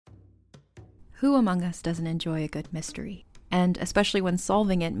Who among us doesn't enjoy a good mystery? And especially when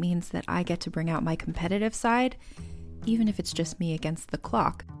solving it means that I get to bring out my competitive side, even if it's just me against the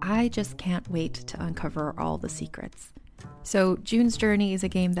clock. I just can't wait to uncover all the secrets. So June's Journey is a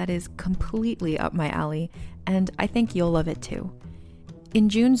game that is completely up my alley, and I think you'll love it too. In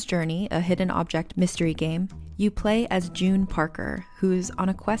June's Journey, a hidden object mystery game, you play as June Parker, who's on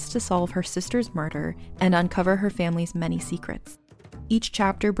a quest to solve her sister's murder and uncover her family's many secrets. Each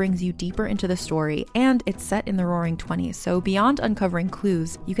chapter brings you deeper into the story, and it's set in the Roaring '20s, so beyond uncovering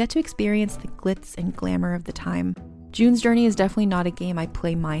clues, you get to experience the glitz and glamour of the time. June's Journey is definitely not a game I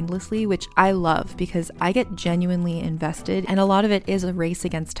play mindlessly, which I love because I get genuinely invested, and a lot of it is a race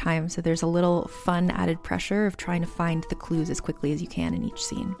against time, so there's a little fun added pressure of trying to find the clues as quickly as you can in each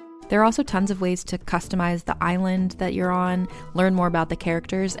scene. There are also tons of ways to customize the island that you're on, learn more about the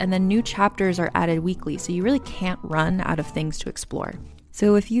characters, and then new chapters are added weekly, so you really can't run out of things to explore.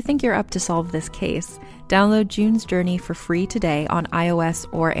 So if you think you're up to solve this case, download June's Journey for free today on iOS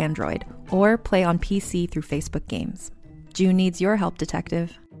or Android, or play on PC through Facebook Games. June needs your help,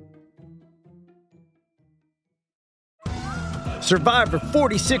 detective. Survivor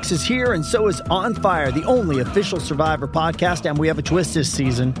 46 is here, and so is On Fire, the only official Survivor podcast, and we have a twist this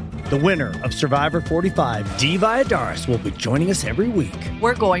season. The winner of Survivor 45, Dee Valladares, will be joining us every week.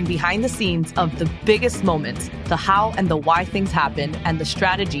 We're going behind the scenes of the biggest moments, the how and the why things happen, and the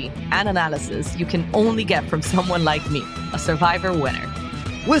strategy and analysis you can only get from someone like me, a Survivor winner.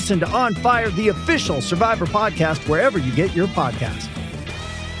 Listen to On Fire, the official Survivor podcast, wherever you get your podcasts.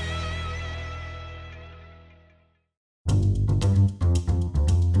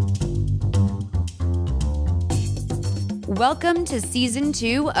 Welcome to Season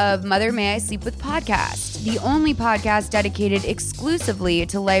 2 of Mother May I Sleep With podcast, the only podcast dedicated exclusively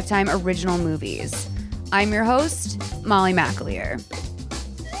to Lifetime original movies. I'm your host, Molly McAleer.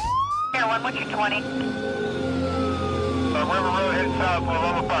 Here, 120. River Road, head south,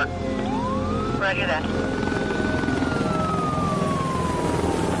 Willow Park. Roger that.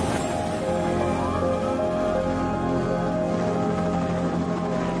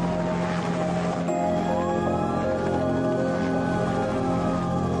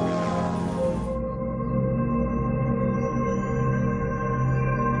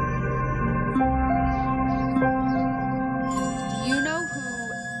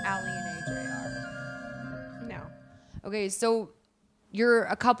 Okay, so you're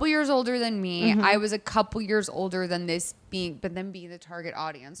a couple years older than me. Mm-hmm. I was a couple years older than this being the target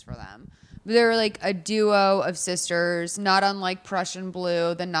audience for them. They were like a duo of sisters, not unlike Prussian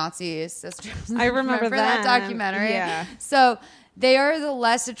Blue, the Nazi sisters. I remember that documentary. Yeah. So they are the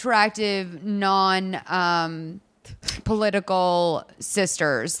less attractive, political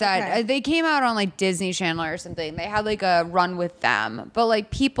sisters that they came out on like Disney Channel or something. They had like a run with them, but like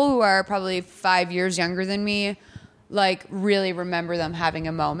people who are probably 5 years younger than me like really remember them having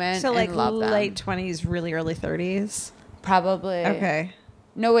a moment. So like and love them. late 20s, really early 30s. Probably. Okay.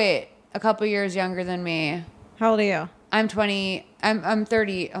 No, wait, a couple years younger than me. How old are you? I'm 20. I'm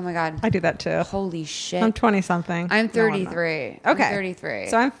 30. Oh my God. I do that too. Holy shit. I'm 20 something. I'm 33. Okay. I'm 33.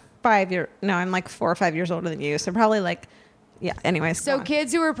 So I'm I'm like 4 or 5 years older than you. So probably like, yeah. Anyways. So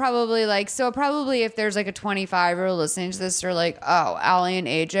kids who are probably like, probably if there's like a 25-year-old listening to this, they're like, oh, Allie and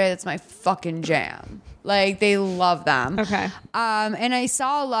AJ, that's my fucking jam. Like they love them. Okay. And I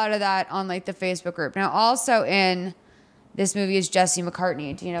saw a lot of that on like the Facebook group. Now also in this movie is Jesse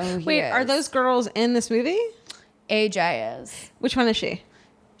McCartney. Do you know who he is? Wait, are those girls in this movie? AJ is. Which one is she?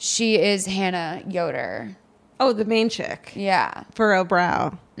 She is Hannah Yoder. Oh, the main chick. Yeah. Furrow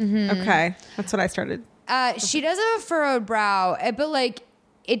brow. Mm-hmm. Okay. That's what I started. She does have a furrowed brow, but like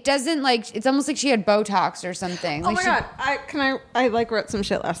it doesn't like, it's almost like she had Botox or something. Oh like my God. I like wrote some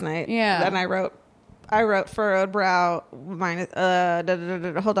shit last night. Yeah. And I wrote furrowed brow minus,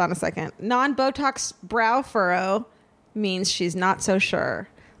 hold on a second. Non-Botox brow furrow means she's not so sure.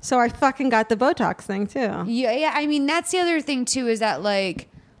 So I fucking got the Botox thing too. Yeah. I mean, that's the other thing too, is that like,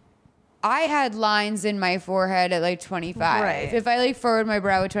 I had lines in my forehead at like 25. Right. If I like furrowed my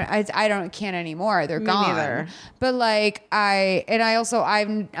brow at 20, can't anymore. They're gone. Neither. But like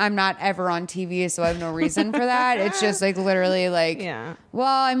I'm not ever on TV, so I have no reason for that. It's just like literally like, Yeah.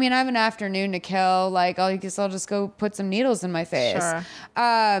 well, I mean, I have an afternoon to kill. Like I guess I'll just go put some needles in my face. Sure.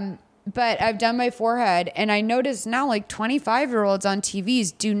 But I've done my forehead, and I notice now like 25-year-olds on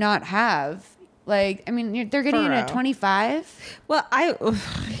TVs do not have Like, I mean, they're getting it at Furrow. 25. Well,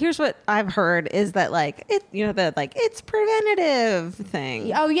 here's what I've heard is that like it's preventative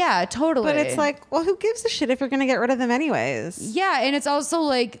thing. Oh yeah, totally. But it's like, well, who gives a shit if you're going to get rid of them anyways? yeah, and it's also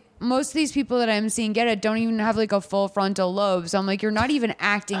like most of these people that I'm seeing get it don't even have like a full frontal lobe. So I'm like, you're not even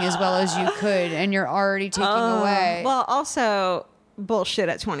acting as well as you could, and you're already taking away. Well, also bullshit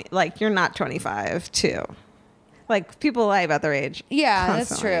at 20. Like you're not 25 too. Like people lie about their age. Yeah, constantly.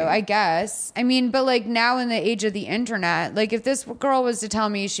 that's true. I guess. I mean, but like now in the age of the internet, like if this girl was to tell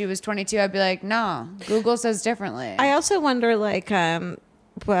me she was 22, I'd be like, no, Google says differently. I also wonder, like,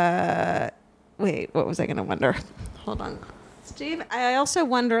 wait, what was I going to wonder? Hold on, Steve. I also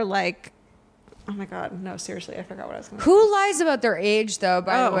wonder, like, oh my God, no, seriously, I forgot what I was going to. Who lies about their age, though?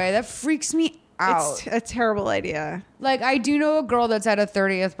 By the Oh. way, that freaks me out. It's a terrible idea. Like, I do know a girl that's had a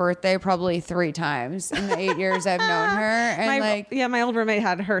 30th birthday probably 3 times in the 8 years I've known her, and my old roommate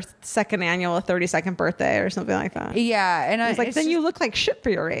had her second annual 32nd birthday or something like that. yeah, and I was like, it's then just- you look like shit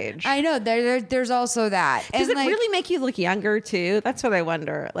for your age. I know there's also that. Does And, it like, really make you look younger too? That's what I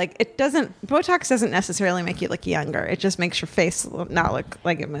wonder. Like, it doesn't. Botox doesn't necessarily make you look younger. It just makes your face not look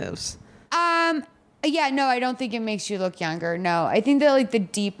like it moves. Yeah, no, I don't think it makes you look younger. No, I think that like the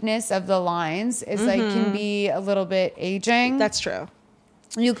deepness of the lines is like can be a little bit aging. That's true.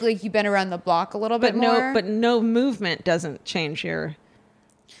 You look like you've been around the block a little But bit more. no movement doesn't change your.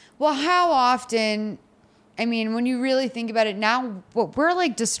 Well, how often? I mean, when you really think about it now, we're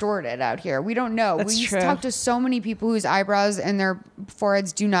like distorted out here. We don't know. That's We true. talk to so many people whose eyebrows and their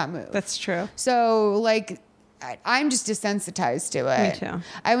foreheads do not move. That's true. So, like, I'm just desensitized to it. Me too.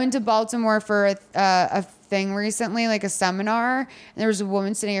 I went to Baltimore for a thing recently, like a seminar, and there was a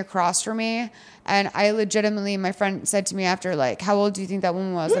woman sitting across from me. And I legitimately, my friend said to me after, like, how old do you think that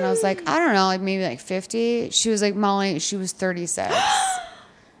woman was? And I was like, I don't know, like maybe like 50. She was like, Molly, she was 36.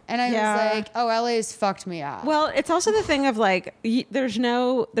 And I Yeah. was like, oh, LA has fucked me up. Well, it's also the thing of like there's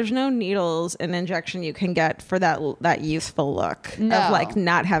no needles and injection you can get for that youthful look No. of like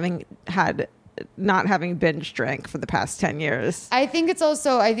not having binge drank for the past 10 years. I think it's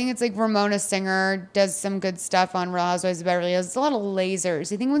like Ramona Singer does some good stuff on Real Housewives of Beverly Hills. It's a lot of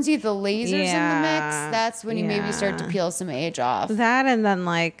lasers. I think once you get the lasers in the Yeah. mix, that's when you maybe start to peel some age off. That and then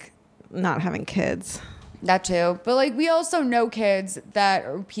like not having kids. That too. But like we also know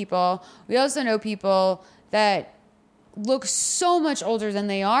we also know people that look so much older than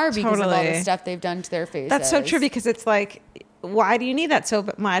they are because of all the Totally. stuff they've done to their faces. That's so true because it's like, why do you need that so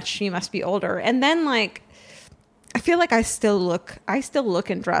much? You must be older. And then like, I feel like I still look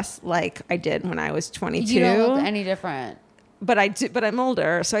and dress like I did when I was 22. You don't look any different. But I'm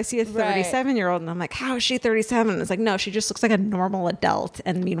older. So I see a 37-year-old and I'm like, how is she 37? And it's like, no, she just looks like a normal adult.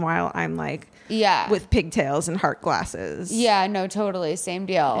 And meanwhile, I'm like, Yeah. with pigtails and heart glasses. Yeah, no, totally. Same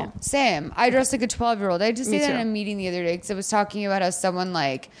deal. Same. I dressed like a 12-year-old. I just Me say that too. in a meeting the other day because I was talking about how someone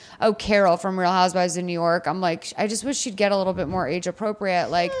like, oh, Carol from Real Housewives of New York. I'm like, I just wish she'd get a little bit more age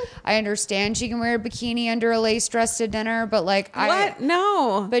appropriate. Like, I understand she can wear a bikini under a lace dress to dinner, but like,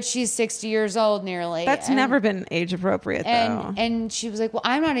 No. But she's 60 years old nearly. That's and- never been age appropriate though. And she was like, well,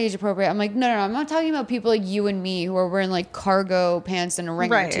 I'm not age appropriate. I'm like, no, I'm not talking about people like you and me who are wearing like cargo pants and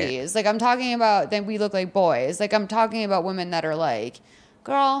ringer Right. tees. Like I'm talking about that we look like boys. Like I'm talking about women that are like,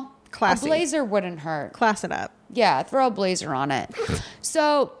 girl, Classy. a blazer wouldn't hurt. Class it up. Yeah, throw a blazer on it.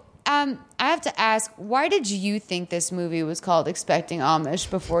 So I have to ask, why did you think this movie was called Expecting Amish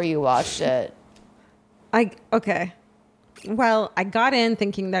before you watched it? Okay. Well, I got in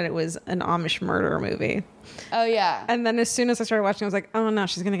thinking that it was an Amish murder movie. Oh, yeah. And then as soon as I started watching, I was like, oh no,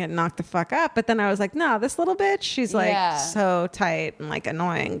 she's going to get knocked the fuck up. But then I was like, no, this little bitch, she's like Yeah. so tight and like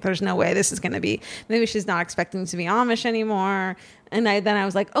annoying. There's no way this is going to be, maybe she's not expecting to be Amish anymore. And then I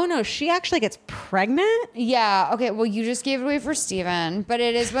was like, oh no, she actually gets pregnant? Yeah. Okay. Well, you just gave it away for Steven, but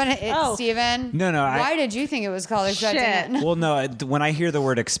it is when it's Oh. Steven. No, Why did you think it was called Expecting? Shit. Well, no. When I hear the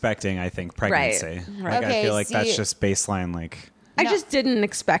word expecting, I think pregnancy. Right. Like, Okay, I feel like that's see- just baseline. Like, I No. just didn't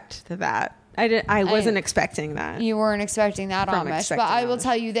expect that. I wasn't expecting that. You weren't expecting that From Amish, expecting but I will Amish.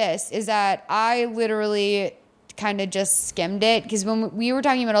 tell you this: is that I literally kind of just skimmed it because when we were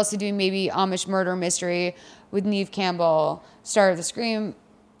talking about also doing maybe Amish murder mystery with Neve Campbell, star of the Scream.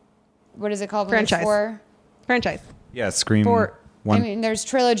 What is it called? when there's Franchise. four? Franchise. yeah, Scream. For- one. I mean, there's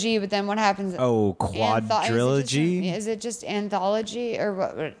trilogy, but then what happens? Quadrilogy? Is it just anthology or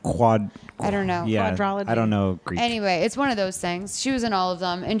what? Quad. I don't know. Yeah, Quadrology. I don't know Greek. Anyway, it's one of those things. She was in all of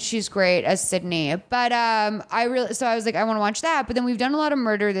them, and she's great as Sydney. But I was like, I want to watch that. But then we've done a lot of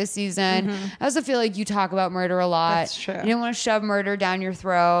murder this season. I also feel like you talk about murder a lot. That's true. You didn't want to shove murder down your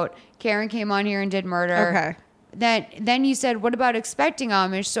throat. Karen came on here and did murder. Okay. then you said, what about expecting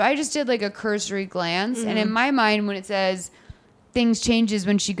Amish? So I just did like a cursory glance. And in my mind, when it says things changes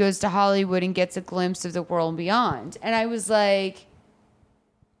when she goes to Hollywood and gets a glimpse of the world beyond. And I was like,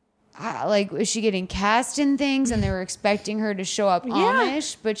 is she getting cast in things and they were expecting her to show up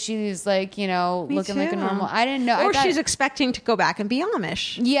Amish, but she's like, looking like a normal. I didn't know. Or she's expecting to go back and be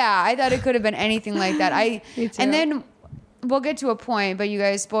Amish. Yeah, I thought it could have been anything like that. Me too. And then we'll get to a point, but you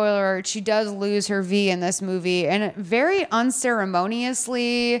guys, spoiler alert, she does lose her V in this movie, and very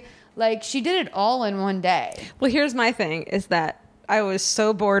unceremoniously, like she did it all in one day. Well, here's my thing: is that I was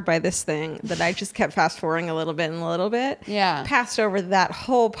so bored by this thing that I just kept fast forwarding a little bit and a little bit. Yeah. Passed over that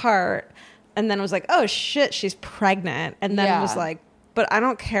whole part and then was like, oh shit, she's pregnant. And then was like, but I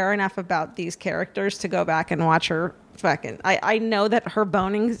don't care enough about these characters to go back and watch her fucking. I know that her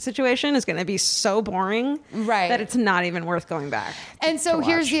boning situation is going to be so boring. Right. That it's not even worth going back. And so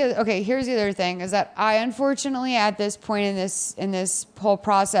here's the other thing is that I unfortunately at this point in this whole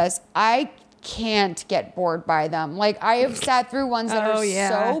process, I can't get bored by them. Like I have sat through ones that are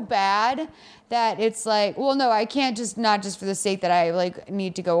so bad that it's like, well, no, I can't just not just for the sake that I like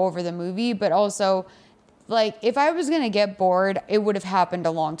need to go over the movie, but also like if I was going to get bored, it would have happened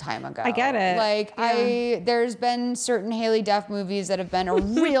a long time ago. I get it. Like there's been certain Haley Duff movies that have been a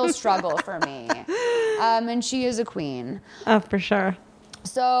real struggle for me. And she is a queen. Oh, for sure.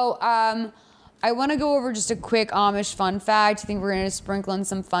 So, I want to go over just a quick Amish fun fact. I think we're going to sprinkle in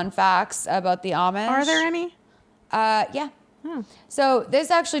some fun facts about the Amish. Are there any? Yeah. Oh. So this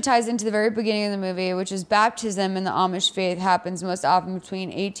actually ties into the very beginning of the movie, which is baptism in the Amish faith happens most often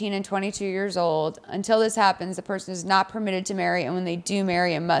between 18 and 22 years old. Until this happens, the person is not permitted to marry, and when they do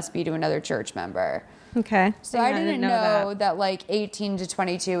marry, it must be to another church member. Okay. So I didn't know that like 18 to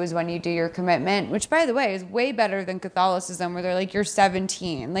 22 is when you do your commitment, which by the way is way better than Catholicism where they're like, you're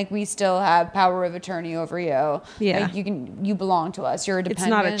 17. Like we still have power of attorney over you. Yeah. Like you belong to us. You're a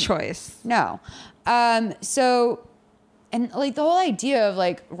dependent. It's not a choice. No. So, and like the whole idea of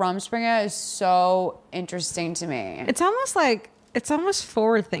like Rumspringa is so interesting to me. It's almost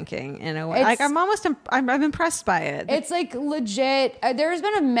forward thinking in a way. Like I'm impressed by it. It's like legit. There's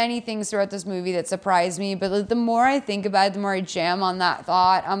been many things throughout this movie that surprised me, but the more I think about it, the more I jam on that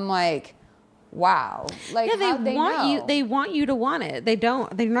thought. I'm like, wow. Like they want you to want it.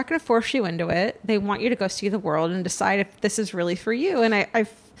 They're not going to force you into it. They want you to go see the world and decide if this is really for you. And I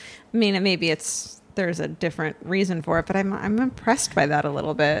mean, maybe there's a different reason for it, but I'm impressed by that a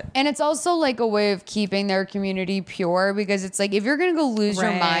little bit. And it's also like a way of keeping their community pure because it's like if you're gonna go lose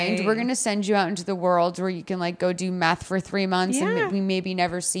your mind, we're gonna send you out into the world where you can like go do meth for 3 months and we maybe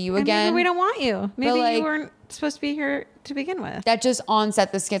never see you again. Maybe we don't want you. Maybe you weren't supposed to be here to begin with. That just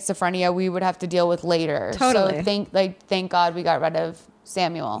onset the schizophrenia we would have to deal with later. Totally. So thank God we got rid of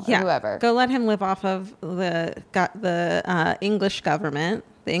Samuel or whoever. Go let him live off of the English government.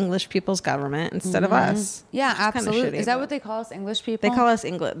 The English people's government instead of us. Yeah, absolutely. Is that what they call us, English people? They call us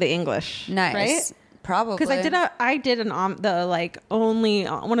the English. Nice, right? Probably. Because I did one of the only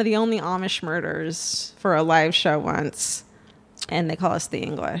Amish murders for a live show once, and they call us the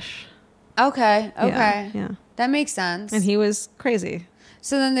English. Okay. Yeah. That makes sense. And he was crazy.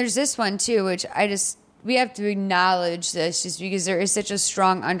 So then there's this one too, which we have to acknowledge this just because there is such a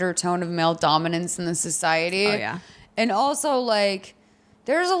strong undertone of male dominance in the society. Oh yeah, and also like.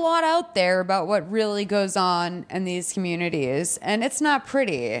 There's a lot out there about what really goes on in these communities, and it's not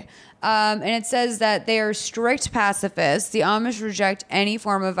pretty. And it says that they are strict pacifists. The Amish reject any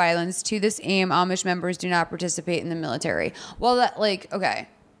form of violence. To this aim, Amish members do not participate in the military. Well, okay,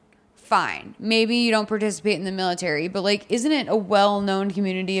 fine. Maybe you don't participate in the military, but like, isn't it a well-known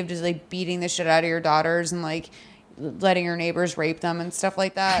community of just like beating the shit out of your daughters and like letting your neighbors rape them and stuff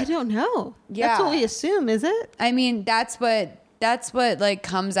like that? I don't know. Yeah. That's what we assume, is it? I mean, that's what like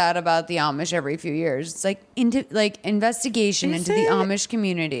comes out about the Amish every few years. It's like investigation into the Amish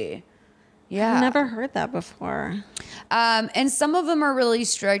community. Yeah. I've never heard that before. And some of them are really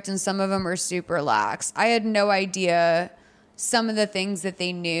strict and some of them are super lax. I had no idea some of the things that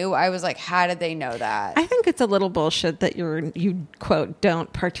they knew. I was like, how did they know that? I think it's a little bullshit that you quote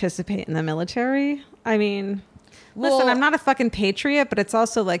don't participate in the military. I mean, listen, I'm not a fucking patriot, but it's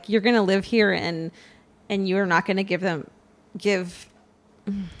also like you're going to live here and you're not going to give, at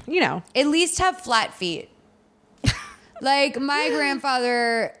least have flat feet. Like my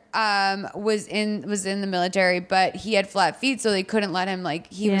grandfather was in the military, but he had flat feet, so they couldn't let him.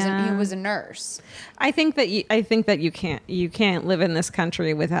 Like he was a nurse. I think that you can't live in this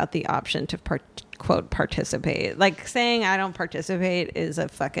country without the option to quote participate. Like saying I don't participate is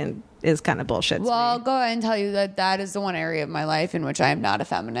kind of bullshit. Well, I'll go ahead and tell you that is the one area of my life in which I am not a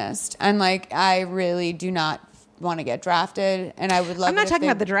feminist, and like I really do not want to get drafted, and I would love. I'm not talking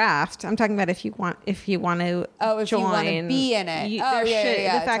about the draft. I'm talking about if you want to. If join, you want to be in it. The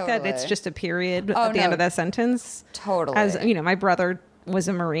fact that it's just a period at the end of that sentence. Totally. As you know, my brother was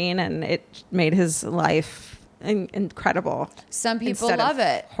a Marine, and it made his life incredible. Some people love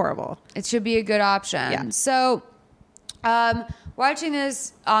it. Horrible. It should be a good option. Yeah. So, watching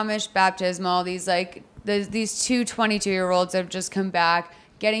this Amish baptismal, these two 22-year-olds have just come back,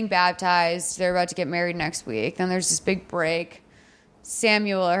 getting baptized. They're about to get married next week. Then there's this big break.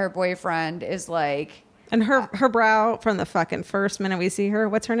 Samuel, her boyfriend, is like... And her brow from the fucking first minute we see her,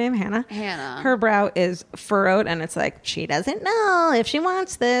 what's her name? Hannah? Hannah. Her brow is furrowed, and it's like, she doesn't know if she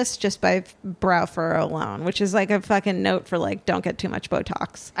wants this just by brow furrow alone, which is like a fucking note for like, don't get too much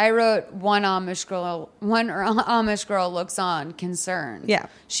Botox. I wrote one Amish girl looks on concerned. Yeah.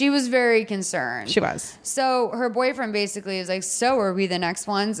 She was very concerned. She was. So her boyfriend basically is like, so are we the next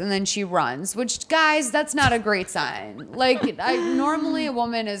ones? And then she runs, which, guys, that's not a great sign. Like, normally a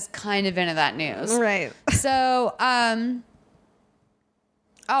woman is kind of into that news. Right. So, I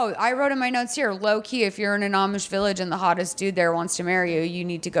wrote in my notes here, low key, if you're in an Amish village and the hottest dude there wants to marry you, you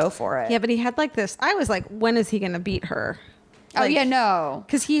need to go for it. Yeah, but he had like this, I was like, when is he going to beat her? Like, no.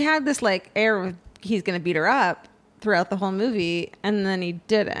 Because he had this like air of he's going to beat her up throughout the whole movie, and then he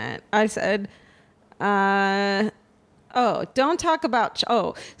didn't. I said, don't talk about...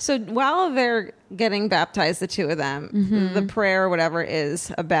 so while they're getting baptized, the two of them, the prayer or whatever is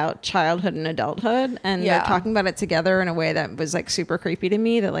about childhood and adulthood, and they're talking about it together in a way that was like super creepy to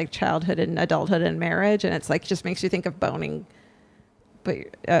me, that like childhood and adulthood and marriage, and it's like just makes you think of boning, but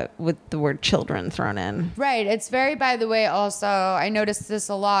with the word children thrown in. Right. It's very, by the way, also, I noticed this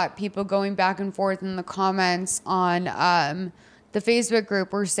a lot, people going back and forth in the comments on the Facebook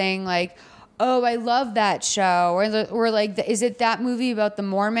group were saying like, oh, I love that show. Or like, is it that movie about the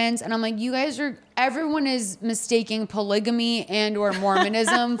Mormons? And I'm like, you guys everyone is mistaking polygamy and or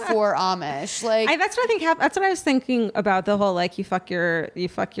Mormonism for Amish. Like, that's what I think. That's what I was thinking about the whole, like, you fuck your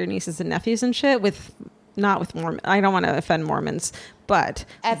nieces and nephews and shit not with Mormon. I don't want to offend Mormons, but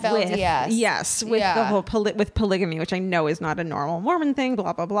FLDS. With the whole with polygamy, which I know is not a normal Mormon thing.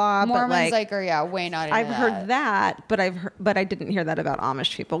 Blah blah blah. Mormons but are way not. Into I've heard that, but I didn't hear that about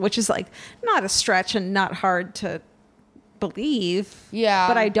Amish people, which is like not a stretch and not hard to believe. Yeah,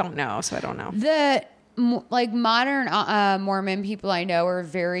 but I don't know, so I don't know. The modern Mormon people I know are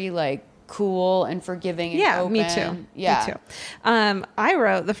very like cool and forgiving and open. Me too. Yeah. Me too.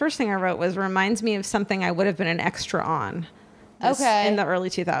 The first thing I wrote was reminds me of something I would have been an extra on. In the early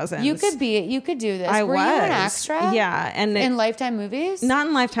 2000s. You could do this. Were you an extra? Yeah. And in Lifetime movies? Not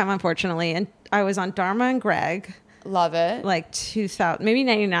in Lifetime, unfortunately. And I was on Dharma and Greg. Love it. Like 2000, maybe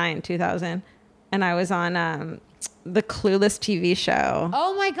 99, 2000. And I was on the Clueless TV show.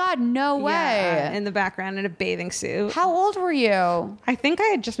 Oh my God, no way. Yeah, in the background in a bathing suit. How old were you? I think I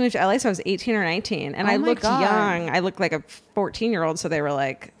had just moved to LA, so I was 18 or 19. And I looked young. I looked like a 14-year-old, so they were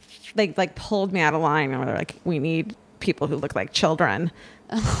like, they like pulled me out of line. And they're like, we need people who look like children.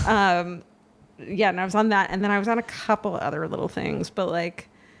 And I was on that. And then I was on a couple other little things, but like...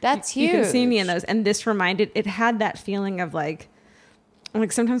 That's huge. You can see me in those. And this it had that feeling of like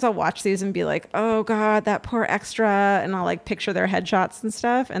sometimes I'll watch these and be like, oh God, that poor extra. And I'll like picture their headshots and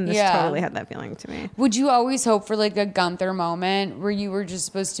stuff. And this totally had that feeling to me. Would you always hope for like a Gunther moment where you were just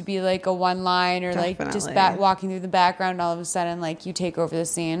supposed to be like a one line or Definitely. like just walking through the background, all of a sudden like you take over the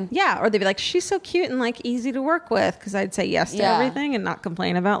scene? Yeah. Or they'd be like, she's so cute and like easy to work with. Cause I'd say yes to everything and not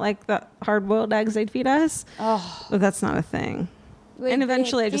complain about like the hard boiled eggs they'd feed us. Oh, but that's not a thing. Wait, and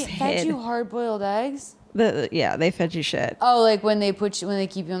eventually I just hid. Fed you hard boiled eggs? They fed you shit. Oh, like when they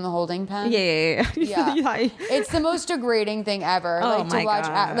keep you in the holding pen? Yeah. It's the most degrading thing ever. Oh, like my to watch,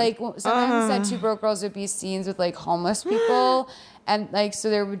 God. like sometimes at Two Broke Girls would be scenes with like homeless people. And like,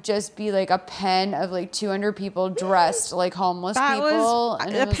 so there would just be like a pen of like 200 people dressed like homeless people. That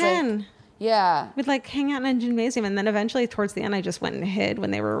and was it was a pen. Like, yeah. We'd like hang out in a gymnasium. And then eventually towards the end, I just went and hid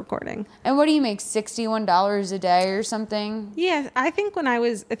when they were recording. And what do you make, $61 a day or something? Yeah. I think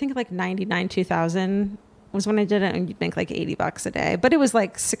like 99, 2000 was when I did it, and you'd make like $80 a day. But it was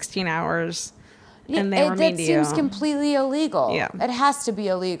like 16 hours. And they were mean to you. That seems completely illegal. Yeah. It has to be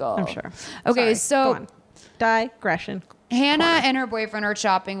illegal. I'm sure. Okay, Sorry. Go on. Digression. Hannah and her boyfriend are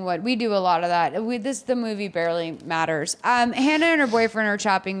chopping wood. We do a lot of that. The movie barely matters. Hannah and her boyfriend are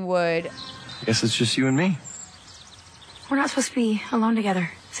chopping wood. I guess it's just you and me. We're not supposed to be alone together.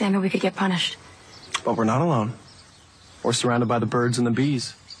 Samuel, we could get punished. But we're not alone. We're surrounded by the birds and the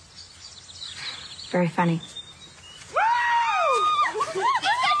bees. Very funny. Woo! They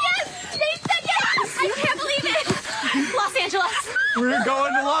said yes! They said yes! I can't believe it! Los Angeles. We're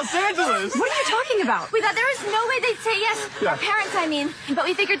going to Los Angeles. What are you talking about? We thought there was no way they'd say yes. Yeah. Our parents, I mean. But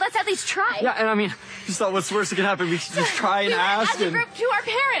we figured let's at least try. Yeah, and I mean, just thought what's the worst that could happen? We should just try and we ask. went as a group to our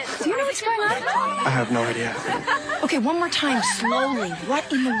parents. Do you know what's going on? I have no idea. Okay, one more time, slowly.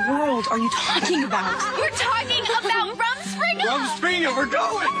 What in the world are you talking about? We're talking about Rumspringa. Rumspringa, we're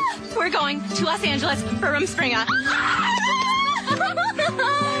going. We're going to Los Angeles for Rumspringa.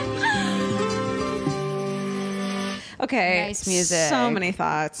 Okay. Nice music. So many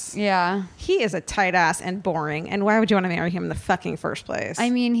thoughts. Yeah. He is a tight ass and boring. And why would you want to marry him in the fucking first place?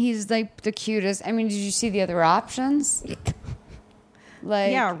 I mean, he's like the cutest. I mean, did you see the other options?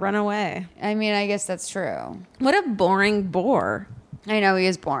 Like, yeah, run away. I mean, I guess that's true. What a boring bore. I know, he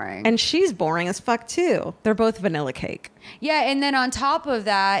is boring. And she's boring as fuck too. They're both vanilla cake. Yeah, and then on top of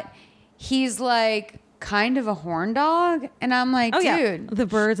that, he's like kind of a horn dog. And I'm like, dude. Yeah. The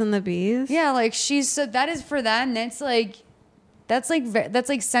birds and the bees. Yeah, like she's so that is for them. That's like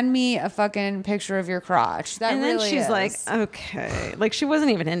send me a fucking picture of your crotch. That and then really she's is. like, okay. Like she wasn't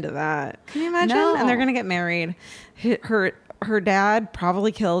even into that. Can you imagine? No. And they're going to get married. Her dad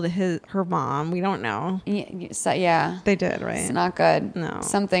probably killed her mom. We don't know. Yeah. They did, right? It's not good. No.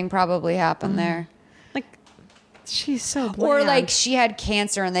 Something probably happened there. Like, she's so bland. Or like she had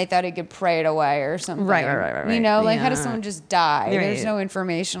cancer and they thought he could pray it away or something. Right. You know, like how Yeah. does someone just die? Right. There's no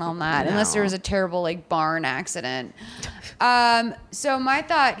information on that unless there was a terrible like barn accident. So my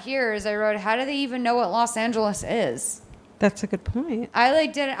thought here is I wrote, how do they even know what Los Angeles is? That's a good point. I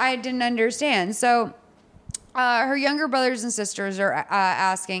didn't understand. So her younger brothers and sisters are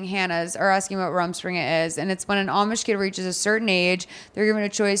asking what Rumspringa is, and it's when an Amish kid reaches a certain age, they're given a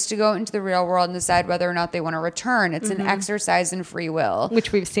choice to go into the real world and decide whether or not they want to return. It's an exercise in free will,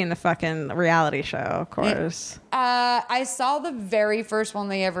 Which we've seen the fucking reality show, of course. I saw the very first one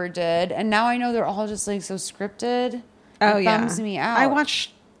they ever did, and now I know they're all just like so scripted. Oh, It yeah. bums me out. I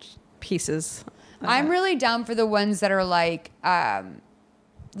watched pieces. I'm really down for the ones that are like a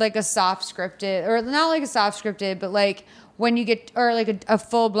soft scripted, or not like a soft scripted, but like when you get, or like a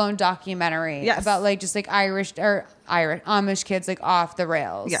full blown documentary about like just like Amish kids like off the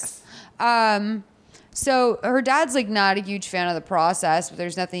rails. Yes. So her dad's like not a huge fan of the process, but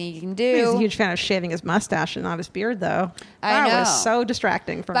there's nothing you can do. He's a huge fan of shaving his mustache and not his beard, though. I know. That was so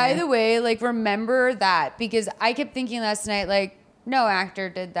distracting for me. By the way, like remember that, because I kept thinking last night, like, no actor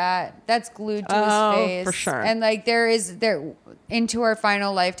did that. That's glued to his face. For sure. And like there into our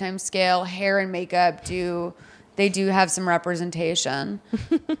final lifetime scale, hair and makeup do have some representation.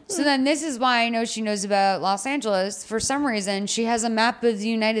 So then this is why I know she knows about Los Angeles. For some reason, she has a map of the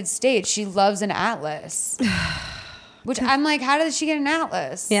United States. She loves an atlas. Which I'm like, how did she get an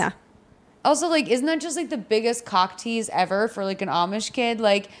atlas? Yeah. Also, like, isn't that just like the biggest cock tease ever for like an Amish kid?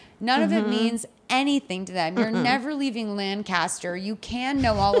 Like, none of it means anything to them. You're never leaving Lancaster. You can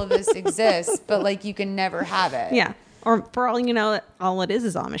know all of this exists, but like you can never have it. Yeah. Or for all you know, all it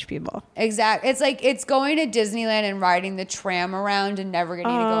is Amish people. Exactly. It's like it's going to Disneyland and riding the tram around and never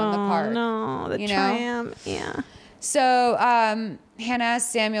getting to go in the park. No, the tram. Yeah. So Hannah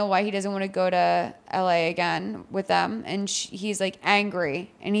asked Samuel why he doesn't want to go to LA again with them, and he's like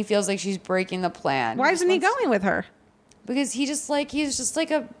angry, and he feels like she's breaking the plan. Why isn't he going with her? Because he's just like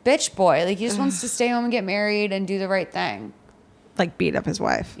a bitch boy. Like he just wants to stay home and get married and do the right thing. Like beat up his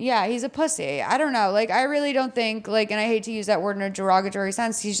wife. Yeah, he's a pussy. I don't know. Like I really don't think like, and I hate to use that word in a derogatory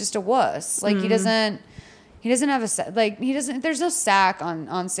sense. He's just a wuss. Like he doesn't have there's no sack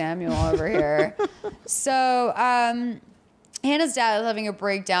on Samuel over here. So Hannah's dad is having a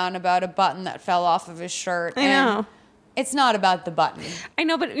breakdown about a button that fell off of his shirt. I know. It's not about the button. I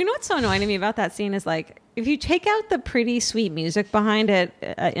know, but you know what's so annoying to me about that scene is like, if you take out the pretty sweet music behind it,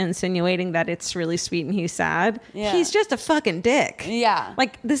 insinuating that it's really sweet and he's sad, he's just a fucking dick. Yeah.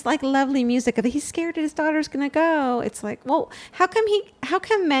 Like this like lovely music of he's scared his daughter's gonna go. It's like, well, how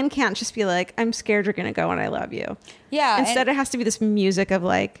come men can't just be like, I'm scared you're gonna go and I love you? Yeah. Instead it has to be this music of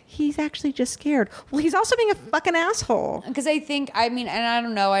like, he's actually just scared. Well, he's also being a fucking asshole. Because I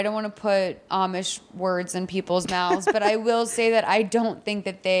don't know, I don't want to put Amish words in people's mouths, but I will say that I don't think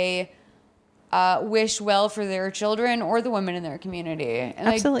that they wish well for their children or the women in their community. And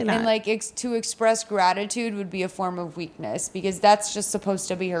Absolutely not. And to express gratitude would be a form of weakness because that's just supposed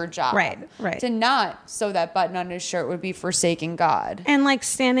to be her job. Right. To not sew that button on his shirt would be forsaking God. And like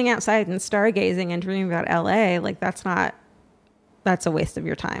standing outside and stargazing and dreaming about LA, like that's a waste of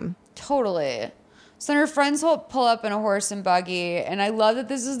your time. Totally. So her friends pull up in a horse and buggy, and I love that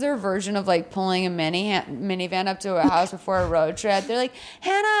this is their version of like pulling a minivan up to a house before a road trip. They're like,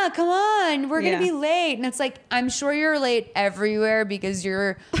 Hannah, come on, we're gonna be late, and it's like, I'm sure you're late everywhere because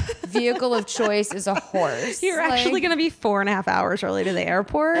your vehicle of choice is a horse. You're actually gonna be 4.5 hours early to the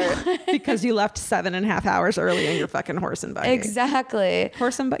airport because you left 7.5 hours early in your fucking horse and buggy. Exactly.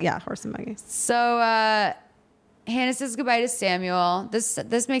 Horse and buggy. So Hannah says goodbye to Samuel.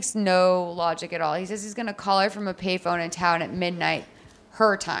 This makes no logic at all. He says he's going to call her from a payphone in town at midnight,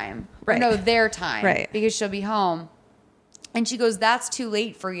 her time. Right. No, their time. Right. Because she'll be home. And she goes, that's too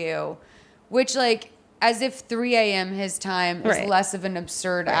late for you. Which, like, as if 3 a.m. his time is less of an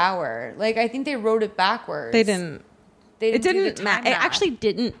absurd hour. Like, I think they wrote it backwards. They didn't matter. It actually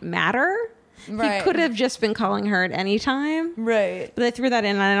didn't matter. Right. He could have just been calling her at any time. Right. But they threw that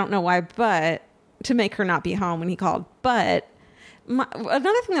in, and I don't know why, but to make her not be home when he called. But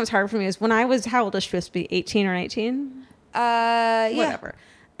another thing that was hard for me is when I was, how old is she supposed to be? 18 or 19? Whatever.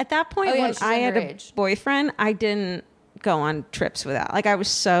 At that point, when I had a boyfriend, I didn't go on trips without. Like, I was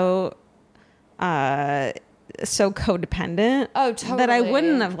so codependent that I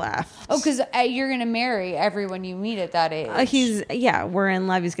wouldn't have left. Oh, because you're going to marry everyone you meet at that age. We're in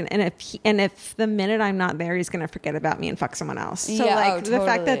love. He's going to, and if the minute I'm not there, he's going to forget about me and fuck someone else. So the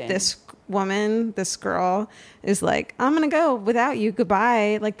fact that this girl is like, I'm going to go without you.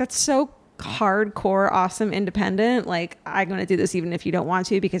 Goodbye. Like, that's so hardcore, awesome, independent. Like, I'm going to do this even if you don't want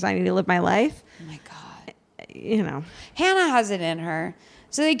to because I need to live my life. Oh my God. You know. Hannah has it in her.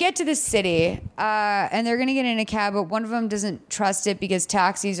 So they get to the city, and they're going to get in a cab, but one of them doesn't trust it because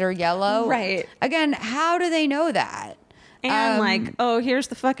taxis are yellow. Right. Again, how do they know that? And here's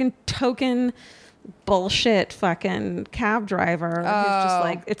the fucking token bullshit fucking cab driver who's just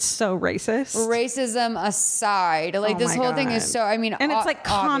like, it's so racist. Racism aside, like this whole thing is so, I mean, and it's like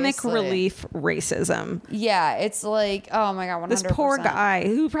comic obviously. Relief racism. Yeah, it's like, oh my God, 100%. This poor guy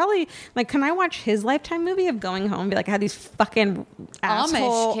who probably, like, can I watch his Lifetime movie of going home and be like, I had these fucking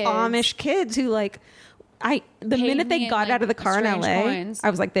asshole Amish kids who, like, the minute they got out of the car in LA, I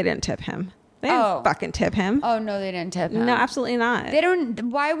was like, they didn't tip him. They didn't fucking tip him. Oh, no, they didn't tip him. No, absolutely not. They don't.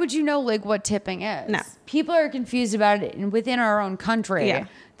 Why would you know, like, what tipping is? No. People are confused about it within our own country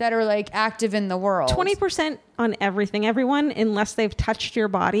that are, like, active in the world. 20% on everything, everyone, unless they've touched your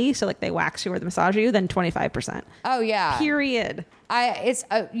body. So, like, they wax you or they massage you, then 25%. Oh, yeah. Period.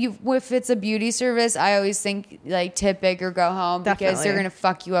 If it's a beauty service, I always think, like, tip big or go home because they're going to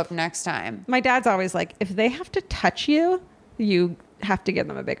fuck you up next time. My dad's always like, if they have to touch you, you have to give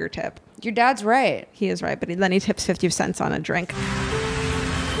them a bigger tip. Your dad's right. He is right, but then he tips 50 cents on a drink.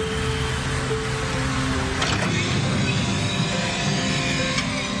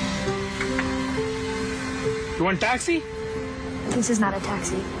 You want a taxi? This is not a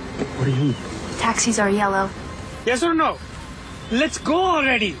taxi. What do you mean? Taxis are yellow. Yes or no? Let's go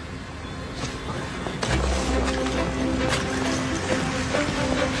already.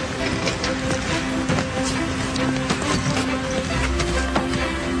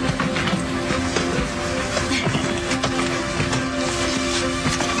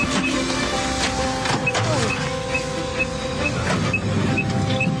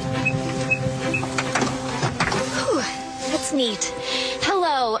 Neat.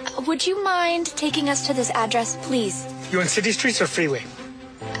 Hello. Would you mind taking us to this address, please? You want city streets or freeway?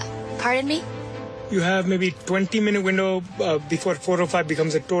 Pardon me? You have maybe 20-minute window before 405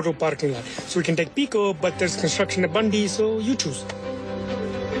 becomes a total parking lot. So we can take Pico, but there's construction at Bundy, so you choose.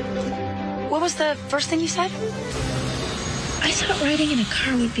 What was the first thing you said? I thought riding in a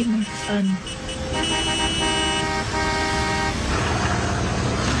car would be more fun.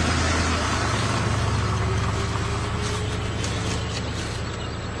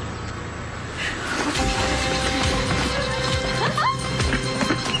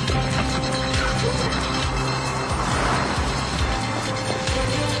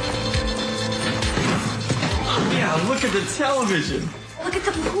 Look at the television. Look at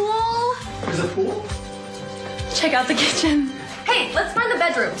the pool. There's a pool? Check out the kitchen. Hey, let's find the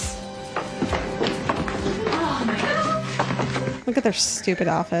bedrooms. Oh my God. Look at their stupid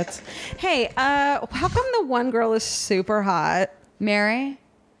outfits. Hey, how come the one girl is super hot? Mary?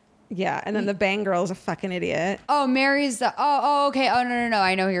 Yeah, and then the bang girl is a fucking idiot. Oh, Mary's the... Oh, okay. Oh, no.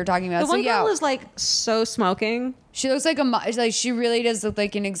 I know who you're talking about. The one girl is, like, so smoking. She looks like she really does look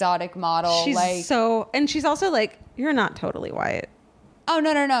like an exotic model. She's and she's also like, you're not totally white. Oh,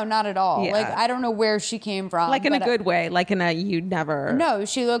 no, not at all. Yeah. Like, I don't know where she came from. Like, in a good way. Like, in a you'd never... No,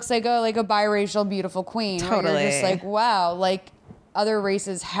 she looks like a biracial, beautiful queen. Totally. Where you're just like, wow, like, other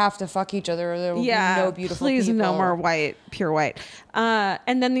races have to fuck each other or there will be no beautiful please people. no more white, pure white.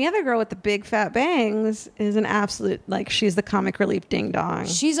 And then the other girl with the big fat bangs is an absolute, like, she's the comic relief ding dong.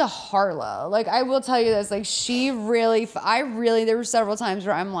 She's a Harlow. Like, I will tell you this, like, she really, there were several times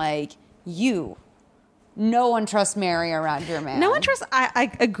where I'm like, no one trusts Mary around your man. No one trusts.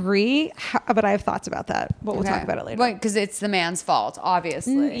 I agree, but I have thoughts about that. But we'll talk about it later. Right, because it's the man's fault,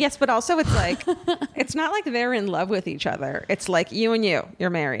 obviously. Yes, but also it's like it's not like they're in love with each other. It's like you and you're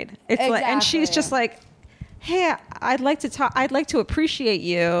married. It's like, and she's just like, hey, I'd like to talk. I'd like to appreciate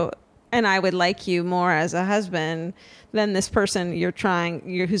you, and I would like you more as a husband than this person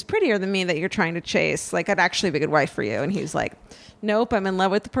who's prettier than me that you're trying to chase. Like, I'd actually be a good wife for you. And he's like, nope, I'm in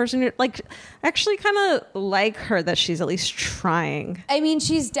love with the person you're like. Actually kind of like her that she's at least trying. I mean,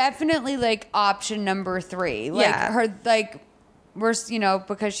 she's definitely like option number 3. Like her, like, we're,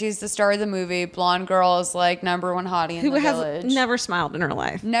 because she's the star of the movie, blonde girl is like number 1 hottie in the village. Has never smiled in her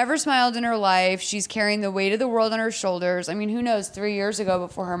life. Never smiled in her life. She's carrying the weight of the world on her shoulders. I mean, who knows, 3 years ago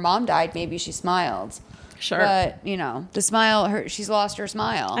before her mom died, maybe she smiled. Sure. But, the smile, she's lost her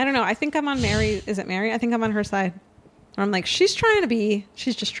smile. I don't know. I think I'm on Mary. Is it Mary? I think I'm on her side. I'm like, she's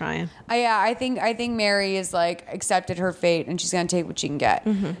just trying. Yeah, I think Mary is like accepted her fate and she's going to take what she can get.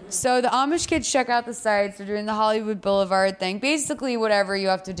 Mm-hmm. So the Amish kids check out the sites. They're doing the Hollywood Boulevard thing. Basically whatever you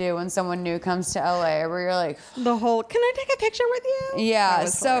have to do when someone new comes to LA where you're like... The whole, can I take a picture with you? Yeah.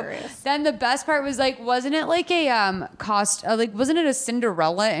 So hilarious. Then the best part was like, wasn't it like a wasn't it a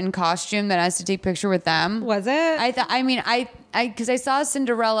Cinderella in costume that has to take a picture with them? Was it? Because I saw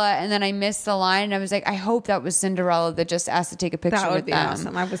Cinderella and then I missed the line and I was like, I hope that was Cinderella that just asked to take a picture with them. That would be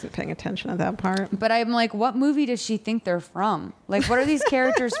awesome. I wasn't paying attention at that part. But I'm like, what movie does she think they're from? Like, what are these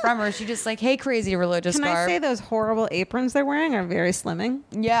characters from? Or is she just like, hey, crazy religious garb? Can I say those horrible aprons they're wearing are very slimming?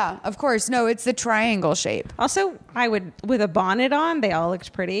 Yeah, of course. No, it's the triangle shape. Also, with a bonnet on, they all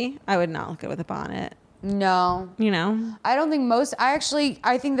looked pretty. I would not look good with a bonnet. No. I don't think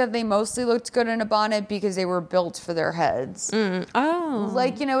I think that they mostly looked good in a bonnet because they were built for their heads. Oh.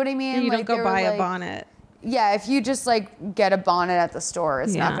 Like, you know what I mean? You don't go buy a bonnet. Yeah, if you just like get a bonnet at the store,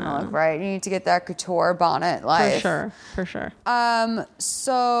 it's not going to look right. You need to get that couture bonnet life. For sure.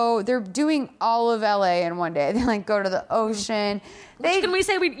 So they're doing all of LA in one day. They like go to the ocean. Can we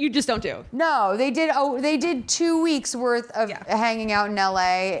say you just don't do? No, they did. They did 2 weeks worth of hanging out in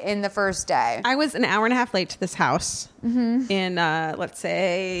LA in the first day. I was an hour and a half late to this house in, let's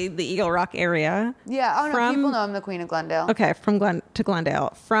say, the Eagle Rock area. Yeah. Oh no, people know I'm the Queen of Glendale. Okay, from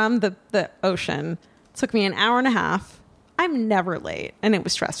Glendale, from the ocean. It took me an hour and a half. I'm never late, and it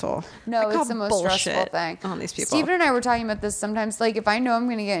was stressful. No, it's the most stressful thing. On these people. Stephen and I were talking about this sometimes. Like, if I know I'm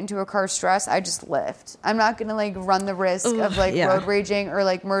going to get into a car stress, I just lift. I'm not going to like run the risk of like road raging or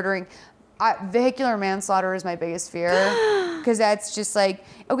like murdering. Vehicular manslaughter is my biggest fear because that's just like,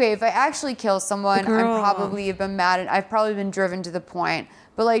 okay, if I actually kill someone, I've probably been driven to the point.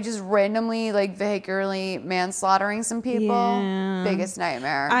 But like just randomly like vehicularly manslaughtering some people, biggest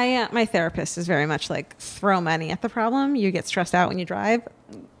nightmare. My therapist is very much like, throw money at the problem. You get stressed out when you drive.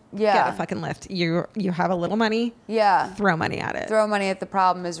 Yeah. Get a fucking lift. You have a little money. Yeah. Throw money at it. Throw money at the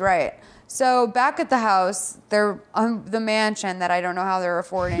problem is right. So back at the house, they're the mansion that I don't know how they're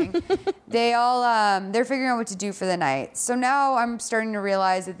affording. They're figuring out what to do for the night. So now I'm starting to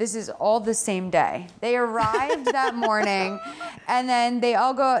realize that this is all the same day. They arrived that morning, and then they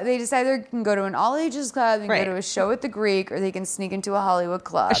decide they can go to an all ages club, they can go to a show at the Greek, or they can sneak into a Hollywood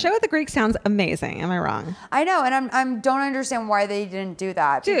club. A show at the Greek sounds amazing. Am I wrong? I know, and I don't understand why they didn't do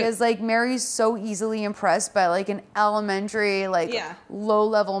that. Dude. Because like Mary's so easily impressed by like an elementary low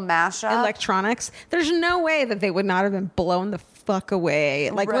level mashup. Electronics. There's no way that they would not have been blown the fuck away.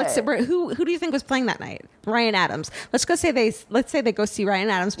 Like, who do you think was playing that night? Ryan Adams. Let's say they go see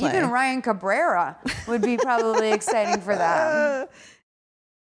Ryan Adams play. Even Ryan Cabrera would be probably exciting for them.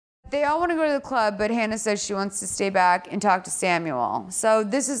 They all want to go to the club, but Hannah says she wants to stay back and talk to Samuel. So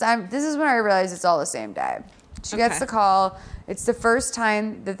this is when I realize it's all the same day. She gets the call. It's the first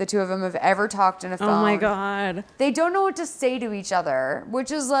time that the two of them have ever talked on a phone. Oh my God. They don't know what to say to each other, which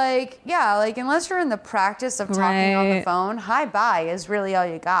is like, unless you're in the practice of talking on the phone, hi, bye is really all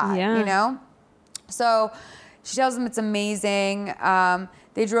you got, you know? So she tells them it's amazing.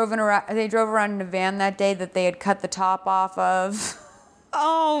 They drove around in a van that day that they had cut the top off of.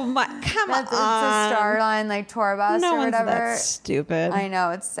 Oh my! Come on. It's a Starline like tour bus or whatever. That's stupid. I know,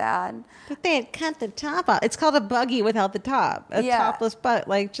 it's sad. But they had cut the top off. It's called a buggy without the top. A topless butt.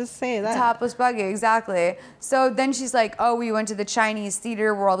 Like, just say that. Topless buggy, exactly. So then she's like, "Oh, we went to the Chinese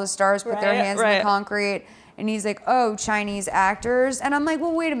theater where all the stars put their hands in the concrete." And he's like, "Oh, Chinese actors." And I'm like,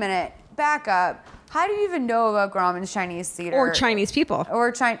 "Well, wait a minute. back up. How do you even know about Grauman's Chinese theater? Or Chinese people.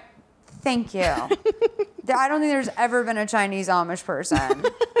 Or Thank you. I don't think there's ever been a Chinese Amish person.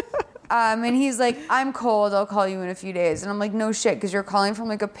 And he's like, I'm cold. I'll call you in a few days. And I'm like, no shit, because you're calling from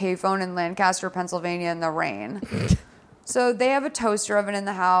like a payphone in Lancaster, Pennsylvania in the rain. So they have a toaster oven in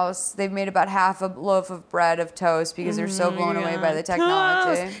the house. They've made about half a loaf of bread of toast because they're so blown away by the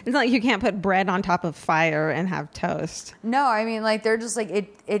technology. Toast. It's not like you can't put bread on top of fire and have toast. No, I mean, like, they're just like,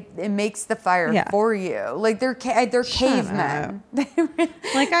 it makes the fire for you. Like, they're cavemen.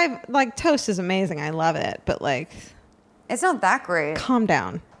 Like toast is amazing. I love it. But like, it's not that great. Calm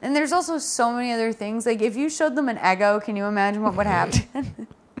down. And there's also so many other things. Like, if you showed them an Eggo, can you imagine what would happen?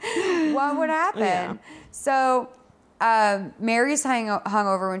 What would happen? Yeah. So Mary's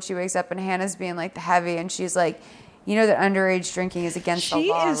hungover when she wakes up, and Hannah's being like the heavy, and she's like, you know that underage drinking is against the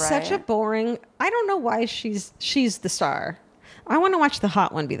law, right? She is such a boring. I don't know why she's the star. I want to watch the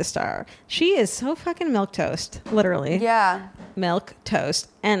hot one be the star. She is so fucking milquetoast, literally. Yeah, milk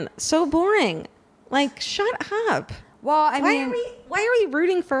toast, and so boring. Like, shut up. Well, I mean, why are we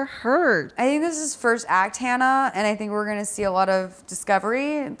rooting for her? I think this is first act, Hannah, and I think we're going to see a lot of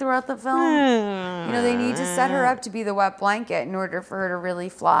discovery throughout the film. You know, they need to set her up to be the wet blanket in order for her to really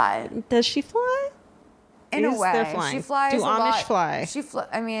fly. Does she fly? In a way, she flies. Do Amish fly?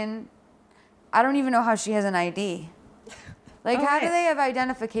 I mean, I don't even know how she has an ID. Like, how do they have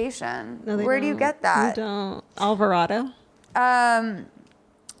identification? No, Where do you get that? They don't. Alvarado.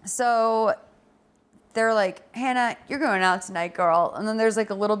 So they're like, Hannah, you're going out tonight, girl. And then there's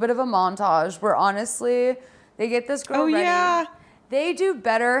like a little bit of a montage where honestly, they get this girl ready. Yeah. They do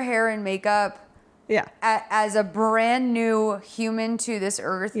better hair and makeup as a brand new human to this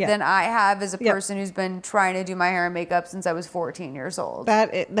earth than I have as a person who's been trying to do my hair and makeup since I was 14 years old.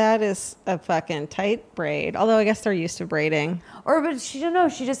 That is a fucking tight braid. Although I guess they're used to braiding. But she don't know.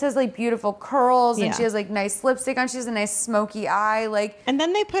 She just has like beautiful curls and she has like nice lipstick on. She has a nice smoky eye. And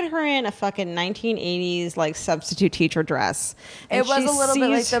then they put her in a fucking 1980s like substitute teacher dress. It was a little bit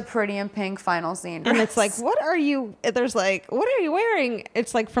like the Pretty in Pink final scene dress. And it's like, what are you wearing?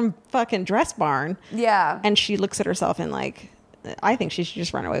 It's like from fucking Dress Barn. Yeah. And she looks at herself and like, I think she should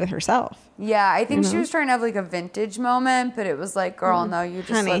just run away with herself. Yeah, I think she was trying to have like a vintage moment, but it was like, girl, no, you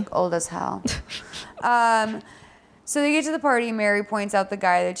just look old as hell. So they get to the party. Mary points out the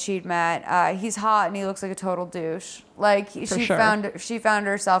guy that she'd met. He's hot and he looks like a total douche. Like she found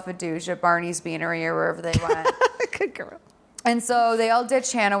herself a douche at Barney's Beanery or wherever they went. Good girl. And so they all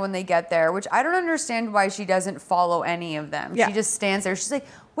ditch Hannah when they get there, which I don't understand why she doesn't follow any of them. Yeah. She just stands there. She's like,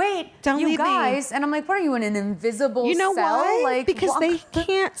 wait, don't you leave guys. me. And I'm like, what are you in an invisible cell? You know why? Like, because they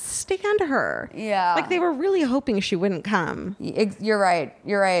can't stand her. Yeah. Like they were really hoping she wouldn't come. You're right.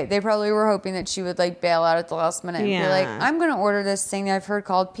 They probably were hoping that she would like bail out at the last minute and be like, I'm going to order this thing that I've heard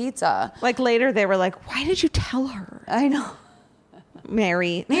called pizza. Like later they were like, why did you tell her? I know.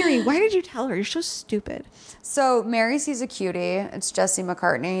 Mary, why did you tell her? You're so stupid. So Mary sees a cutie. It's Jesse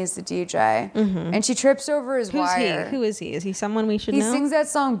McCartney. He's the DJ. Mm-hmm. And she trips over his wire. Who is he? Is he someone we should know? He sings that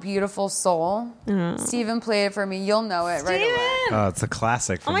song, Beautiful Soul. Oh. Steven, play it for me. You'll know it right away. Oh, it's a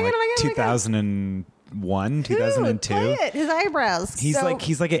classic from 2001, 2002. Play it. His eyebrows. He's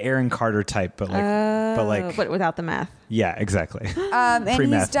like an Aaron Carter type, but without the math. Yeah, exactly. And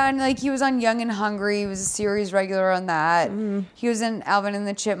he's done he was on Young and Hungry. He was a series regular on that. He was in Alvin and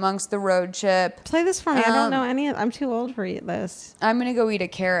the Chipmunks, The Road Chip. Play this for me. I don't know any of. I'm too old for this. I'm gonna go eat a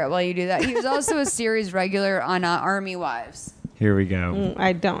carrot while you do that. He was also a series regular on Army Wives. Here we go.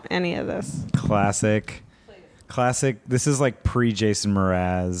 I don't any of this. Classic. This is like pre Jason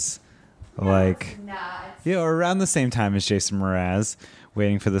Mraz. Around the same time as Jason Mraz,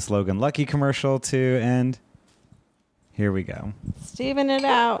 waiting for this Logan Lucky commercial to end. Here we go. Steven it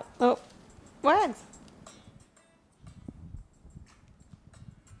out. Oh, what?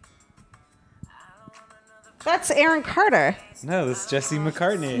 That's Aaron Carter. No, this is Jesse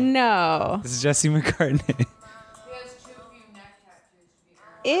McCartney. No. This is Jesse McCartney.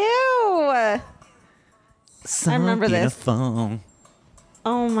 Ew. I remember this. Phone.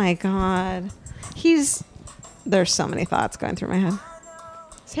 Oh my God. There's so many thoughts going through my head.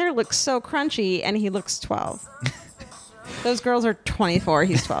 His hair looks so crunchy and he looks 12. Those girls are 24.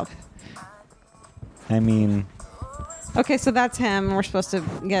 He's 12. I mean. Okay, so that's him. We're supposed to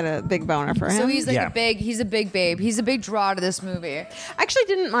get a big boner for him. So he's he's a big babe. He's a big draw to this movie. I actually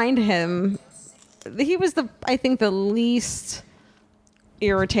didn't mind him. He was I think the least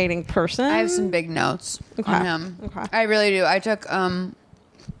irritating person. I have some big notes on him. Okay. I really do. I took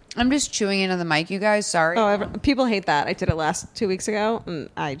I'm just chewing into the mic, you guys. Sorry. People hate that. I did it 2 weeks ago, and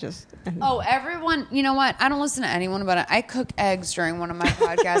everyone, you know what? I don't listen to anyone about it. I cook eggs during one of my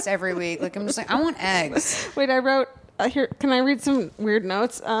podcasts every week. Like, I'm just like, I want eggs. Wait, I wrote here. Can I read some weird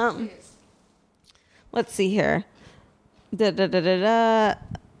notes? Let's see here.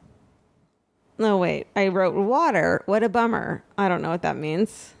 No, wait. I wrote water. What a bummer. I don't know what that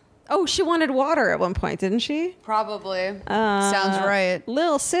means. Oh, she wanted water at one point, didn't she? Probably. Sounds right.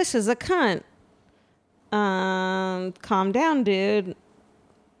 Lil sis is a cunt. Calm down, dude.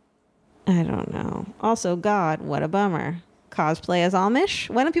 I don't know. Also, God, what a bummer. Cosplay as Amish?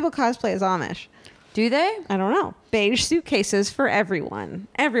 Why don't people cosplay as Amish? Do they? I don't know. Beige suitcases for everyone.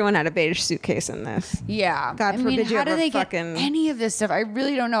 Everyone had a beige suitcase in this. Yeah. God forbid you how ever do they fucking... get any of this stuff? I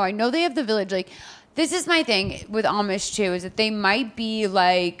really don't know. I know they have the village. Like, this is my thing with Amish, too, is that they might be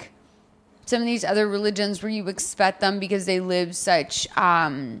like some of these other religions where you expect them because they live such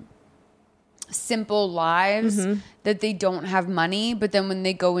simple lives that they don't have money. But then when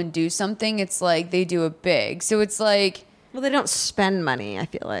they go and do something, it's like they do it big. So it's like... Well, they don't spend money, I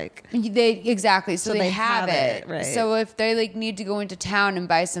feel like. Exactly. So they have it. Right. So if they like need to go into town and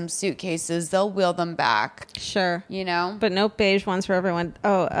buy some suitcases, they'll wheel them back. Sure. You know? But no beige ones for everyone.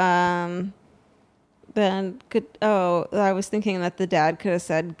 I was thinking that the dad could have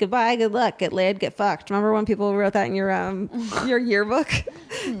said, goodbye, good luck, get laid, get fucked. Remember when people wrote that in your yearbook?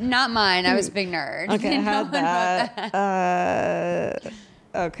 Not mine. I was a big nerd. Okay, I had that.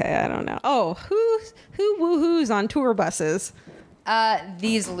 Okay, I don't know. Oh, who woohoos on tour buses?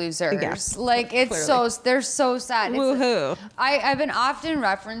 These losers. Yeah, like it's clearly. they're so sad. Woohoo. I've been often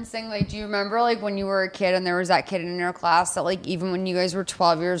referencing, like, do you remember like when you were a kid and there was that kid in your class that like even when you guys were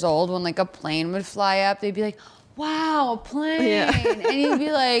 12 years old, when like a plane would fly up, they'd be like, wow, a plane. Yeah. And you'd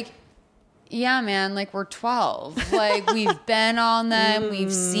be like, yeah, man, like we're 12. Like we've been on them,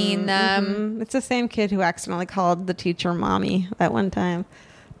 we've seen them. It's the same kid who accidentally called the teacher mommy that one time.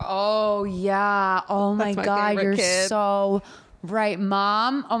 Oh yeah. Oh my That's my God, favorite you're kid. so right,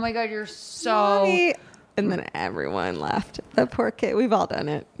 Mom. Oh my God, you're so Mommy. And then everyone laughed. That poor kid. We've all done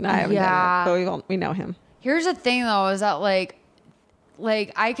it. I haven't done it, but we know him. Here's the thing though, is that like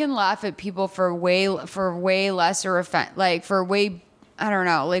I can laugh at people for way lesser offense, like for way, I don't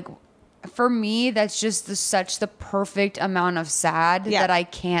know, like for me that's just such the perfect amount of sad that I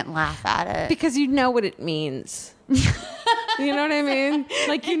can't laugh at it because you know what it means. You know what I mean?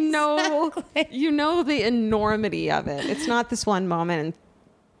 Like you know the enormity of it. It's not this one moment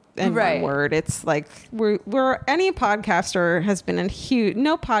and one word. It's like we're any podcaster has been in huge.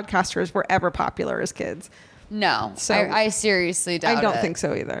 No podcasters were ever popular as kids. No, so I seriously doubt it. I don't think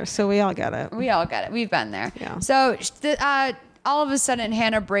so either. So we all get it. We all get it. We've been there. Yeah. So all of a sudden,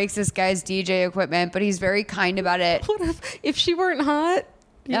 Hannah breaks this guy's DJ equipment, but he's very kind about it. What if she weren't hot?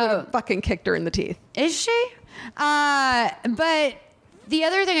 You would have fucking kicked her in the teeth. Is she? But the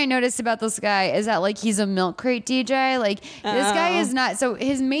other thing I noticed about this guy is that like he's a milk crate DJ. Like this guy is not. So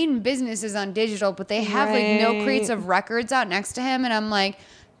his main business is on digital, but they have like milk crates of records out next to him, and I'm like,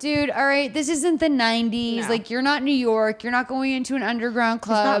 dude, all right, this isn't the 90s. No. Like, you're not New York. You're not going into an underground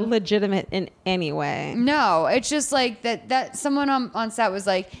club. It's not legitimate in any way. No, it's just like that someone on set was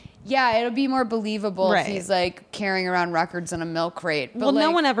like, yeah, it'll be more believable if he's like carrying around records in a milk crate. But well, like, no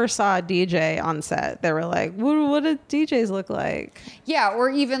one ever saw a DJ on set. They were like, what do DJs look like? Yeah,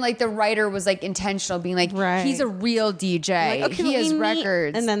 or even like the writer was like intentional, being like, he's a real DJ. Like, okay, he has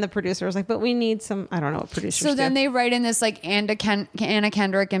records. And then the producer was like, but we need some, I don't know what producers So then they write in this like Anna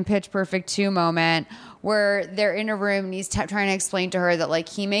Kendrick and Pitch Perfect 2 moment where they're in a room and he's trying to explain to her that like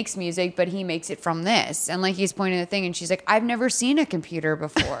he makes music, but he makes it from this. And like he's pointing at the thing and she's like, I've never seen a computer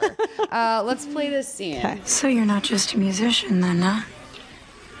before. Let's play this scene. Okay. So you're not just a musician then, huh?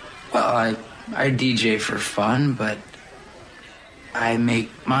 Well, I DJ for fun, but I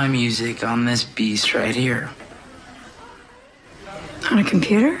make my music on this beast right here. On a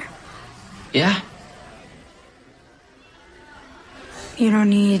computer? Yeah. You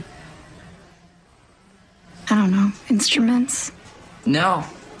don't need, I don't know, instruments? No,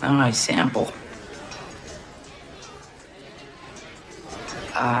 I sample.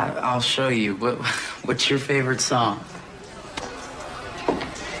 I'll show you. What's your favorite song?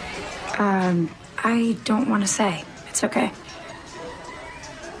 I don't want to say. It's okay.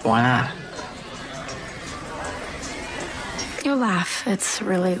 Why not? You'll laugh. It's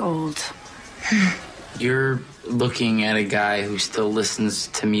really old. You're looking at a guy who still listens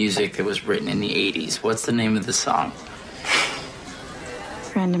to music that was written in the 80s. What's the name of the song?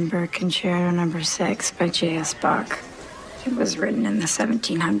 Brandenburg Concerto No. 6 by J.S. Bach. It was written in the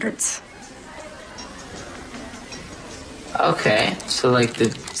 1700s. Okay, so like the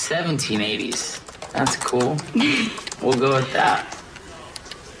 1780s. That's cool. We'll go with that.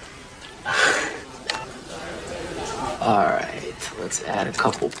 All right, let's add a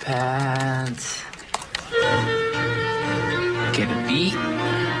couple pads. Get a beat.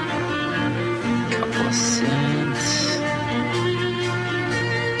 Couple of synths.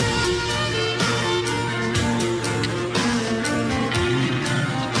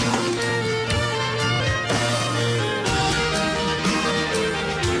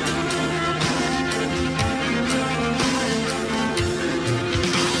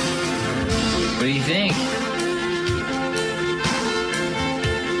 What do you think?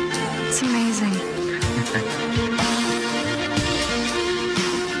 It's amazing.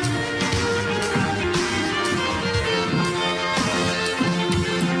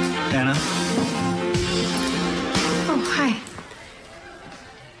 Anna? Oh, hi.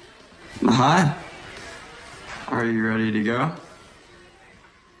 Hi. Are you ready to go?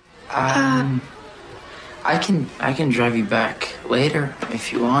 I can drive you back later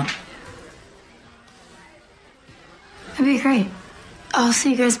if you want. That'd be great. I'll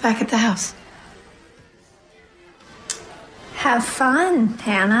see you guys back at the house. Have fun,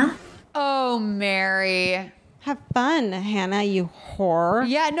 Hannah. Oh, Mary. Have fun, Hannah, you whore.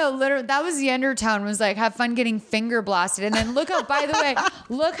 Yeah, no, literally, that was the undertone. Was like, have fun getting finger blasted, and then look how. By the way,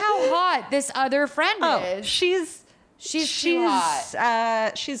 look how hot this other friend is. She's too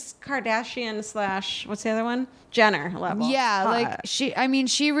hot. She's Kardashian / what's the other one? Jenner level. Yeah, Hot. like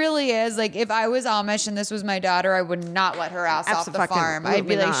she really is. Like, if I was Amish and this was my daughter, I would not let her ass off the farm. I'd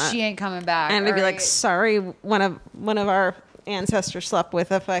be like, not. she ain't coming back. And I'd be all like, right? sorry, one of our ancestors slept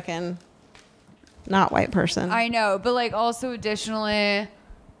with a fucking not white person. I know, but like also additionally,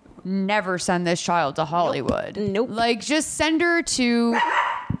 never send this child to Hollywood. Nope. Like, just send her to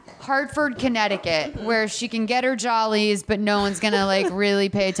Hartford, Connecticut, where she can get her jollies, but no one's gonna like really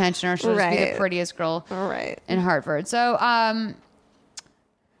pay attention, or she'll just be the Right. prettiest girl Right. in Hartford. So,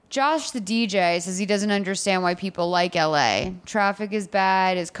 Josh, the DJ, says he doesn't understand why people like LA. Traffic is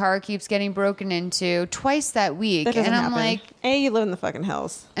bad. His car keeps getting broken into twice that week. That doesn't and I'm happen. like, you live in the fucking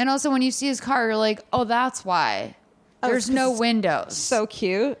hills. and also when you see his car, you're like, oh, that's why. There's no windows. So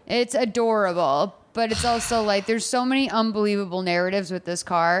cute. It's adorable, but it's also like there's so many unbelievable narratives with this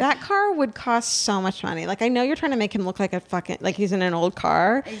car. That car would cost so much money. Like, I know you're trying to make him look like a fucking, like he's in an old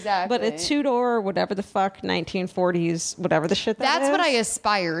car. Exactly. But a 2-door, whatever the fuck, 1940s, whatever the shit That's what I is.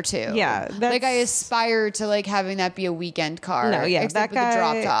 aspire to. Yeah, like I aspire to like having that be a weekend car. No, yeah, except that with guy. a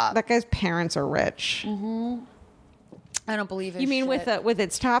drop top. That guy's parents are rich. I don't believe it. You mean with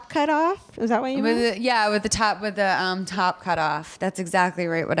its top cut off? Is that what you mean? With the top cut off. That's exactly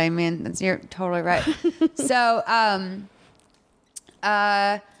right. What I mean. You're totally right. So,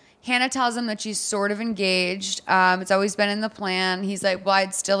 Hannah tells him that she's sort of engaged. It's always been in the plan. He's like, well,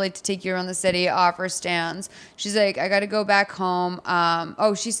 I'd still like to take you around the city. Offer stands. She's like, I got to go back home.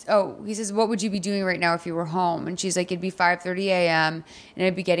 He says, what would you be doing right now if you were home? And she's like, it'd be 5:30 a.m. and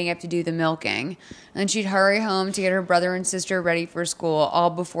I'd be getting up to do the milking. And she'd hurry home to get her brother and sister ready for school all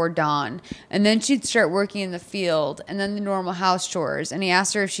before dawn. And then she'd start working in the field and then the normal house chores. And he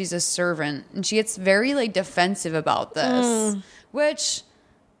asked her if she's a servant. And she gets very like defensive about this, which...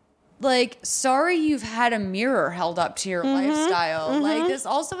 like, sorry you've had a mirror held up to your lifestyle. Like, this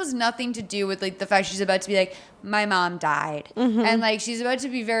also has nothing to do with, like, the fact she's about to be like, my mom died. And, like, she's about to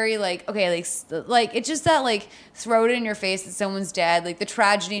be very, like, okay, like it's just that, like, throw it in your face that someone's dead. Like, the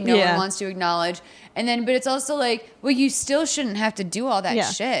tragedy no one wants to acknowledge. And then, but it's also like, well, you still shouldn't have to do all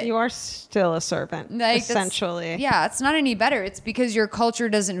that shit. You are still a servant, Like, essentially. Yeah, it's not any better. It's because your culture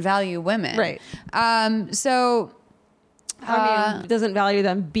doesn't value women. Right. So... I mean, doesn't value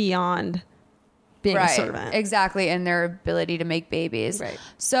them beyond being a servant. Exactly, and their ability to make babies. Right.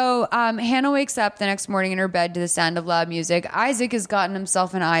 So Hannah wakes up the next morning in her bed to the sound of loud music. Isaac has gotten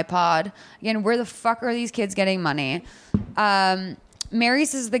himself an iPod. Again, where the fuck are these kids getting money? Mary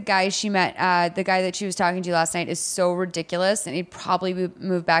says the guy she met, the guy that she was talking to last night, is so ridiculous, and he'd probably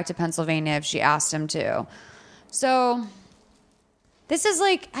move back to Pennsylvania if she asked him to. So... this is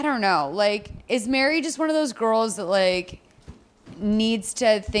like, I don't know, like, is Mary just one of those girls that, like, needs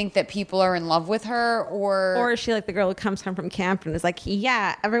to think that people are in love with her, or is she like the girl who comes home from camp and is like,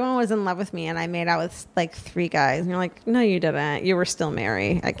 yeah, everyone was in love with me and I made out with like 3 guys, and you're like, no, you didn't. You were still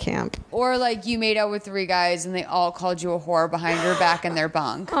Mary at camp. Or like you made out with 3 guys and they all called you a whore behind your back in their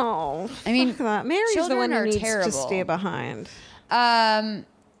bunk. Oh, I mean, Mary's the one who needs terrible. to stay behind. I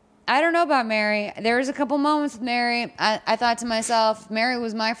don't know about Mary. There was a couple moments with Mary. I thought to myself, Mary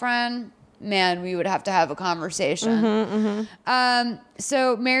was my friend. man, we would have to have a conversation.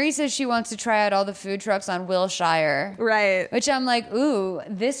 So Mary says she wants to try out all the food trucks on Wilshire. Right. Which I'm like, ooh,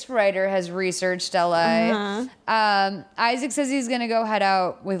 this writer has researched LA. Isaac says he's going to go head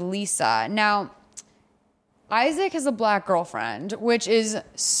out with Lisa. Now, Isaac has a black girlfriend, which is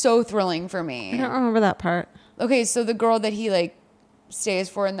so thrilling for me. I don't remember that part. Okay, so the girl that he like stays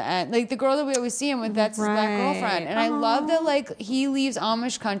for in the end, like the girl that we always see him with, that's his black girlfriend. And I love that like he leaves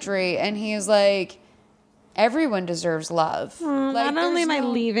Amish country and he's like, everyone deserves love. Like, Not only am I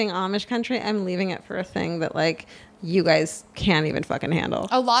leaving Amish country, I'm leaving it for a thing that like you guys can't even fucking handle.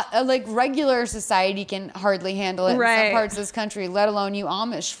 A lot like regular society can hardly handle it in some parts of this country, let alone you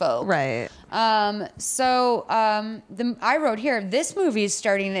Amish folk. Right. I wrote here, this movie is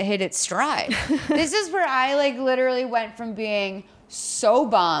starting to hit its stride. This is where I like literally went from being so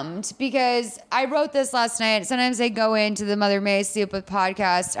bummed because I wrote this last night. Sometimes I go into the Mother May I Sleep With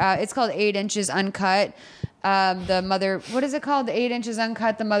podcast. It's called 8 Inches Uncut. What is it called? The 8 Inches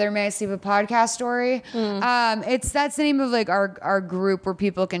Uncut, the Mother May I Sleep With podcast story. That's the name of like our group where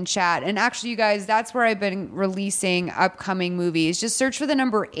people can chat. And actually, you guys, that's where I've been releasing upcoming movies. Just search for the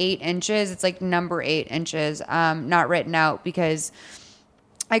number 8 inches. It's like number 8 inches, not written out because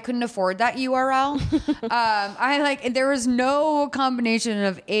I couldn't afford that URL. There was no combination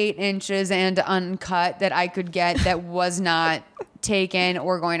of 8 inches and uncut that I could get that was not taken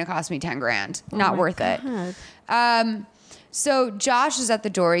or going to cost me 10 grand. Not worth it. So Josh is at the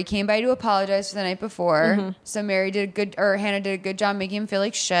door. He came by to apologize for the night before. So Hannah did a good job making him feel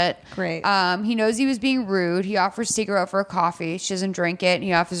like shit. Great. He knows he was being rude. He offers to take her out for a coffee. She doesn't drink it.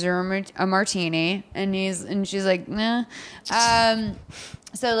 He offers her a martini, and she's like, nah.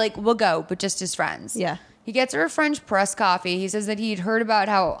 So like we'll go, but just as friends. Yeah. He gets her a French press coffee. He says that he'd heard about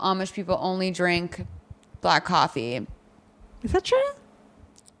how Amish people only drink black coffee. Is that true?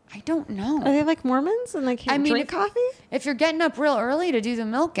 I don't know. Are they like Mormons and they can't drink coffee? If you're getting up real early to do the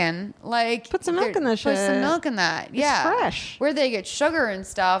milking, like put some milk in that shit. Put some milk in that. Yeah. It's fresh. Where they get sugar and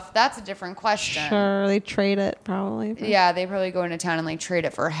stuff, that's a different question. Sure, they trade it probably. Yeah, they probably go into town and like trade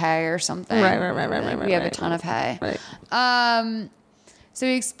it for hay or something. Right. We have a ton of hay. Right. So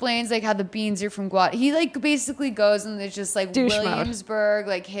he explains like how the beans are from Guatemala. He like basically goes and there's just like Douche Williamsburg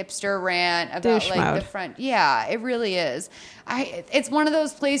like hipster rant about the front. Yeah, it really is. It's one of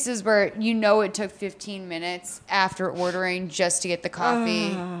those places where you know it took 15 minutes after ordering just to get the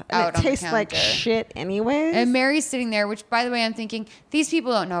coffee out on the counter. It tastes like shit anyways. And Mary's sitting there, which by the way, I'm thinking these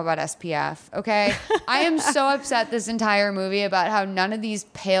people don't know about SPF. Okay, I am so upset this entire movie about how none of these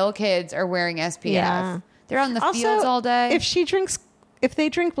pale kids are wearing SPF. Yeah. They're out in the fields all day. If they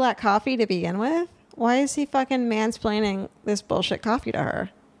drink black coffee to begin with, why is he fucking mansplaining this bullshit coffee to her?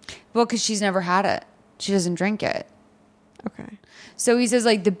 Well, because she's never had it. She doesn't drink it. Okay. So he says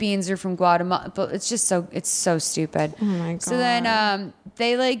like the beans are from Guatemala, but it's so stupid. Oh my God. So then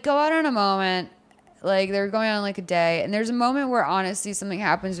they like go out on a moment, like they're going on like a day, and there's a moment where honestly something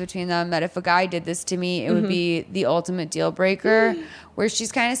happens between them that if a guy did this to me, it would be the ultimate deal breaker. Where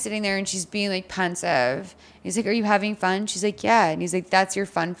she's kind of sitting there and she's being like pensive. He's like, "Are you having fun?" She's like, "Yeah." And he's like, "That's your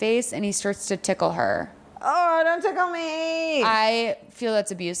fun face," and he starts to tickle her. Oh, don't tickle me. I feel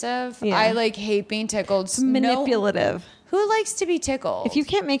that's abusive. Yeah. I like hate being tickled. It's manipulative. Who likes to be tickled? If you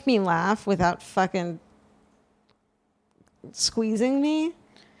can't make me laugh without fucking squeezing me.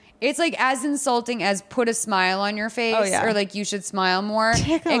 It's like as insulting as put a smile on your face or like you should smile more.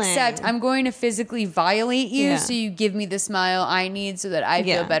 Tickling. Except I'm going to physically violate you so you give me the smile I need so that I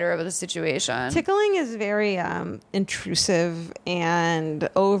feel better about the situation. Tickling is very intrusive and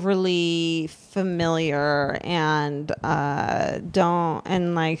overly familiar and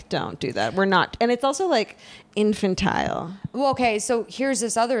don't do that. We're not. And it's also like infantile. Well, okay, so here's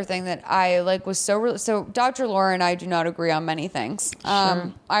this other thing that I like was so Dr. Laura and I do not agree on many things.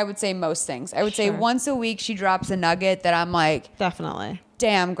 Sure. I would say most things. I would say once a week she drops a nugget that I'm like, definitely.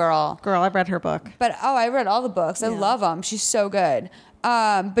 Damn, girl, I've read her book. But I read all the books. I love them. She's so good.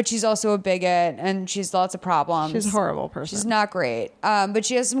 But she's also a bigot and she's lots of problems. She's a horrible person. She's not great. But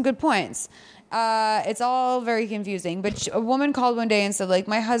she has some good points. It's all very confusing. But a woman called one day and said, like,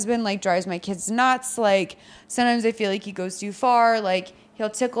 my husband like drives my kids nuts. Like sometimes I feel like he goes too far. Like he'll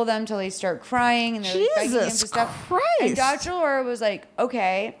tickle them till they start crying and they're like, begging him for stuff. Christ. And Dr. Laura was like,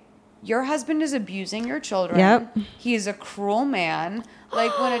 okay, your husband is abusing your children. Yep. He is a cruel man.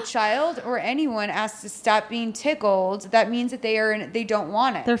 Like when a child or anyone asks to stop being tickled, that means that they don't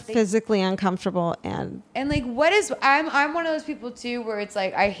want it. They're physically uncomfortable and like I'm one of those people too where it's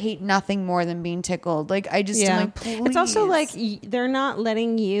like I hate nothing more than being tickled. Like I just am like, please. It's also like they're not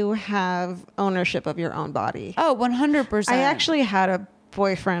letting you have ownership of your own body. Oh, 100%. I actually had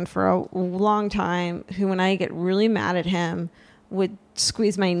boyfriend for a long time who, when I get really mad at him, would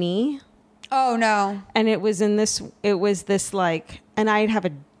squeeze my knee. Oh no. And it was this like, and I'd have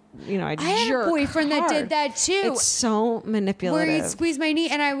a, I'd I had a boyfriend hard. that did that too. It's so manipulative. Where he'd squeeze my knee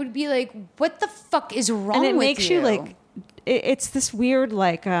and I would be like, what the fuck is wrong with you? And it makes you like, it's this weird,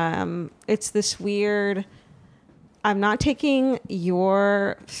 like, I'm not taking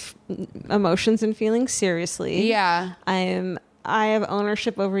your emotions and feelings seriously. Yeah. I have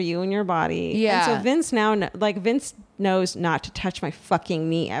ownership over you and your body. Yeah. And so Vince knows not to touch my fucking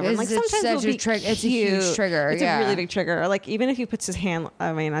knee ever. It's like sometimes it'll be it's a huge trigger. It's a really big trigger. Or like even if he puts his hand,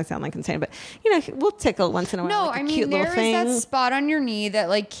 I mean, I sound like insane, but we'll tickle once in a while. No, like I a mean, cute little there thing. is that spot on your knee that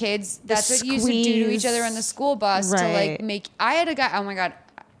like kids, that's what you used to do to each other on the school bus to like make. I had a guy. Oh my god,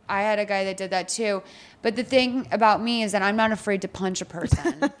 I had a guy that did that too. But the thing about me is that I'm not afraid to punch a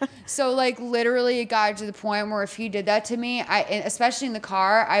person. So like literally it got to the point where if he did that to me, especially in the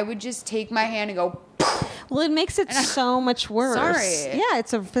car, I would just take my hand and go. Well, it makes it so much worse. Sorry. Yeah,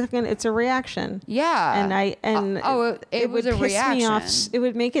 it's a reaction. Yeah. It was would a piss reaction. me off. It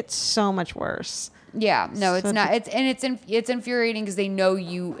would make it so much worse. Yeah, no, it's not. It's infuriating because they know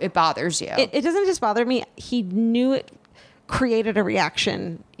it bothers you. It doesn't just bother me. He knew it created a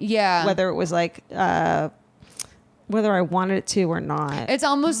reaction. Yeah. Whether it was like whether I wanted it to or not. It's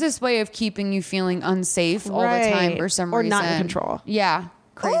almost this way of keeping you feeling unsafe all the time for some reason. Or not in control. Yeah.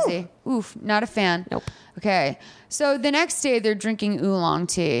 Crazy. Oof. Not a fan. Nope. Okay. So the next day they're drinking oolong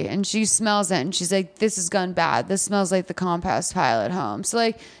tea and she smells it and she's like, this has gone bad. This smells like the compost pile at home. So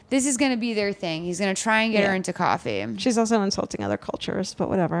like, this is going to be their thing. He's going to try and get her into coffee. She's also insulting other cultures, but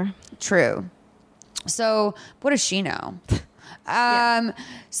whatever. True. So what does she know?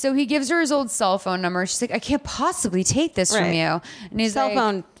 So he gives her his old cell phone number. She's like, I can't possibly take this from you. And he's cell like,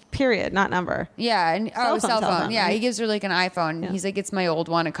 phone, period, not number. Yeah. And cell phone. Yeah. Right? He gives her like an iPhone. Yeah. He's like, it's my old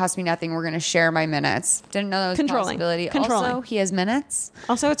one. It costs me nothing. We're going to share my minutes. Didn't know that was a possibility. Controlling. Also, he has minutes.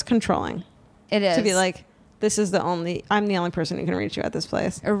 Also, it's controlling. It is. To be like, I'm the only person who can reach you at this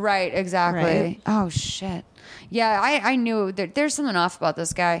place. Right. Exactly. Right? Oh, shit. Yeah, I knew there's something off about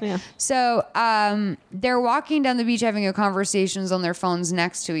this guy. Yeah. So they're walking down the beach having a conversations on their phones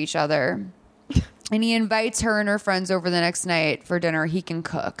next to each other. And he invites her and her friends over the next night for dinner. He can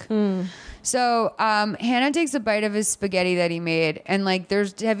cook. So Hannah takes a bite of his spaghetti that he made. And like,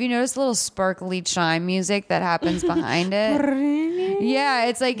 have you noticed the little sparkly chime music that happens behind it? Yeah,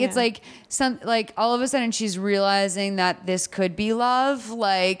 it's like all of a sudden she's realizing that this could be love.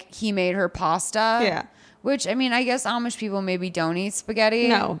 Like he made her pasta. Yeah. Which, I mean, I guess Amish people maybe don't eat spaghetti.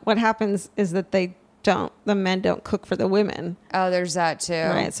 No, what happens is that the men don't cook for the women. Oh, there's that too.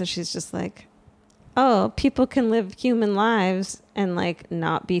 Right, so she's just like, oh, people can live human lives and like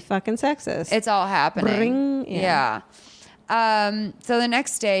not be fucking sexist. It's all happening. Yeah. So the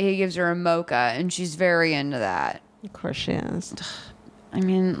next day he gives her a mocha and she's very into that. Of course she is. I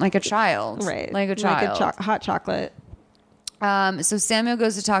mean, like a child. Right. Like a child. Like hot chocolate. So Samuel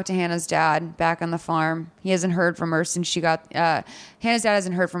goes to talk to Hannah's dad back on the farm. He hasn't heard from her since Hannah's dad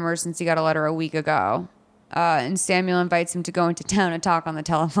hasn't heard from her since he got a letter a week ago. And Samuel invites him to go into town and talk on the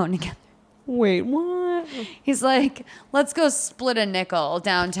telephone together. Wait, what? He's like, let's go split a nickel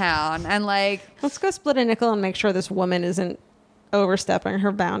downtown and like... Let's go split a nickel and make sure this woman isn't overstepping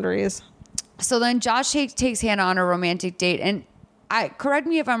her boundaries. So then Josh takes Hannah on a romantic date and correct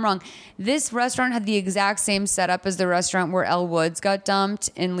me if I'm wrong. This restaurant had the exact same setup as the restaurant where Elle Woods got dumped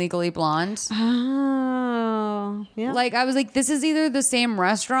in Legally Blonde. Oh, yeah. Like I was like, this is either the same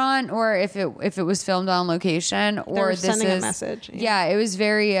restaurant, or if it was filmed on location, or this sending is a message. Yeah, it was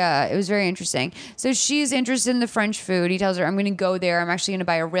very interesting. So she's interested in the French food. He tells her, "I'm going to go there. I'm actually going to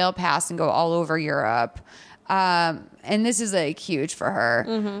buy a rail pass and go all over Europe." And this is like huge for her.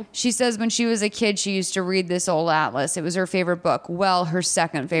 Mm-hmm. She says when she was a kid, she used to read this old atlas. It was her favorite book. Well, her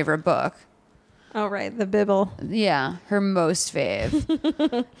second favorite book. Oh, right. The Bible. Yeah. Her most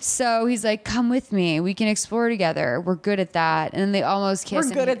fave. So he's like, come with me. We can explore together. We're good at that. And then they almost kiss.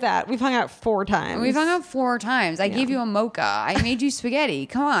 We're good at that. We've hung out 4 times. We've hung out 4 times. I gave you a mocha. I made you spaghetti.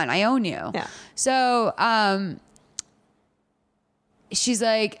 Come on. I own you. Yeah. So, she's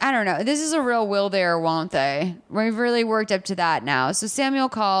like, I don't know. This is a real will they or won't they? We've really worked up to that now. So Samuel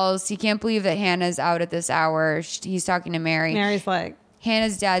calls. He can't believe that Hannah's out at this hour. He's talking to Mary. Mary's like,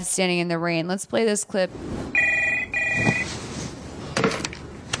 Hannah's dad's standing in the rain. Let's play this clip.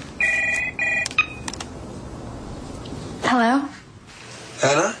 Hello?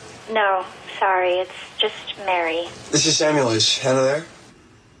 Hannah? No, sorry. It's just Mary. This is Samuel. Is Hannah there?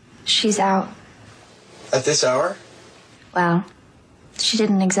 She's out. At this hour? Well, she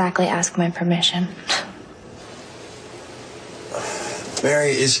didn't exactly ask my permission.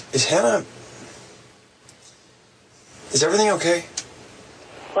 Mary, is Hannah... Is everything okay?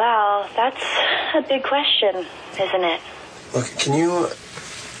 Well, that's a big question, isn't it? Look, can you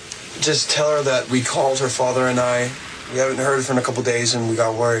just tell her that we called her father and I? We haven't heard from her in a couple days and we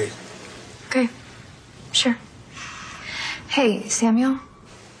got worried. Okay. Sure. Hey, Samuel?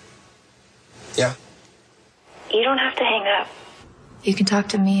 Yeah? You don't have to hang up. You can talk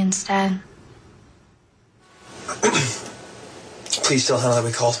to me instead. Please tell Hannah that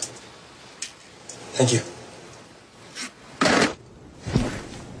we called. Thank you.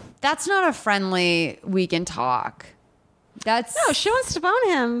 That's not a friendly we can talk. That's No, she wants to bone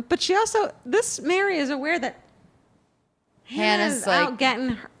him, but she also, this Mary is aware that Hannah's out like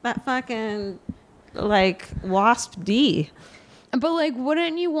getting that fucking like wasp D. But like,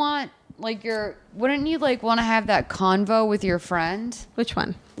 wouldn't you want want to have that convo with your friend? Which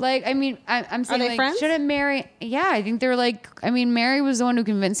one? Like, I mean, I'm saying, Are they like, friends? shouldn't Mary? Yeah, I think they're like. I mean, Mary was the one who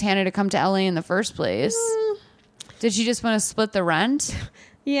convinced Hannah to come to LA in the first place. Did she just want to split the rent?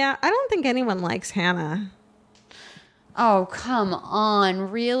 Yeah, I don't think anyone likes Hannah. Oh, come on,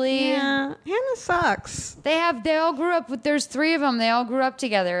 really? Yeah, Hannah sucks. They all grew up with. There's 3 of them. They all grew up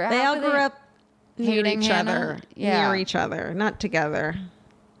together. They all grew up near hating each Hannah? other. Yeah. Near each other, not together.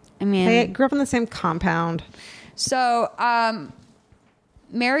 I mean, They grew up in the same compound. So,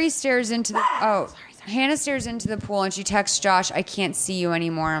 Mary stares into the. Hannah stares into the pool and she texts Josh, "I can't see you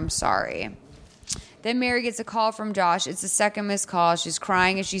anymore. I'm sorry." Then Mary gets a call from Josh. It's the second missed call. She's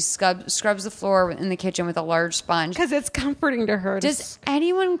crying as she scrubs the floor in the kitchen with a large sponge. Because it's comforting to her. Does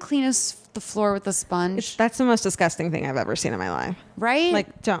anyone clean the floor with a sponge? That's the most disgusting thing I've ever seen in my life. Right?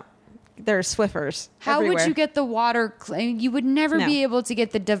 Like, don't. There's Swiffers. How everywhere. would you get the water? You would never No. be able to get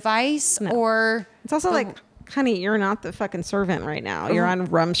the device or. It's also like, honey, you're not the fucking servant right now. You're on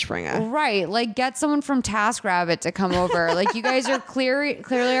Rumspringa. Right. Like, get someone from TaskRabbit to come over. Like, you guys are clearly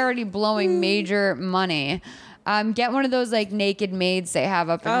already blowing major money. Get one of those like naked maids they have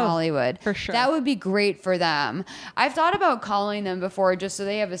up in Hollywood. For sure. That would be great for them. I've thought about calling them before just so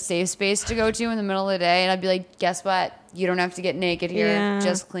they have a safe space to go to in the middle of the day. And I'd be like, guess what? You don't have to get naked here. Yeah.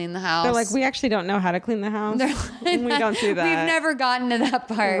 Just clean the house. They're like, we actually don't know how to clean the house. We don't do that. We've never gotten to that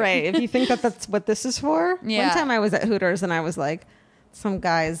part. Right. If you think that that's what this is for. Yeah. One time I was at Hooters and I was like, some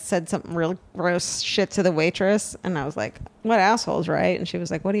guys said something real gross shit to the waitress. And I was like, what assholes, right? And she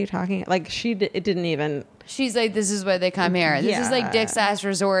was like, what are you talking? Like, it didn't even. She's like, this is why they come here. This is like Yeah. Dick's Ass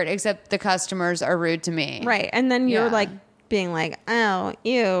Resort, except the customers are rude to me. Right. And then you're Yeah. like being like, oh,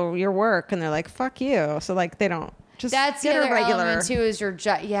 your work. And they're like, fuck you. So like, they don't. Just That's get the a other regular element too. Is your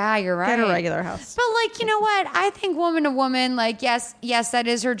yeah, you're right. Get a regular house. But like, you know what? I think woman to woman, like, yes, that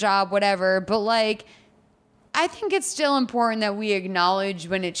is her job, whatever. But like, I think it's still important that we acknowledge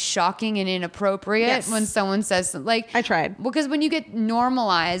when it's shocking and inappropriate Yes. when someone says something. Like, I tried. because when you get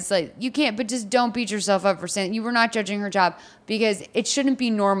normalized, like you can't. But just don't beat yourself up for saying you were not judging her job because it shouldn't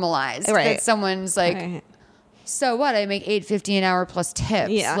be normalized Right. that someone's like. Right. So what? I make $8.50 an hour plus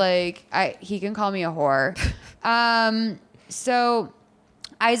tips. Yeah. Like he can call me a whore. So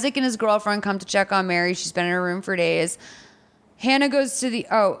Isaac and his girlfriend come to check on Mary. She's been in her room for days. Hannah goes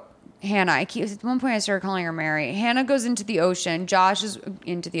to Hannah. At one point I started calling her Mary. Hannah goes into the ocean. Josh is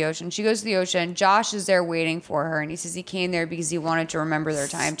into the ocean. She goes to the ocean. Josh is there waiting for her, and he says he came there because he wanted to remember their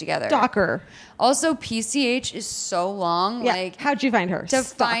time together. Stalker. Also, PCH is so long. Yeah. Like, how'd you find her? to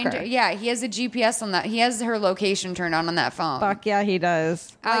Stalker. find her. Yeah, he has a GPS on that. He has her location turned on that phone. Fuck yeah, he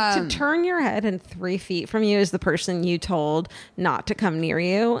does. Like to turn your head and 3 feet from you is the person you told not to come near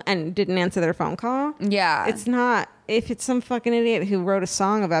you and didn't answer their phone call. Yeah. It's not. If it's some fucking idiot who wrote a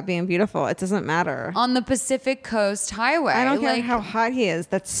song about being beautiful, it doesn't matter. On the Pacific Coast Highway. I don't care like, how hot he is.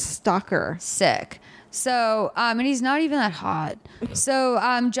 That's stalker. sick. So, and he's not even that hot.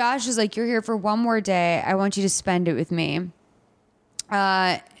 So, Josh is like, you're here for one more day. I want you to spend it with me.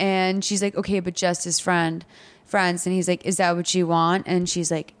 And she's like, okay, but just as friends. And he's like, is that what you want? And she's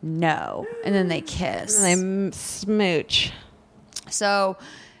like, no. And then they kiss. And they smooch. So,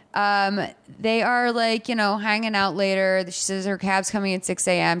 they are like, hanging out later. She says her cab's coming at 6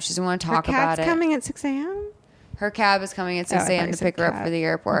 a.m. She doesn't want to talk about it. Her cab's coming at 6 a.m.? Her cab is coming at 6 Oh, I thought a.m. you to said pick her up cab. for the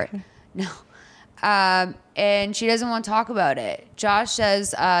airport. Okay. No. And she doesn't want to talk about it. Josh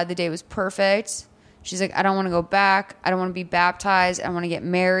says the day was perfect. She's like, I don't want to go back. I don't want to be baptized. I want to get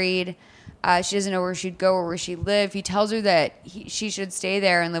married. She doesn't know where she'd go or where she'd live. He tells her that she should stay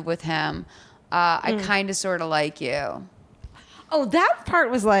there and live with him. I kind of sort of like you. Oh, that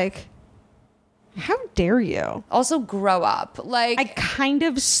part was like, how dare you? Also, grow up. Like, I kind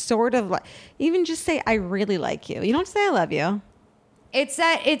of, sort of like, even just say, I really like you. You don't say I love you. It's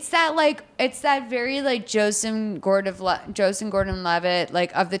that very like Joseph Gordon-Levitt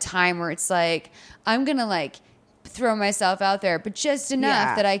like of the time where it's like I'm gonna like throw myself out there, but just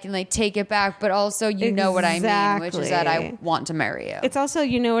enough that I can like take it back, but also know what I mean, which is that I want to marry you. It's also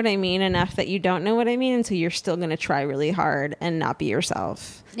you know what I mean enough that you don't know what I mean, and so you're still gonna try really hard and not be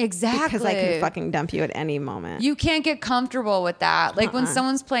yourself. Exactly. Because I can fucking dump you at any moment. You can't get comfortable with that. Like when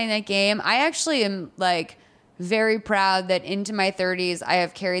someone's playing that game, I actually am like very proud that into my 30s I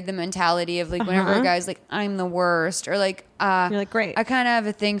have carried the mentality of like whenever a guy's like I'm the worst or like you're like great, I kind of have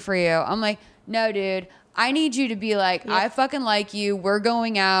a thing for you. I'm like, no dude, I need you to be like, I fucking like you. We're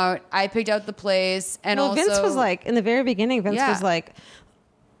going out. I picked out the place. And also Vince was like, in the very beginning, Vince was like,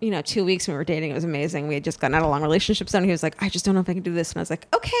 2 weeks when we were dating, it was amazing. We had just gotten out of a long relationship. So he was like, I just don't know if I can do this. And I was like,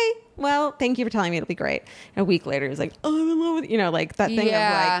 okay, well, thank you for telling me it'll be great. And a week later, he was like, oh, I'm in love with you. Like that thing of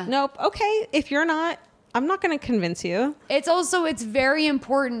like, nope, okay, if you're not, I'm not going to convince you. It's very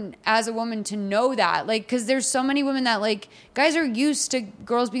important as a woman to know that, like, because there's so many women that like guys are used to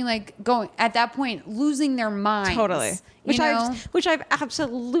girls being like going at that point losing their minds. Totally. Which I've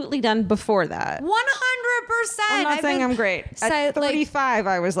absolutely done before that. 100%. I'm not saying I'm great. At 35,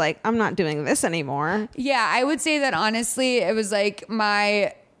 I was like, I'm not doing this anymore. Yeah, I would say that honestly, it was like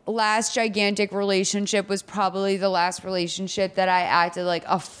my last gigantic relationship was probably the last relationship that I acted like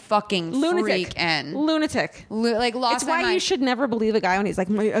a fucking freak in. Lunatic. Like lost It's why you should never believe a guy when he's like,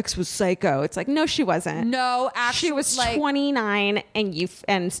 my ex was psycho. It's like, no, she wasn't. No, actually, she was like 29 and you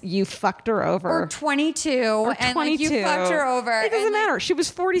fucked her over. Or 22 and like you fucked her over. It doesn't matter. She was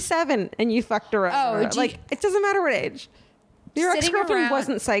 47 and you fucked her over. Like it doesn't matter what age. Your ex-girlfriend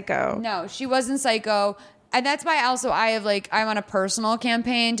wasn't psycho. No, she wasn't psycho. And that's why also I'm on a personal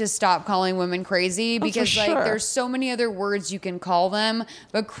campaign to stop calling women crazy because there's so many other words you can call them,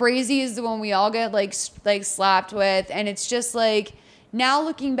 but crazy is the one we all get like slapped with. And it's just like, now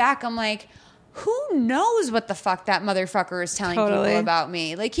looking back, I'm like, who knows what the fuck that motherfucker is telling people about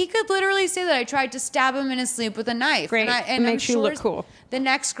me? Like he could literally say that I tried to stab him in his sleep with a knife. Great. And it makes you look cool. The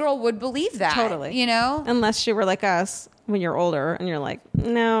next girl would believe that. Totally. You know? Unless she were like us. When you're older and you're like,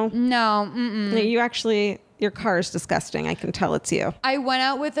 no, you actually, your car is disgusting. I can tell it's you. I went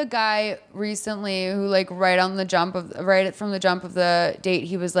out with a guy recently who like right from the jump of the date,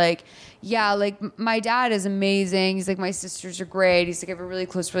 he was like, yeah, like my dad is amazing. He's like, my sisters are great. He's like, I have a really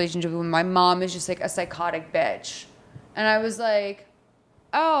close relationship with him. My mom is just like a psychotic bitch. And I was like,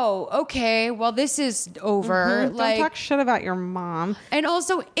 oh, okay. Well, this is over. Don't talk shit about your mom. And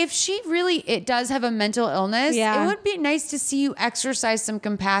also, if she really does have a mental illness, it would be nice to see you exercise some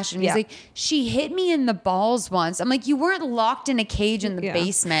compassion. He's like, she hit me in the balls once. I'm like, you weren't locked in a cage in the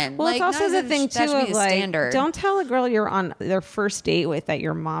basement. Well, like, it's also the thing too of like, standard. Don't tell a girl you're on their first date with that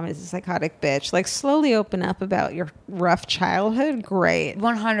your mom is a psychotic bitch. Like, slowly open up about your rough childhood. Great,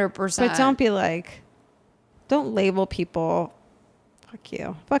 100%. But don't be like, don't label people. Fuck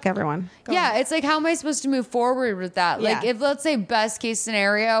you. Fuck everyone. Go on. It's like, how am I supposed to move forward with that? Like, if let's say best case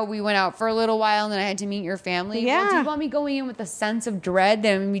scenario, we went out for a little while and then I had to meet your family. Yeah. Well, do you want me going in with a sense of dread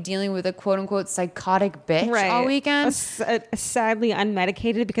that I'm going to be dealing with a quote unquote psychotic bitch all weekend? Sadly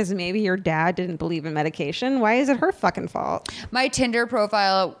unmedicated because maybe your dad didn't believe in medication. Why is it her fucking fault? My Tinder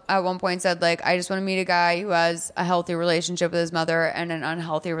profile at one point said like, I just want to meet a guy who has a healthy relationship with his mother and an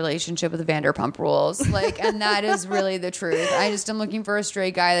unhealthy relationship with Vanderpump Rules. Like, and that is really the truth. I just am looking for a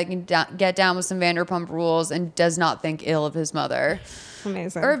straight guy that can get down with some Vanderpump Rules and does not think ill of his mother.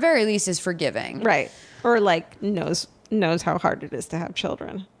 Amazing. Or at very least is forgiving. Right. Or like knows how hard it is to have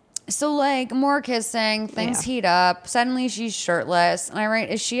children. So like more kissing, things heat up. Suddenly she's shirtless. And I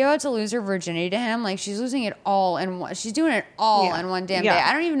write, is she about to lose her virginity to him? Like she's losing it all she's doing it all in one damn day.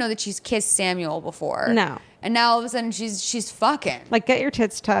 I don't even know that she's kissed Samuel before. No. And now all of a sudden she's fucking. Like get your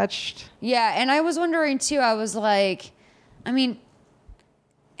tits touched. Yeah. And I was wondering too, I was like, I mean,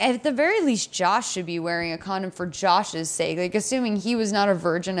 at the very least, Josh should be wearing a condom for Josh's sake, like assuming he was not a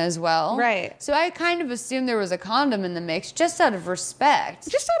virgin as well. Right. So I kind of assumed there was a condom in the mix just out of respect.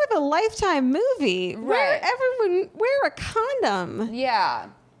 Just out of a Lifetime movie. Right. Everyone wear a condom. Yeah.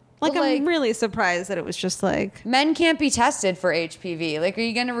 Like, I'm really surprised that it was just like... Men can't be tested for HPV. Like, are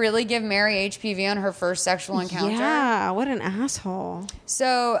you going to really give Mary HPV on her first sexual encounter? Yeah, what an asshole.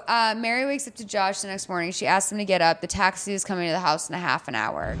 So, Mary wakes up to Josh the next morning. She asks him to get up. The taxi is coming to the house in a half an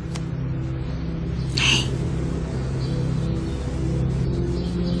hour. Hey.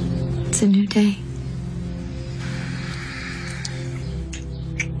 It's a new day.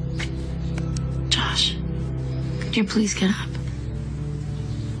 Josh, could you please get up?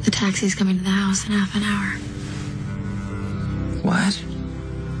 The taxi's coming to the house in half an hour. What?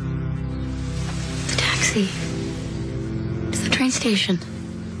 The taxi. It's the train station.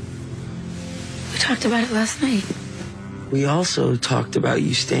 We talked about it last night. We also talked about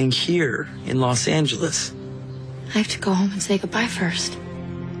you staying here in Los Angeles. I have to go home and say goodbye first.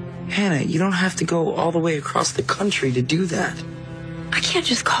 Hannah, you don't have to go all the way across the country to do that. I can't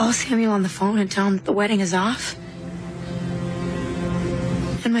just call Samuel on the phone and tell him the wedding is off.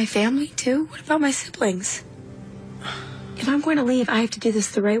 And my family, too? What about my siblings? If I'm going to leave, I have to do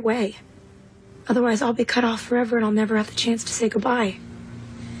this the right way. Otherwise, I'll be cut off forever and I'll never have the chance to say goodbye.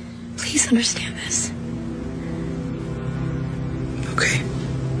 Please understand this. Okay.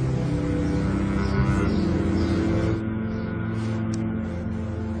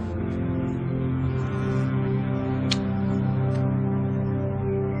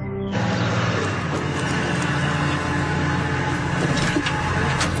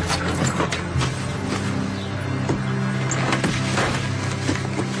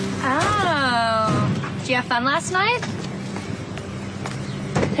 Did you have fun last night?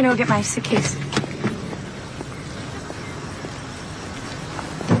 I'm gonna go get my suitcase.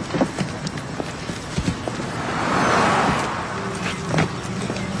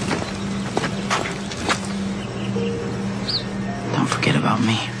 Don't forget about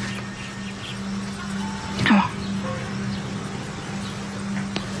me. Come on.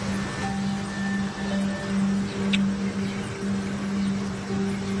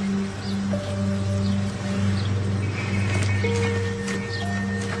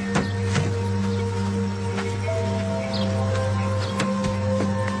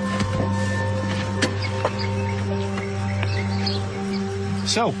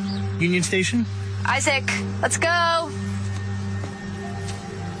 So, Union Station? Isaac, let's go.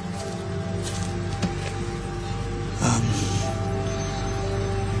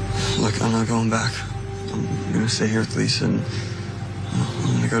 Look, I'm not going back. I'm gonna stay here with Lisa and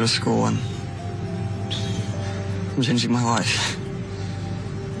I'm gonna go to school and I'm changing my life.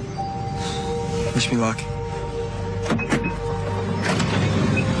 Wish me luck.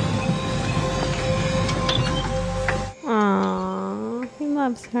 Aww, he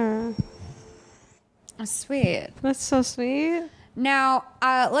loves her. Sweet. That's so sweet. Now,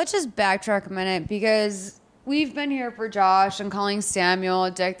 let's just backtrack a minute because we've been here for Josh and calling Samuel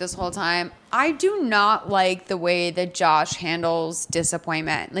a dick this whole time. I do not like the way that Josh handles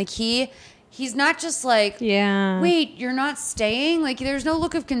disappointment. Like he's not just like, wait, you're not staying? Like there's no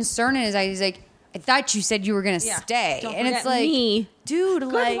look of concern in his eyes. He's like, I thought you said you were going to stay. Don't and it's forget like, me. Dude,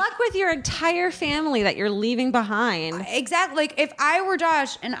 good luck with your entire family that you're leaving behind. Exactly. Like if I were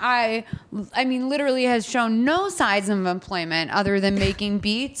Josh and I mean, literally has shown no signs of employment other than making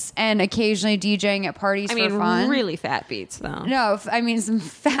beats and occasionally DJing at parties for fun. Really fat beats though. No, I mean some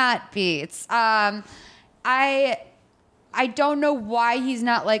fat beats. I don't know why he's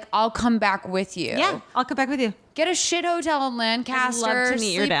not like, I'll come back with you. Yeah, I'll come back with you. Get a shit hotel in Lancaster. I'd love to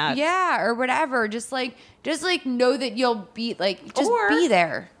meet your dad. Yeah, or whatever. Just know that you'll be like, just be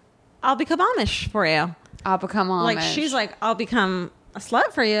there. I'll become Amish for you. I'll become Amish. Like she's like, I'll become a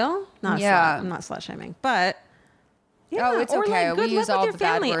slut for you. Not a slut. I'm not slut shaming, but yeah, it's okay. Like, good we use luck all with the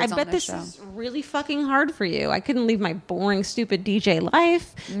your bad family. words I bet on this show. is really fucking hard for you. I couldn't leave my boring, stupid DJ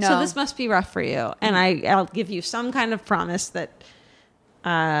life. No. So this must be rough for you. And I'll give you some kind of promise that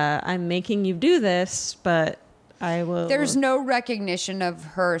I'm making you do this, but I will. There's no recognition of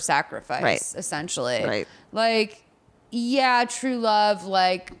her sacrifice, essentially. Right. Like, yeah, true love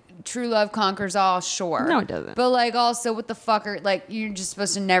conquers all, sure. No, it doesn't. But like, also, what the fuck are like? You're just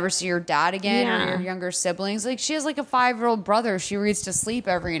supposed to never see your dad again or Yeah. your younger siblings. Like, she has like a 5-year-old brother she reads to sleep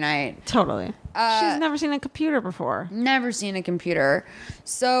every night. Totally. She's never seen a computer before. Never seen a computer.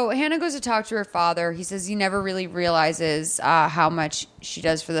 So Hannah goes to talk to her father. He says he never really realizes how much she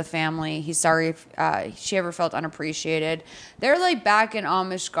does for the family. He's sorry if she ever felt unappreciated. They're like back in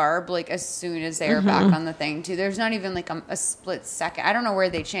Amish garb like as soon as they are back on the thing too. There's not even like a split second. I don't know where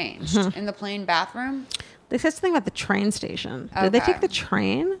they changed. In the plane bathroom? They said something about the train station. Did they Okay. take the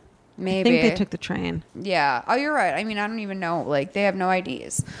train? Maybe. I think they took the train. Yeah. Oh, you're right. I mean, I don't even know. Like, they have no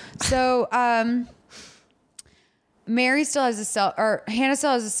IDs. So, Mary still has Hannah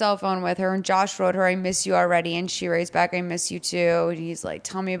still has a cell phone with her, and Josh wrote her, "I miss you already," and she writes back, "I miss you too." And he's like,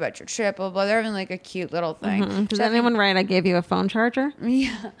 "Tell me about your trip." Blah blah. They're having like a cute little thing. Does anyone write? I gave you a phone charger.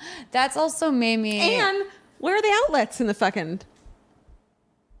 Yeah, that's also made me. And where are the outlets in the fucking?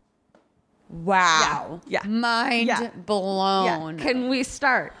 Wow. Yeah. Mind blown. Yeah. Can we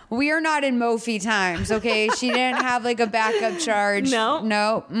start? We are not in Mophie times, okay? She didn't have like a backup charge. No.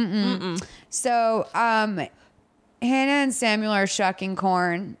 No. So, Hannah and Samuel are shucking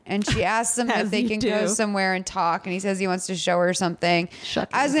corn, and she asks him if they can go somewhere and talk, and he says he wants to show her something.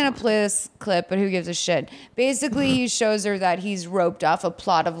 I was going to play this clip, but who gives a shit? Basically, he shows her that he's roped off a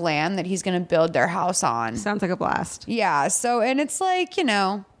plot of land that he's going to build their house on. Sounds like a blast. Yeah, so, and it's like, you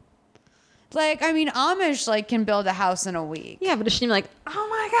know, like, I mean, Amish, like, can build a house in a week. Yeah, but it shouldn't be like, oh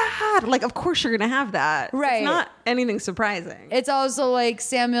my God. Like, of course you're going to have that. Right. It's not anything surprising. It's also like,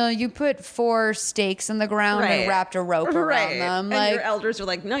 Samuel, you put 4 stakes in the ground and wrapped a rope around them. And like, your elders are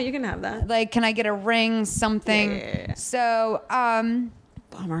like, no, you can have that. Like, can I get a ring, something? Yeah. So,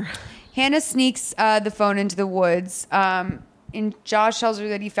 bummer. Hannah sneaks the phone into the woods. And Josh tells her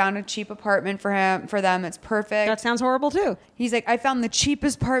that he found a cheap apartment for them. It's perfect. That sounds horrible too. He's like, I found the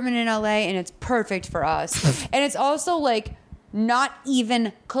cheapest apartment in LA and it's perfect for us. And it's also like not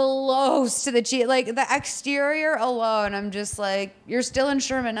even close to the cheap. Like the exterior alone, I'm just like, you're still in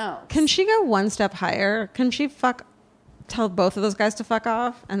Sherman Oaks. Can she go one step higher? Can she tell both of those guys to fuck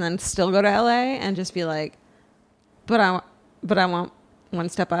off and then still go to LA and just be like, but I want one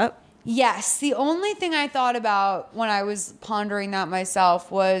step up? Yes. The only thing I thought about when I was pondering that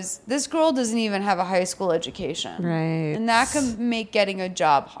myself was this girl doesn't even have a high school education. Right. And that could make getting a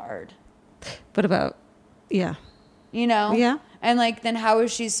job hard. What about, yeah. You know? Yeah. And like, then how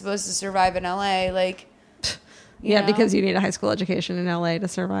is she supposed to survive in LA? Like, yeah, because you need a high school education in LA to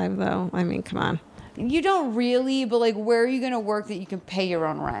survive though. I mean, come on. You don't really, but like, where are you going to work that you can pay your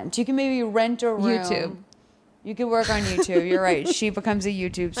own rent? You can maybe rent a room. YouTube. You could work on YouTube. You're right. She becomes a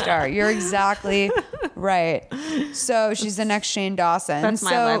YouTube star. You're exactly right. So she's the next Shane Dawson. That's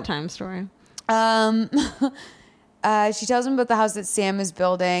my lifetime story. She tells him about the house that Sam is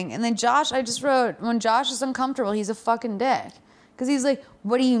building. And then Josh, I just wrote, when Josh is uncomfortable, he's a fucking dick. Because he's like,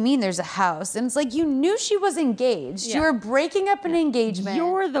 what do you mean there's a house? And it's like, you knew she was engaged. Yeah. You were breaking up an engagement.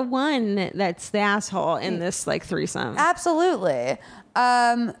 You're the one that's the asshole in this like threesome. Absolutely.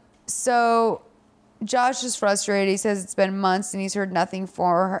 So Josh is frustrated. He says it's been months and he's heard nothing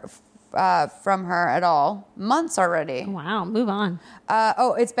from her at all. Months already. Wow, move on.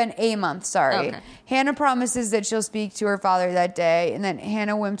 It's been a month, sorry. Okay. Hannah promises that she'll speak to her father that day, and then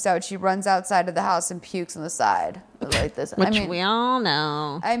Hannah wimps out. She runs outside of the house and pukes on the side. Like this. Which we all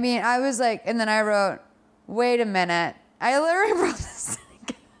know. I mean, I was like, and then I wrote, wait a minute. I literally wrote this.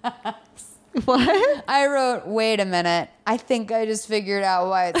 What? I wrote, wait a minute. I think I just figured out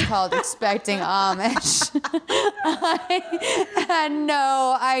why it's called Expecting Amish. I had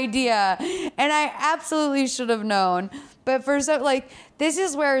no idea. And I absolutely should have known. But for so, like, this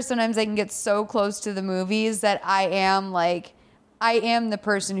is where sometimes I can get so close to the movies that I am the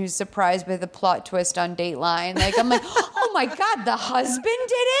person who's surprised by the plot twist on Dateline. Like, I'm like, oh my God, the husband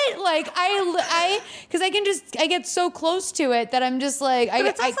did it? Like, because I get so close to it that I'm just like,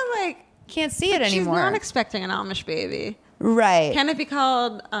 I can't see it anymore. She's not expecting an Amish baby. Right. Can it be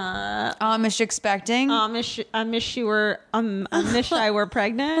called Amish expecting? Amish. I wish I were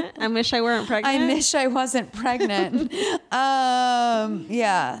pregnant. I wish I weren't pregnant. I wish I wasn't pregnant.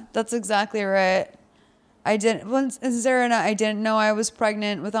 Yeah, that's exactly right. I didn't know I was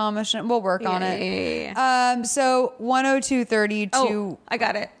pregnant with Amish. We'll work on it. Yeah. So 102.30 to. Oh, I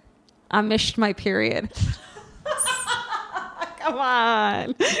got it. I missed my period. Come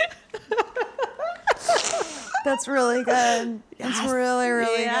on. That's really good. Yes. That's really,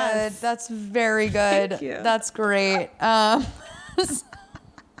 really good. That's very good. Thank you. That's great.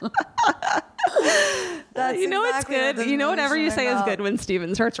 That's you know exactly it's good. what You know whatever you say about. is good when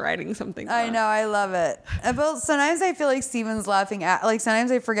Steven starts writing something. I know. I love it. But sometimes I feel like Steven's laughing at, like,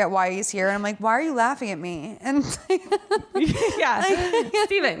 sometimes I forget why he's here. And I'm like, why are you laughing at me? And yeah,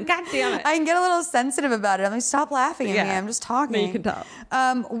 Steven, God damn it. I can get a little sensitive about it. I'm like, stop laughing at me. I'm just talking. No, you can tell.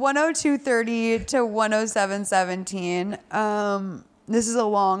 102.30 to 107.17. This is a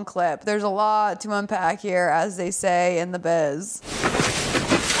long clip. There's a lot to unpack here, as they say in the biz.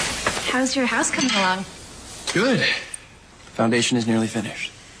 How's your house coming along? Good. Foundation is nearly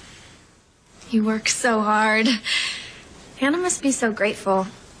finished. You work so hard. Hannah must be so grateful.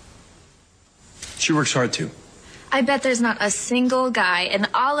 She works hard too. I bet there's not a single guy in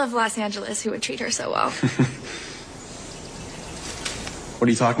all of Los Angeles who would treat her so well. What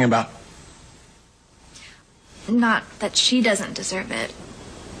are you talking about? Not that she doesn't deserve it.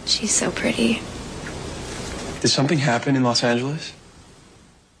 She's so pretty. Did something happen in Los Angeles?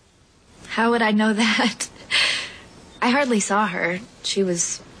 How would I know that? I hardly saw her. She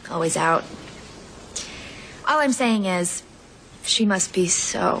was always out. All I'm saying is, she must be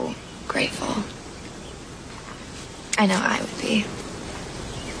so grateful. I know I would be.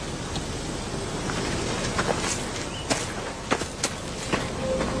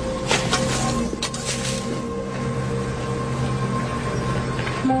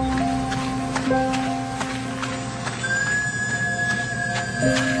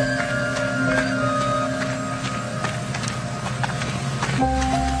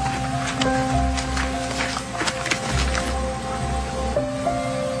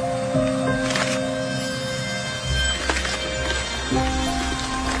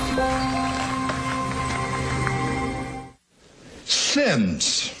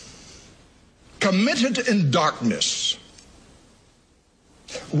 Sins committed in darkness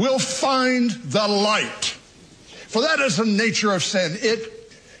will find the light. For that is the nature of sin.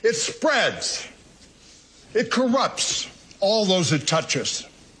 It spreads. It corrupts all those it touches.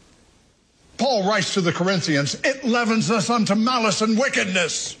 Paul writes to the Corinthians, it leavens us unto malice and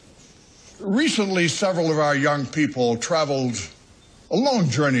wickedness. Recently, several of our young people traveled a long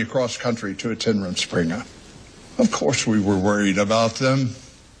journey across country to attend Rumspringa. Of course, we were worried about them,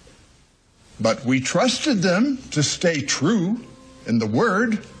 but we trusted them to stay true in the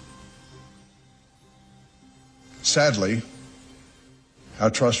Word. Sadly, our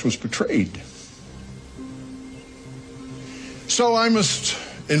trust was betrayed. So I must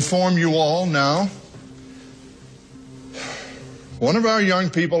inform you all now. One of our young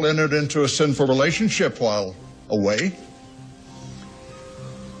people entered into a sinful relationship while away.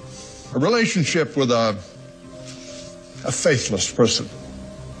 A relationship with a faithless person,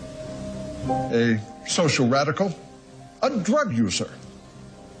 a social radical, a drug user,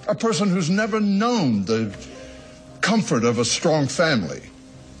 a person who's never known the comfort of a strong family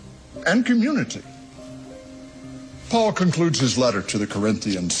and community. Paul concludes his letter to the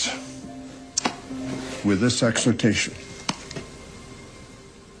Corinthians with this exhortation.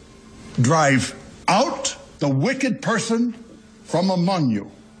 Drive out the wicked person from among you,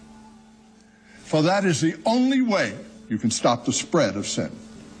 for that is the only way you can stop the spread of sin.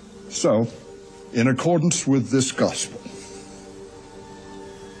 So, in accordance with this gospel,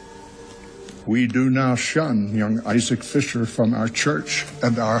 we do now shun young Isaac Fisher from our church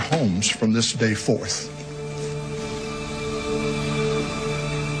and our homes from this day forth.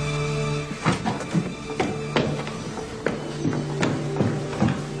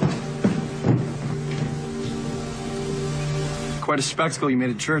 Quite a spectacle you made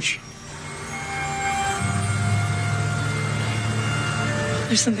at church.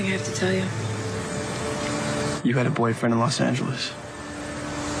 There's something I have to tell you. You had a boyfriend in Los Angeles.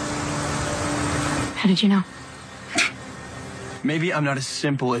 How did you know? Maybe I'm not as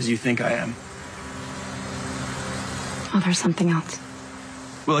simple as you think I am. Oh, there's something else.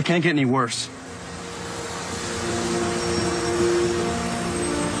 Well, it can't get any worse.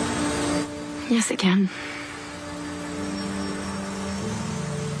 Yes, it can.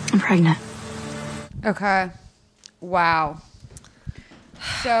 I'm pregnant. Okay. Wow.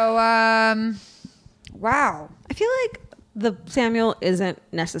 So, wow. I feel like the Samuel isn't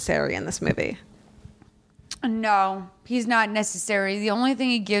necessary in this movie. No, he's not necessary. The only thing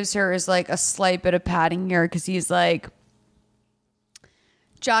he gives her is like a slight bit of padding here because he's like,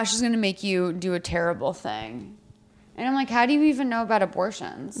 Josh is going to make you do a terrible thing. And I'm like, how do you even know about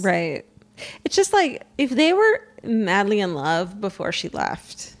abortions? Right. It's just like if they were madly in love before she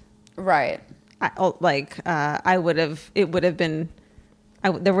left. Right. I would have, it would have been,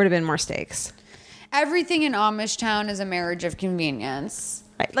 there would have been more stakes. Everything in Amish Town is a marriage of convenience.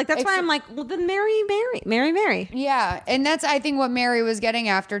 Right. Like, that's why I'm like, well, then marry. Yeah. And that's, I think, what Mary was getting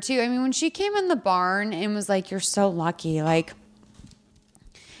after, too. I mean, when she came in the barn and was like, you're so lucky, like,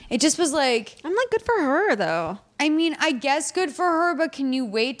 it just was like... I'm like, good for her, though. I mean, I guess good for her, but can you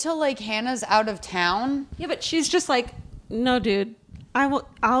wait till, like, Hannah's out of town? Yeah, but she's just like, no, dude,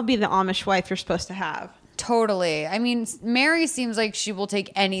 I'll be the Amish wife you're supposed to have. Totally. I mean, Mary seems like she will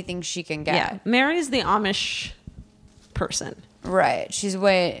take anything she can get. Yeah, Mary's the Amish person. Right. She's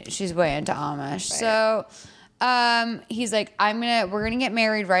way into Amish. Right. So he's like, we're gonna get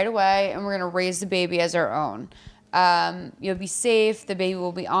married right away and we're gonna raise the baby as our own. You'll be safe, the baby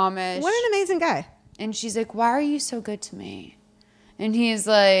will be Amish. What an amazing guy. And she's like, why are you so good to me? And he's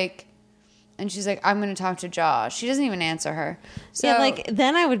like, and she's like, I'm gonna talk to Josh. She doesn't even answer her. So yeah, like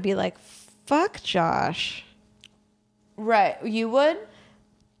then I would be like, fuck Josh. Right. You would?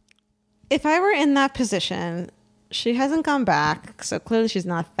 If I were in that position, she hasn't gone back, so clearly she's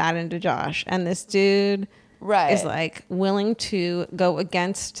not that into Josh. And this dude is like willing to go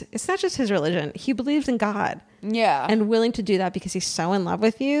against, it's not just his religion. He believes in God. Yeah. And willing to do that because he's so in love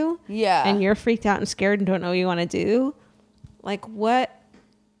with you. Yeah. And you're freaked out and scared and don't know what you want to do. Like, what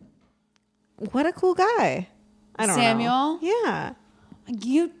a cool guy. I don't know. Samuel? Yeah.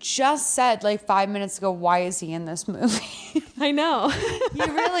 You just said like 5 minutes ago, why is he in this movie? I know. You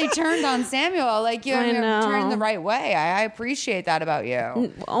really turned on Samuel. Like you're turned the right way. I appreciate that about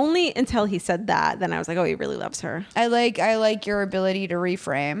you. Only until he said that, then I was like, oh, he really loves her. I like your ability to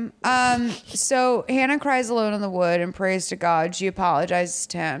reframe. So Hannah cries alone in the wood and prays to God. She apologizes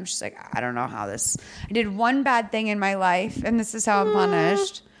to him. She's like, I don't know how this. I did one bad thing in my life, and this is how I'm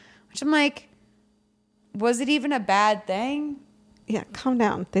punished. Which I'm like, was it even a bad thing? Yeah, calm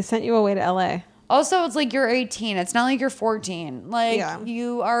down. They sent you away to LA. Also, it's like you're 18. It's not like you're 14. Like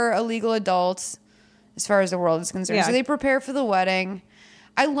you are a legal adult as far as the world is concerned. Yeah. So they prepare for the wedding.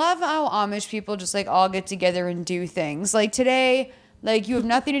 I love how Amish people just like all get together and do things. Like today, like you have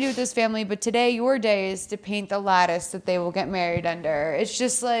nothing to do with this family, but today your day is to paint the lattice that they will get married under. It's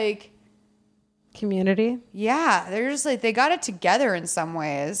just like community. Yeah, they're just like they got it together in some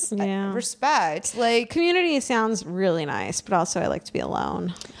ways. Yeah. Respect. Like community sounds really nice, but also I like to be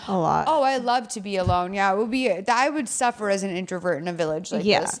alone a lot. Oh, I love to be alone. Yeah, it would be. I would suffer as an introvert in a village like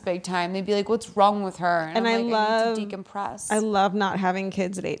this, big time. They'd be like, "What's wrong with her?" And I'm like, I love need to decompress. I love not having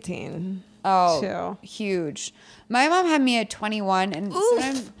kids at 18. Oh, too. Huge. My mom had me at 21, and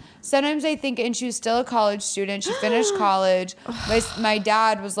sometimes I think, and she was still a college student. She finished college. My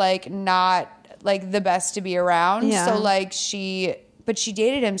dad was like not like the best to be around. Yeah. So like but she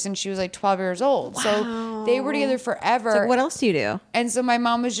dated him since she was like 12 years old. Wow. So they were together forever. It's like, what else do you do? And so my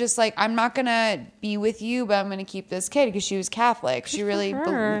mom was just like, I'm not going to be with you, but I'm going to keep this kid because she was Catholic. She really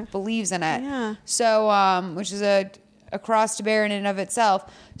believes in it. Yeah. So, which is a cross to bear in and of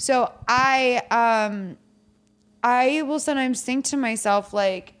itself. So I will sometimes think to myself,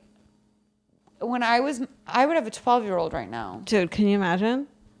 like, when I would have a 12-year-old right now. Dude, can you imagine?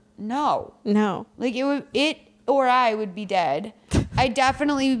 No. Like I would be dead. I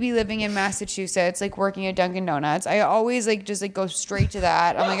definitely would be living in Massachusetts, like working at Dunkin' Donuts. I always just go straight to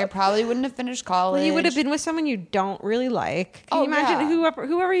that. I'm like, I probably wouldn't have finished college. Well, you would have been with someone you don't really like. Can you imagine whoever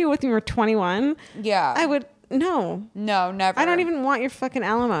you were with when you were 21? Yeah. I would. No, never. I don't even want your fucking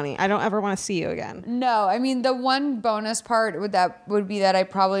alimony. I don't ever want to see you again. No, I mean the one bonus part would be that I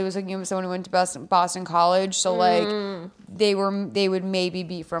probably was looking with someone who went to Boston College, so like they would maybe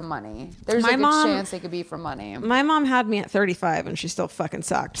be from money. There's like a chance they could be from money. My mom had me at 35 and she still fucking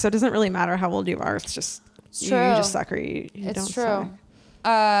sucked. So it doesn't really matter how old you are. It's just you just suck or you don't suck.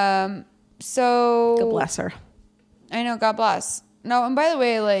 So God bless her. I know, God bless. No, and by the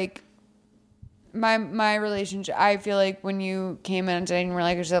way, like. My relationship, I feel like when you came in today and you were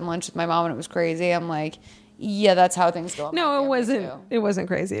like, I just had lunch with my mom and it was crazy. I'm like, yeah, that's how things go. No, it wasn't. It wasn't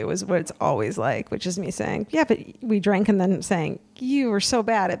crazy. It was what it's always like, which is me saying, yeah, but we drank and then saying, you were so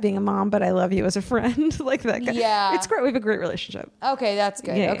bad at being a mom, but I love you as a friend. Like that. Yeah. It's great. We have a great relationship. Okay, that's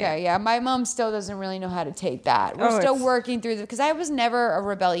good. Yeah, okay, yeah. My mom still doesn't really know how to take that. We're still working through because I was never a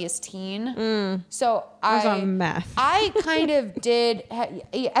rebellious teen. So I was on meth. I kind of did.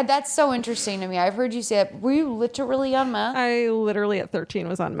 That's so interesting to me. I've heard you say that. Were you literally on meth? I literally at 13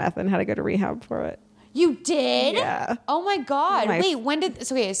 was on meth and had to go to rehab for it. You did? Yeah. Oh my God. Wait, when did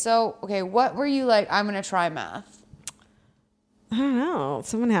this? Okay, what were you like, I'm going to try meth? I don't know.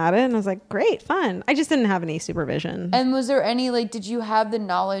 Someone had it and I was like, great, fun. I just didn't have any supervision. And was there any, like, did you have the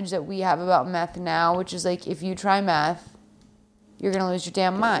knowledge that we have about meth now, which is like, if you try meth, you're going to lose your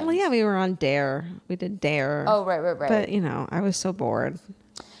damn mind? Well, yeah, we were on DARE. We did DARE. Oh, right. But, I was so bored.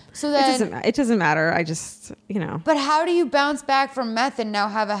 So then it doesn't matter. I just, But how do you bounce back from meth and now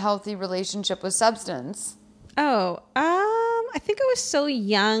have a healthy relationship with substance? Oh, I think I was so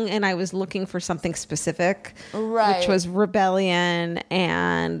young and I was looking for something specific, right? Which was rebellion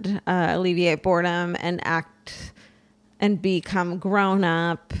and alleviate boredom and act and become grown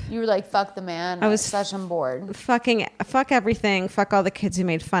up. You were like, fuck the man. I'm bored. Fuck everything. Fuck all the kids who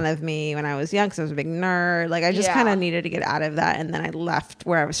made fun of me when I was young because I was a big nerd. Like I just kind of needed to get out of that. And then I left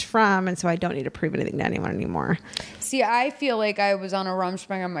where I was from. And so I don't need to prove anything to anyone anymore. See, I feel like I was on a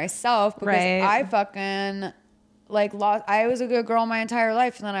Rumspringa myself because I fucking lost. I was a good girl my entire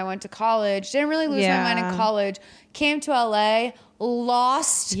life. And then I went to college. Didn't really lose my mind in college. Came to LA.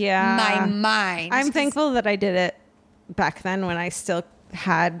 Lost my mind. I'm thankful that I did it back then when I still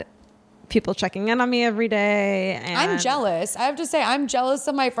had people checking in on me every day. And I'm jealous. I have to say, I'm jealous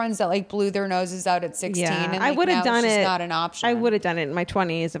of my friends that blew their noses out at 16. Yeah, and I would have done it. Not an option. I would have done it in my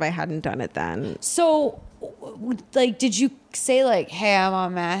 20s if I hadn't done it then. So, did you say hey, I'm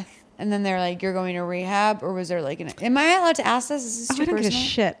on meth? And then they're like, you're going to rehab? Or was there am I allowed to ask this? Is this too I don't personal? give a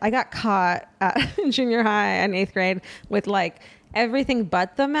shit. I got caught in junior high in 8th grade with everything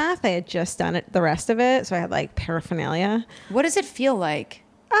but the meth. I had just done it, the rest of it. So I had paraphernalia. What does it feel like?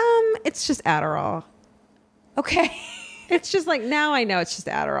 It's just Adderall. Okay. It's just like, now I know it's just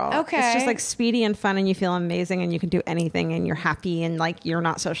Adderall. Okay. It's just like speedy and fun and you feel amazing and you can do anything and you're happy and like you're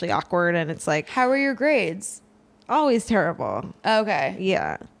not socially awkward and it's like. How are your grades? Always terrible. Okay.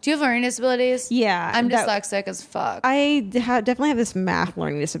 Yeah. Do you have learning disabilities? Yeah. I'm dyslexic as fuck. I definitely have this math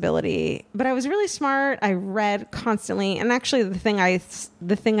learning disability, but I was really smart. I read constantly. And actually the thing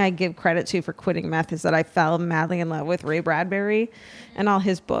I give credit to for quitting meth is that I fell madly in love with Ray Bradbury and all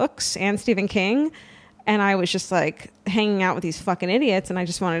his books and Stephen King. And I was just like hanging out with these fucking idiots and I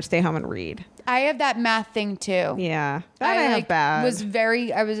just wanted to stay home and read. I have that math thing too. Yeah. That I have bad.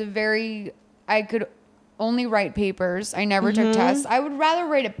 I could only write papers. I never took tests. I would rather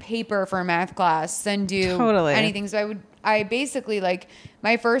write a paper for a math class than do anything. So I basically, like,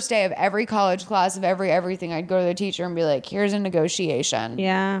 my first day of every college class of everything, I'd go to the teacher and be like, here's a negotiation.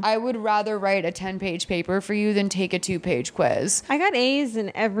 Yeah. I would rather write a 10-page paper for you than take a 2-page quiz. I got A's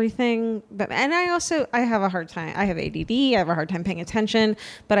in everything, and I have a hard time. I have ADD. I have a hard time paying attention,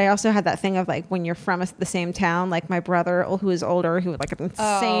 but I also had that thing of like when you're from the same town, like my brother who is older, who had like an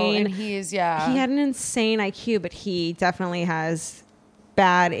insane. And he had an insane IQ, but he definitely has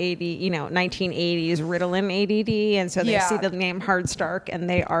bad AD, 1980s Ritalin ADD, and so they see the name Hard Stark and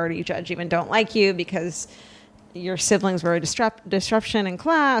they already judge you and don't like you because your siblings were a disruption in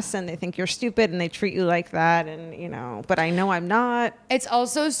class and they think you're stupid and they treat you like that, and but I know I'm not. It's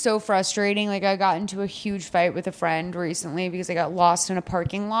also so frustrating. Like, I got into a huge fight with a friend recently because I got lost in a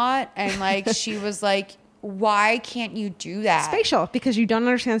parking lot and like she was like, why can't you do that? Spatial, because you don't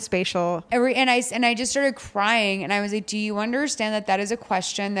understand spatial. And I just started crying and I was like, do you understand that is a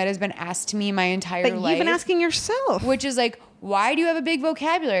question that has been asked to me my entire life? That you've been asking yourself. Which is like, why do you have a big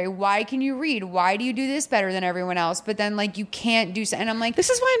vocabulary? Why can you read? Why do you do this better than everyone else? But then like you can't do so. And I'm like, this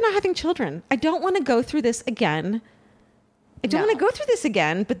is why I'm not having children. I don't want to go through this again. But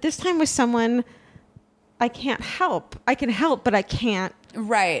this time with someone I can't help. I can help, but I can't.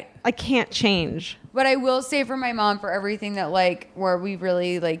 Right. I can't change. But I will say for my mom, for everything that like where we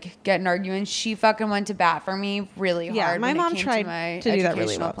really like get in arguments, she fucking went to bat for me really hard. Yeah, my mom tried to do that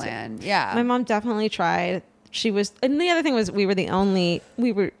really well. Plan. Yeah, my mom definitely tried. She was, and the other thing was we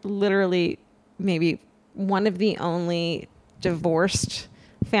were literally maybe one of the only divorced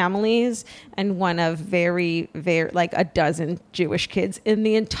families and one of very like a dozen Jewish kids in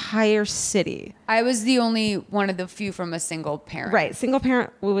the entire city. I was the only one of the few from a single parent. Right. Single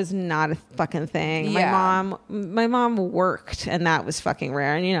parent was not a fucking thing. Yeah. My mom worked and that was fucking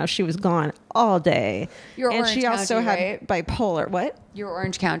rare. And she was gone all day. You're and Orange she also County, had right? bipolar. What? You're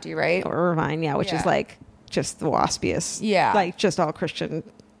Orange County, right? Or Irvine, yeah, which is like just the waspiest. Yeah. Like just all Christian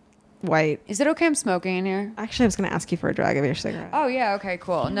white. Is it okay I'm smoking in here? Actually, I was going to ask you for a drag of your cigarette. Oh, yeah. Okay,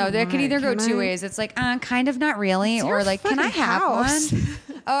 cool. No, that could either go two ways. It's like, kind of not really. Or like, can I have one?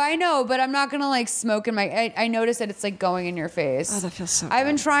 Oh, I know, but I'm not going to like smoke in my... I noticed that it's like going in your face. Oh, that feels so I've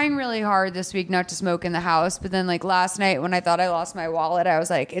been trying really hard this week not to smoke in the house, but then like last night when I thought I lost my wallet, I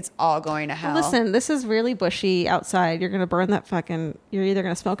was like, it's all going to hell. Well, listen, this is really bushy outside. You're going to burn that fucking... You're either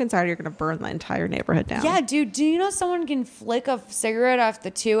going to smoke inside or you're going to burn the entire neighborhood down. Yeah, dude, do you know someone can flick a cigarette off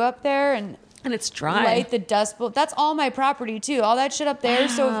the two up there and it's dry. Light the dust bowl. That's all my property too. All that shit up there.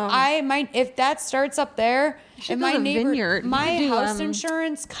 Wow. So if that starts up there, and my neighbor, my house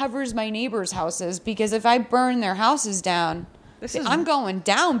insurance covers my neighbors' houses because if I burn their houses down, I'm going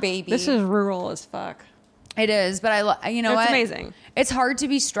down, baby. This is rural as fuck. It is, but you know what? It's amazing. It's hard to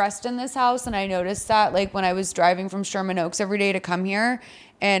be stressed in this house, and I noticed that like when I was driving from Sherman Oaks every day to come here,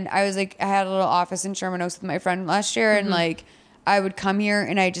 and I was like, I had a little office in Sherman Oaks with my friend last year, and like I would come here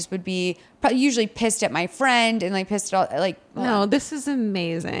and I just would be usually pissed at my friend and like pissed at all like. No, this is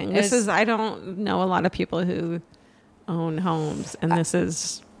amazing. I don't know a lot of people who own homes, and this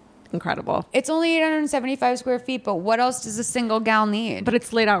is incredible. It's only 875 square feet, but what else does a single gal need? But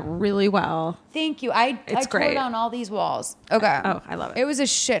it's laid out really well. Thank you. I tore down all these walls. Okay. Oh, I love it. It was a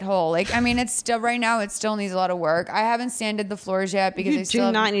shithole. Like, I mean, it's still right now. It still needs a lot of work. I haven't sanded the floors yet because I still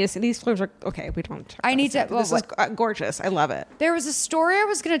do not need to. These floors are okay. We don't. I need to. This is gorgeous. I love it. There was a story I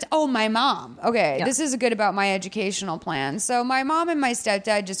was gonna. My mom. Okay, yeah. This is good about my educational plan. So my mom and my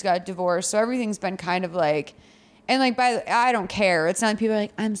stepdad just got divorced, so everything's been kind of like. And like, I don't care. It's not people are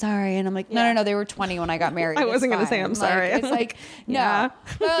like, I'm sorry. And I'm like, no. They were 20 when I got married. I wasn't going to say I'm sorry. It's like, no. Yeah.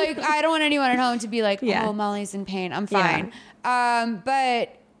 But like, I don't want anyone at home to be like, oh, Molly's in pain. I'm fine. Yeah.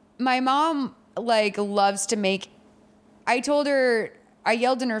 But my mom like loves to make, I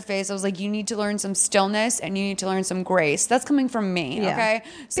yelled in her face. I was like, you need to learn some stillness and you need to learn some grace. That's coming from me. Yeah. Okay.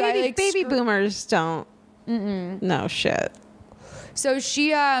 So baby boomers don't know shit. So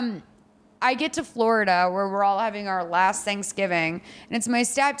she, I get to Florida where we're all having our last Thanksgiving, and it's my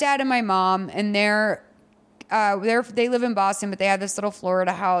stepdad and my mom, and they're they live in Boston, but they have this little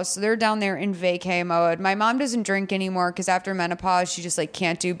Florida house. So they're down there in vacay mode. My mom doesn't drink anymore because after menopause, she just like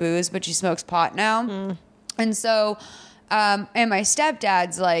can't do booze, but she smokes pot now. And so, and my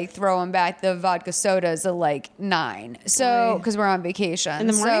stepdad's like throwing back the vodka sodas at like 9. So, because we're on vacation. In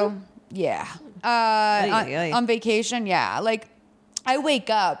the morning? So, yeah. On vacation, yeah. Like, I wake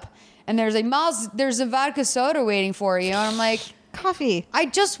up and there's like, Miles, there's a vodka soda waiting for you. And I'm like, coffee. I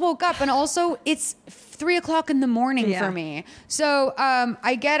just woke up, and also it's 3 o'clock in the morning for me. So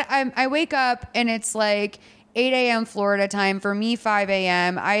I wake up and it's like 8 a.m. Florida time. For me, 5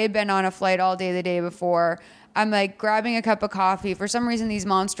 a.m. I had been on a flight all day the day before. I'm like grabbing a cup of coffee. For some reason, these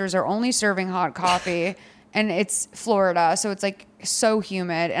monsters are only serving hot coffee. And it's Florida, so it's like so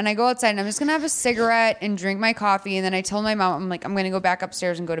humid. And I go outside and I'm just gonna have a cigarette and drink my coffee. And then I told my mom, I'm like, I'm gonna go back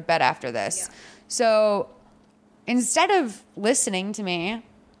upstairs and go to bed after this. Yeah. So instead of listening to me,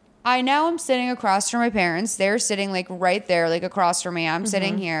 I now am sitting across from my parents. They're sitting like right there, like across from me. I'm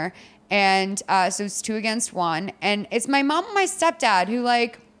sitting here. And so it's 2 against 1. And it's my mom and my stepdad who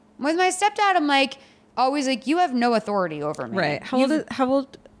like, with my stepdad, I'm like, always like, you have no authority over me. Right. How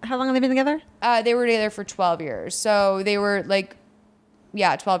long have they been together? They were together for 12 years. So they were like,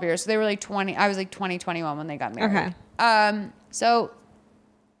 12 years. So they were like 20. I was like 20, 21 when they got married. Okay. So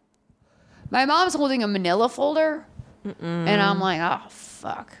my mom's holding a manila folder. And I'm like, oh,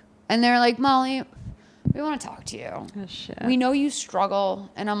 fuck. And they're like, Molly, we want to talk to you. Oh, shit. We know you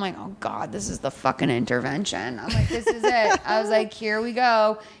struggle. And I'm like, oh, God, this is the fucking intervention. I'm like, this is it. I was like, here we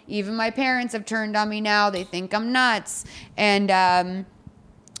go. Even my parents have turned on me now. They think I'm nuts. And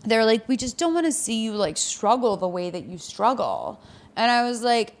they're like, we just don't want to see you like struggle the way that you struggle. And I was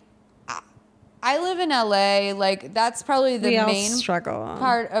like, I live in LA. Like, that's probably the main struggle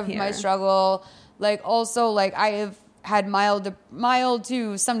part of my struggle. Like, also, like, I have had mild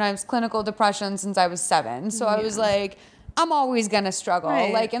to sometimes clinical depression since I was 7. So I was like, I'm always going to struggle.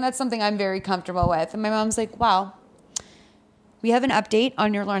 Right. Like, and that's something I'm very comfortable with. And my mom's like, wow, we have an update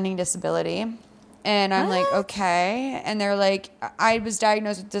on your learning disability. And I'm like, okay. And they're like, I was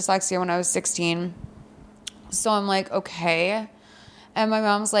diagnosed with dyslexia when I was 16. So I'm like, okay. And my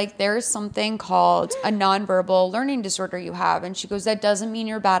mom's like, there's something called a nonverbal learning disorder you have. And she goes, that doesn't mean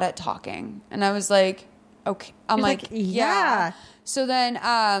you're bad at talking. And I was like, okay. I'm like, yeah. So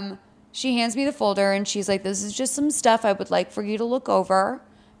then she hands me the folder and she's like, this is just some stuff I would like for you to look over.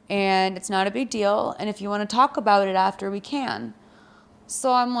 And it's not a big deal. And if you want to talk about it after, we can.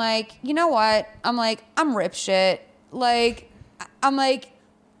 So I'm like, you know what? I'm like, I'm rip shit. Like, I'm like,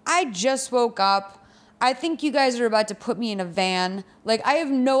 I just woke up. I think you guys are about to put me in a van. Like, I have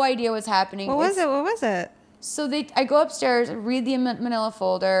no idea what's happening. What was it? So I go upstairs, read the manila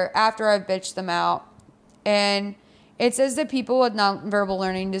folder after I've bitched them out. And it says that people with nonverbal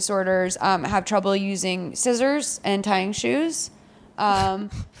learning disorders have trouble using scissors and tying shoes.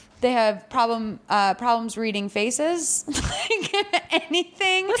 They have problems reading faces, like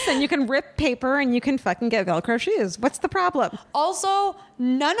anything. Listen, you can rip paper and you can fucking get Velcro shoes. What's the problem? Also,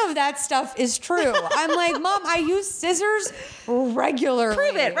 none of that stuff is true. I'm like, Mom, I use scissors regularly.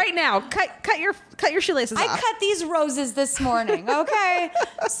 Prove it right now. Cut your shoelaces off. I cut these roses this morning, okay?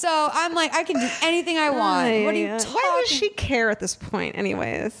 So I'm like, I can do anything I want. What are you talking? Why does she care at this point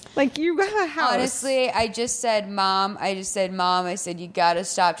anyways? Like, you got a house. Honestly, I just said, Mom, I said, you got to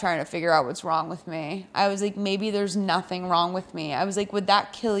stop trying to figure out what's wrong with me. I was like, maybe there's nothing wrong with me. I was like, would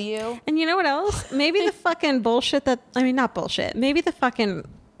that kill you? And you know what else? Maybe the fucking bullshit not bullshit. Maybe the fucking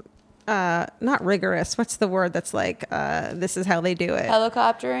not rigorous. What's the word that's like, this is how they do it?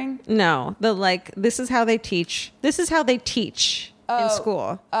 Helicoptering? No. This is how they teach. This is how they teach in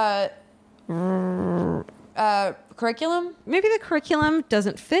school. Curriculum? Maybe the curriculum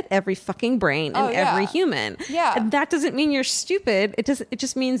doesn't fit every fucking brain and every human. Yeah. And that doesn't mean you're stupid. It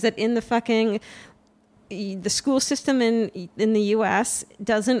just means that in the school system in the U.S.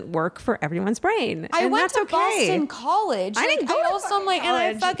 doesn't work for everyone's brain. I and went that's to okay. Boston College. I didn't go to fucking college. And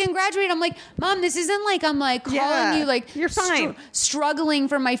I fucking graduated. I'm like, Mom, this isn't like I'm like calling you like you're fine. Struggling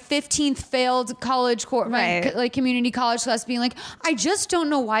for my 15th failed college course, Right. like community college class, being like, I just don't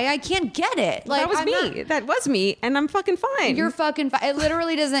know why I can't get it. Like That was me, and I'm fucking fine. You're fucking fine. It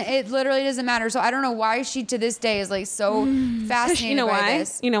literally doesn't matter. So I don't know why she to this day is like so fascinated by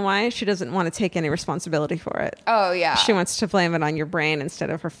this. You know why? She doesn't want to take any responsibility for it. Oh, yeah. She wants to blame it on your brain instead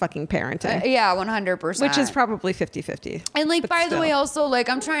of her fucking parenting. Yeah, 100%. Which is probably 50-50. And like, by the way, also, like,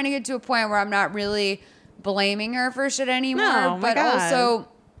 I'm trying to get to a point where I'm not really blaming her for shit anymore. No, my but God. also,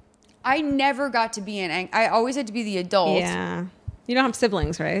 I never got to be I always had to be the adult. Yeah. You don't have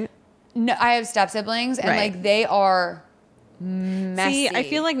siblings, right? No, I have step siblings, and Right. like, they are messy. See, I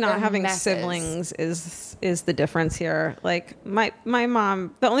feel like not They're having messes. siblings is the difference here. Like my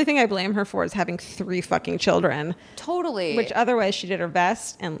mom, the only thing I blame her for is having 3 fucking children. Totally. Which otherwise she did her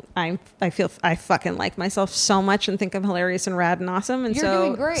best, and I feel I fucking like myself so much and think I'm hilarious and rad and awesome. And You're so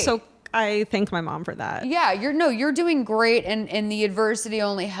doing great. So I thank my mom for that. Yeah, you're doing great, and the adversity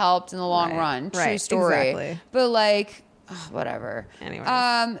only helped in the long run. True story. Exactly. But like, whatever. Anyways,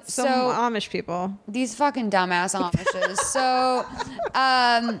 so Amish people, these fucking dumbass Amishes. So,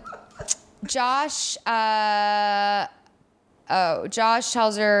 Josh, Josh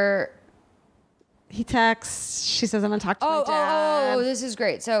tells her. He texts. She says, "I'm gonna talk to my dad." Oh, this is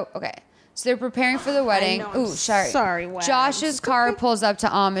great. So, okay. So they're preparing for the wedding. know, I'm Ooh, sorry. sorry, Wes. Josh's car pulls up to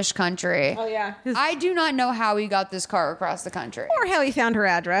Amish country. Oh, yeah. I do not know how he got this car across the country. Or how he found her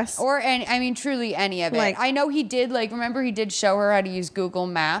address. Truly any of it. Like- I know he did, remember he did show her how to use Google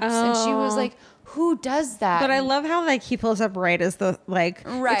Maps, and she was like, who does that? But I love how he pulls up right as the it's a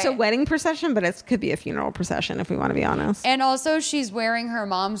Right. wedding procession, but it could be a funeral procession if we want to be honest. And also, she's wearing her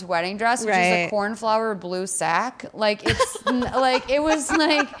mom's wedding dress, which is a Right. cornflower blue sack. It's it was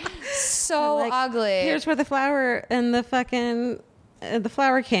so ugly. Here's where the flower and the fucking the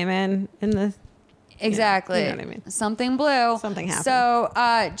flower came in the Exactly. You know what I mean. Something blue. Something happened. So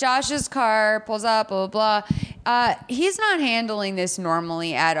Josh's car pulls up, blah, blah, blah. He's not handling this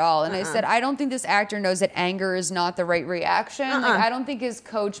normally at all. And I said, I don't think this actor knows that anger is not the right reaction. I don't think his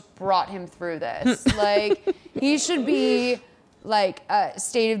coach brought him through this. He should be a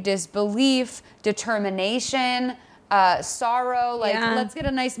state of disbelief, determination, sorrow. Let's get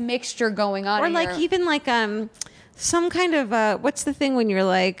a nice mixture going on or here. even some kind of what's the thing when you're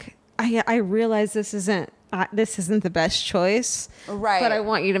like I realize this isn't the best choice, right? But I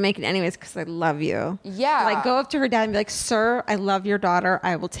want you to make it anyways because I love you. Yeah, go up to her dad and be like, "Sir, I love your daughter.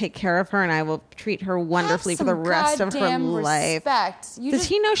 I will take care of her and I will treat her wonderfully for the rest of her life." Does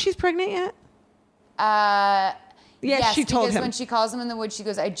he know she's pregnant yet? Yes, she told because him. when she calls him in the woods, she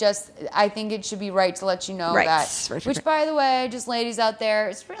goes, I think it should be right to let you know Right. that. Right. Which, by the way, just ladies out there,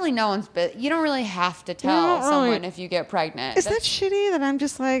 it's really no one's business. You don't really have to tell don't someone really- if you get pregnant. Is that shitty that I'm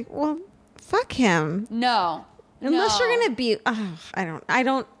just like, well, fuck him. No. Unless you're going to be, I'm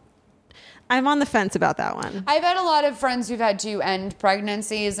on the fence about that one. I've had a lot of friends who've had to end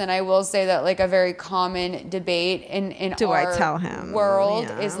pregnancies, and I will say that a very common debate in Do I our tell him? world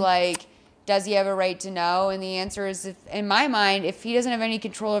Yeah. is does he have a right to know? And the answer is, in my mind, if he doesn't have any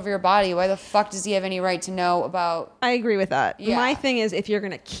control over your body, why the fuck does he have any right to know about? I agree with that. Yeah. My thing is, if you're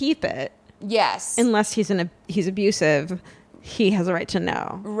going to keep it, yes, unless he's abusive, he has a right to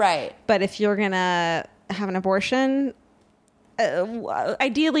know. Right. But if you're going to have an abortion,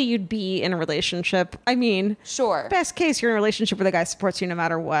 ideally you'd be in a relationship. I mean, sure. Best case, you're in a relationship where the guy supports you no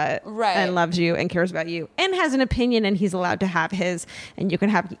matter what, right? And loves you and cares about you and has an opinion, and he's allowed to have his, and you can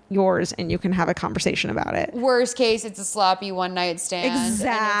have yours, and you can have a conversation about it. Worst case, it's a sloppy one night stand.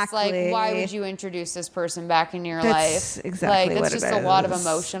 Exactly. And it's why would you introduce this person back into your That's life? exactly that's what just it a lot of is.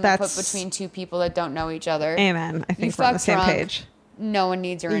 emotion to That's- put between two people that don't know each other. Amen. I think You we're on the fuck same drunk, page. No one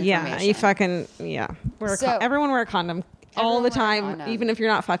needs your information. Yeah, you fucking everyone wear a condom all the time, even if you're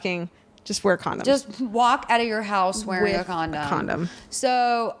not fucking. Just wear condoms. Just walk out of your house wearing With a condom. a condom.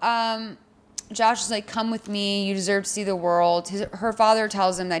 So, Josh is like, "Come with me. You deserve to see the world." Her father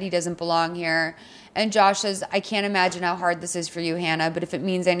tells him that he doesn't belong here, and Josh says, "I can't imagine how hard this is for you, Hannah. But if it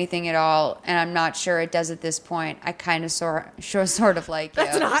means anything at all, and I'm not sure it does at this point, I kind of sort of like you."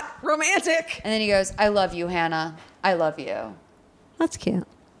 That's not romantic. And then he goes, "I love you, Hannah. I love you." That's cute.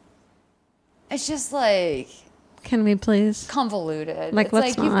 It's just can we please convoluted? It's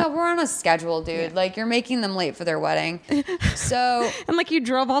like we're on a schedule, dude. Yeah. You're making them late for their wedding. So and you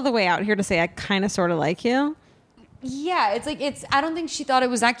drove all the way out here to say I kind of sort of like you. Yeah, I don't think she thought it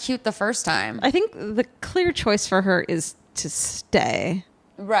was that cute the first time. I think the clear choice for her is to stay.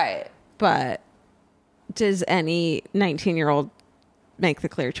 Right. But does any 19-year-old make the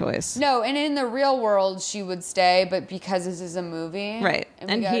clear choice? No, and in the real world, she would stay, but because this is a movie, right? And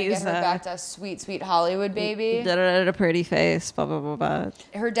we gotta get her back to a sweet, sweet Hollywood baby. A pretty face, blah blah blah blah.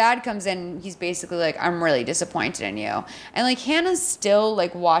 Her dad comes in. He's basically like, "I'm really disappointed in you," and Hannah's still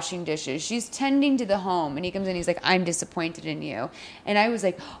washing dishes. She's tending to the home, and he comes in. He's like, "I'm disappointed in you," and I was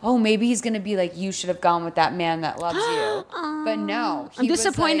like, "Oh, maybe he's gonna be like, you should have gone with that man that loves you," but no, I'm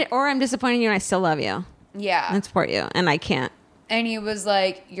disappointed, or I'm disappointed in you, and I still love you. Yeah, and support you, and I can't. And he was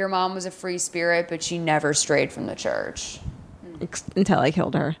like, "Your mom was a free spirit, but she never strayed from the church." Until I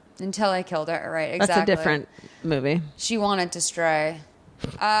killed her. Until I killed her, right, exactly. That's a different movie. She wanted to stray.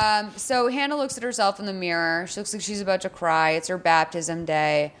 So Hannah looks at herself in the mirror. She looks like she's about to cry. It's her baptism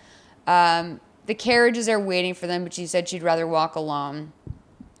day. The carriages are waiting for them, but she said she'd rather walk alone.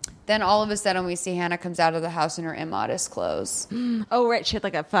 Then all of a sudden we see Hannah comes out of the house in her immodest clothes. Oh, right. She had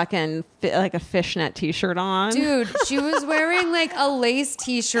like a fucking like a fishnet t-shirt on. Dude, she was wearing like a lace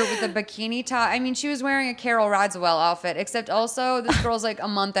t-shirt with a bikini top. I mean, she was wearing a Carol Radziwill outfit, except also this girl's like a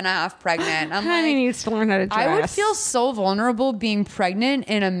month and a half pregnant. I'm Honey needs to learn how to dress. I would feel so vulnerable being pregnant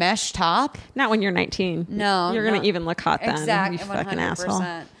in a mesh top. Not when you're 19. No. You're going to even look hot then. Exactly. You fucking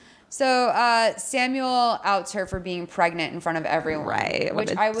asshole. So Samuel outs her for being pregnant in front of everyone. Right.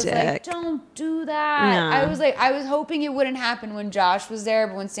 Which I was like, don't do that. Yeah. I was hoping it wouldn't happen when Josh was there,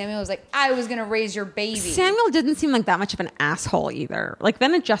 but when Samuel was like, I was going to raise your baby. Samuel didn't seem like that much of an asshole either. Like,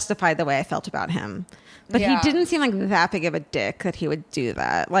 then it justified the way I felt about him. But he didn't seem like that big of a dick that he would do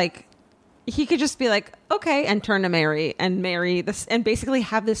that. Like, he could just be like, okay, and turn to Mary and marry this and basically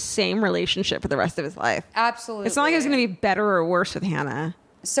have this same relationship for the rest of his life. Absolutely. It's not like it was going to be better or worse with Hannah.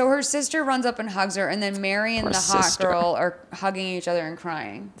 So her sister runs up and hugs her, and then Mary and Poor the hot sister. girl are hugging each other and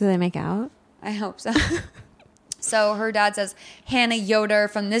crying. Do they make out? I hope so. So her dad says, Hannah Yoder,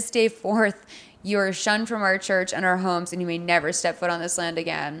 from this day forth, you are shunned from our church and our homes, and you may never step foot on this land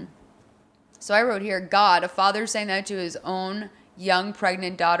again. So I wrote here, God, a father saying that to his own young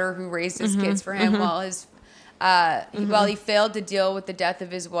pregnant daughter who raised his kids for him while he failed to deal with the death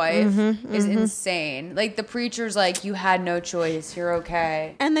of his wife is insane. Like, the preacher's like, you had no choice. You're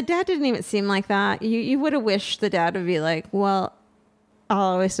okay. And the dad didn't even seem like that. You would have wished the dad would be like, well, I'll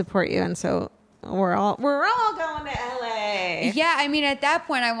always support you. And so we're all going to LA. Yeah, I mean, at that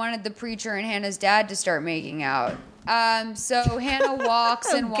point, I wanted the preacher and Hannah's dad to start making out. So Hannah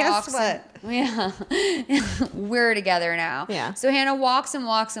walks and walks. Guess what? We're together now. Yeah. So Hannah walks and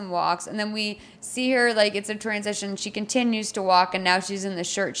walks and walks, and then we see her, like, it's a transition. She continues to walk, and now she's in the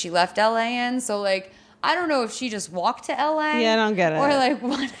shirt she left LA in. So, like, I don't know if she just walked to LA. Yeah, I don't get it. Or, like,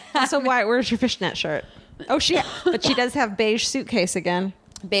 what happened? So where's your fishnet shirt? Oh, but she does have beige suitcase again.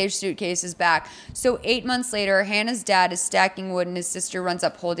 Beige suitcase is back. So 8 months later, Hannah's dad is stacking wood, and his sister runs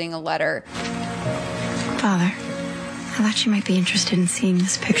up holding a letter. Father, I thought you might be interested in seeing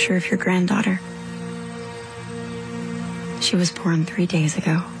this picture of your granddaughter. She was born 3 days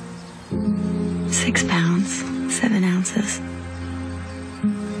ago. 6 pounds, 7 ounces.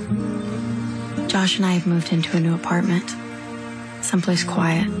 Josh and I have moved into a new apartment, someplace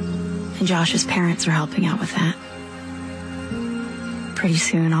quiet, and Josh's parents are helping out with that. Pretty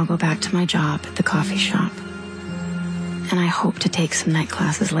soon I'll go back to my job at the coffee shop, and I hope to take some night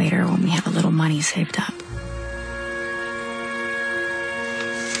classes later when we have a little money saved up.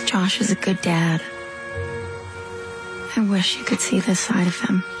 Josh is a good dad. I wish you could see this side of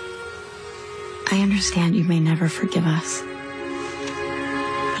him. I understand you may never forgive us,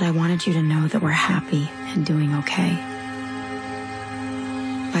 but I wanted you to know that we're happy and doing okay.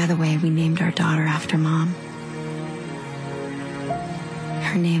 By the way, we named our daughter after Mom.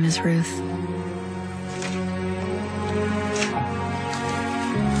 Her name is Ruth.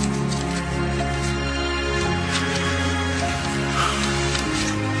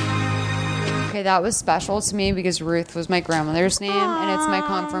 Okay, that was special to me because Ruth was my grandmother's name, and it's my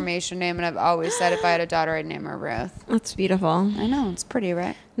confirmation name, and I've always said if I had a daughter, I'd name her Ruth. That's beautiful. I know, it's pretty,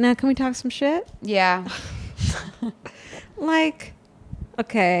 right? Now, can we talk some shit? Yeah. Like,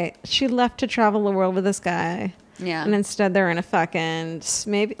 okay, she left to travel the world with this guy. Yeah. And instead they're in a fucking,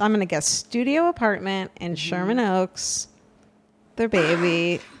 maybe, I'm going to guess, studio apartment in Sherman Oaks. Their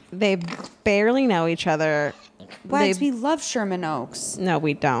baby. They barely know each other. Wags, we love Sherman Oaks. No,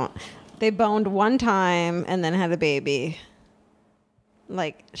 we don't. They boned one time and then had a baby.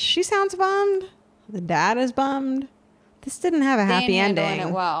 Like, she sounds bummed. The dad is bummed. This didn't have a happy ending.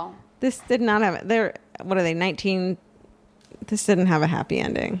 It well. This did not have it. They're, what are they, 19? This didn't have a happy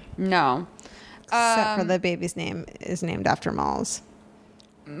ending. No. Except for the baby's name is named after Malls.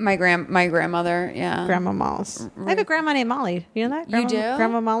 My grandmother, yeah. Grandma Malls. I have a grandma named Molly. You know that? You do?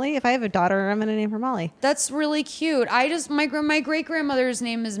 Grandma Molly. If I have a daughter, I'm going to name her Molly. That's really cute. My great grandmother's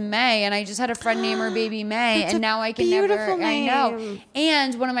name is May, and I just had a friend name her baby May, and now I can never. Name. I know.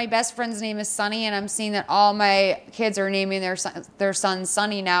 And one of my best friends' name is Sunny, and I'm seeing that all my kids are naming their son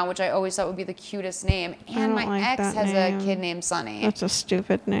Sunny now, which I always thought would be the cutest name. And my ex has a kid named Sunny. That's a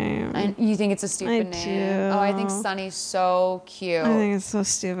stupid name. And you think it's a stupid name? Do. Oh, I think Sunny's so cute. I think it's so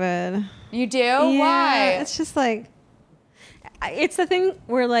stupid. You do? Yeah, Why? It's just like, it's the thing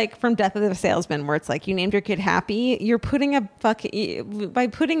where, like, from Death of the Salesman, where it's like you named your kid Happy. You're putting by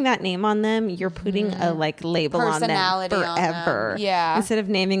putting that name on them, you're putting a like label on them forever. Yeah. Instead of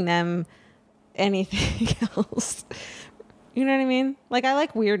naming them anything else. You know what I mean? Like, I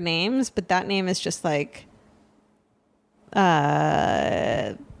like weird names, but that name is just like,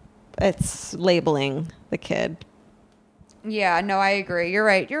 it's labeling the kid. Yeah, no, I agree. You're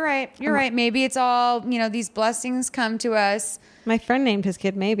right. Maybe it's all, these blessings come to us. My friend named his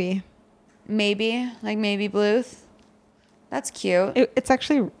kid Maybe. Maybe, like Maybe Bluth. That's cute. It's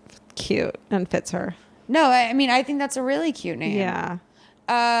actually cute and fits her. No, I think that's a really cute name. Yeah.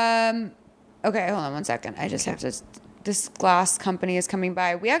 Okay, hold on one second. I just have to... This glass company is coming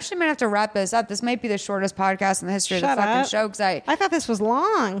by. We actually might have to wrap this up. This might be the shortest podcast in the history of the fucking show. Because I thought this was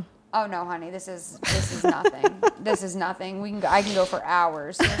long. Oh no, honey, this is nothing. This is nothing. I can go for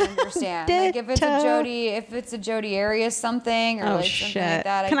hours. You don't understand. Like if it's a Jodi Arias something or something like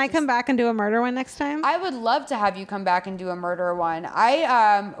that. Can I come back and do a murder one next time? I would love to have you come back and do a murder one. I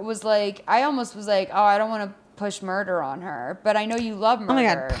almost was like, oh, I don't want to push murder on her, but I know you love murder. Oh my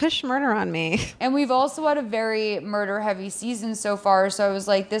God, push murder on me. And we've also had a very murder heavy season so far, so I was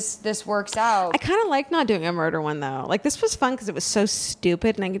like, this works out. I kind of like not doing a murder one though. Like this was fun because it was so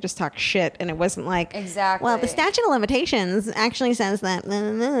stupid and I could just talk shit and it wasn't like, exactly, well, the statute of limitations actually says that,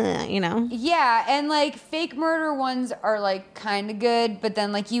 Yeah, and like fake murder ones are like kind of good, but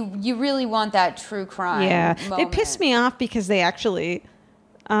then like you really want that true crime. Yeah, moment. it pissed me off because they actually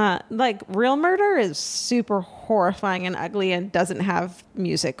like real murder is super horrifying and ugly and doesn't have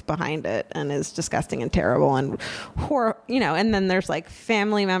music behind it and is disgusting and terrible and and then there's like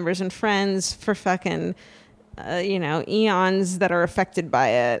family members and friends for fucking eons that are affected by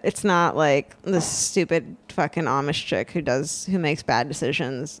it. It's not like this stupid fucking Amish chick who makes bad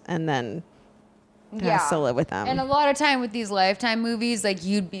decisions and then has to live with them. And a lot of time with these Lifetime movies, like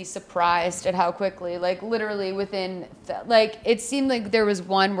you'd be surprised at how quickly, like literally within, it seemed like there was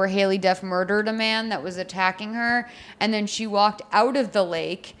one where Haley Duff murdered a man that was attacking her, and then she walked out of the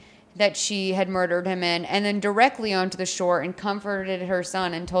lake that she had murdered him in, and then directly onto the shore and comforted her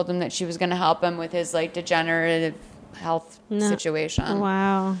son and told him that she was going to help him with his like degenerative health situation.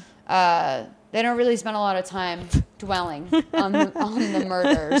 Wow. They don't really spend a lot of time dwelling on the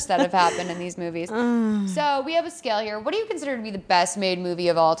murders that have happened in these movies. So we have a scale here. What do you consider to be the best made movie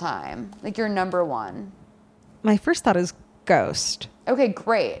of all time? Like your number one? My first thought is Ghost. Okay,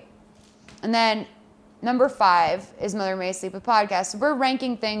 great. And then number 5 is Mother May I Sleep With podcast. So we're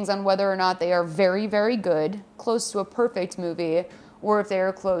ranking things on whether or not they are very, very good, close to a perfect movie, or if they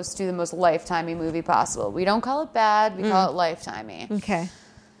are close to the most lifetimey movie possible. We don't call it bad. We call it lifetimey. Okay.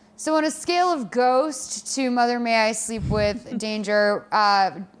 So on a scale of Ghost to Mother May I Sleep With Danger,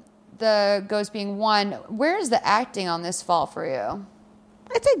 the Ghost being 1, where does the acting on this fall for you?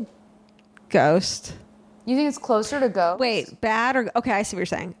 I'd say Ghost. You think it's closer to Ghost? Wait, bad or... Okay, I see what you're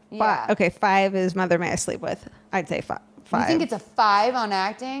saying. Yeah. Okay, 5 is Mother May I Sleep With. I'd say 5. You think it's a 5 on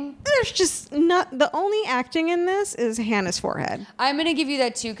acting? There's just not... The only acting in this is Hannah's forehead. I'm going to give you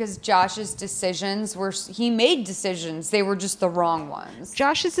that too because Josh's decisions were... He made decisions. They were just the wrong ones.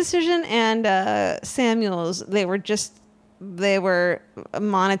 Josh's decision and Samuel's, they were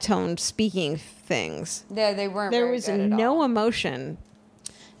monotone speaking things. Yeah, they weren't There very was good at no all. emotion.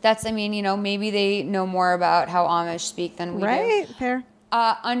 That's, maybe they know more about how Amish speak than we do. Right, fair.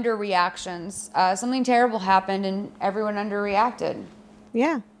 Underreactions. Something terrible happened and everyone underreacted.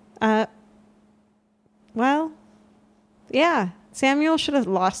 Yeah. Well, yeah. Samuel should have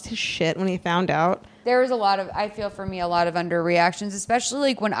lost his shit when he found out. There was I feel for me, a lot of underreactions, especially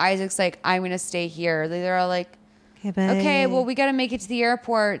like when Isaac's like, I'm going to stay here. They're all like, okay, well, we got to make it to the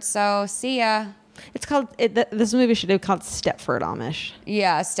airport. So see ya. It's called, this movie should have called Stepford Amish.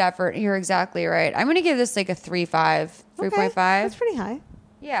 Yeah, Stepford. You're exactly right. I'm going to give this like a 3.5. 3.5. That's pretty high.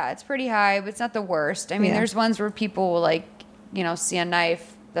 Yeah, it's pretty high, but it's not the worst. There's ones where people will like, see a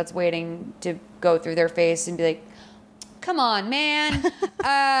knife that's waiting to go through their face and be like, come on, man.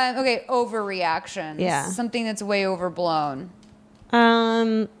 Okay, overreactions. Yeah. Something that's way overblown.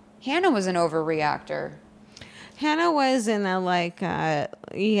 Hannah was an overreactor. Hannah was in a like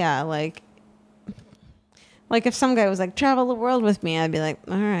if some guy was like, travel the world with me, I'd be like,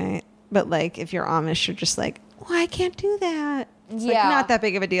 all right. But like, if you're Amish, you're just like, well, I can't do that. It's like not that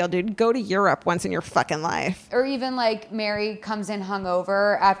big of a deal, dude. Go to Europe once in your fucking life. Or even like Mary comes in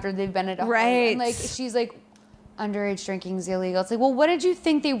hungover after they've been at a right. And like she's like, underage drinking is illegal. It's like, well, what did you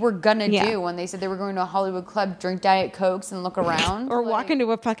think they were gonna do when they said they were going to a Hollywood club, drink Diet Cokes, and look around? Or walk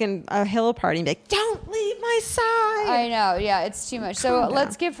into a fucking hill party and be like, don't leave my side. I know, yeah, it's too much. So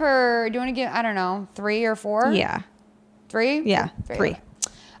let's give her. Do you want to give? I don't know, 3 or 4? Yeah, 3. Yeah, 3.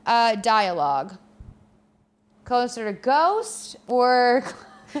 Dialogue. Closer to Ghost or?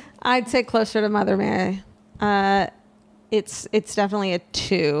 I'd say closer to Mother May. It's definitely a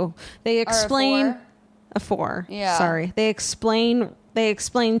 2. They explain a 4. Yeah. Sorry. They explain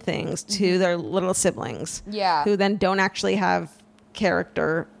things to their little siblings. Yeah. Who then don't actually have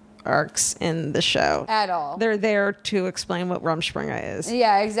character arcs in the show at all. They're there to explain what Rumspringa is.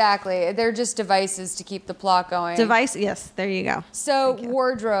 Yeah, exactly. They're just devices to keep the plot going. Yes, there you go. So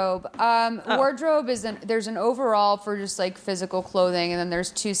wardrobe. Wardrobe is there's an overall for just like physical clothing, and then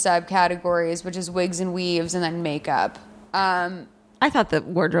there's 2 subcategories, which is wigs and weaves, and then makeup. I thought the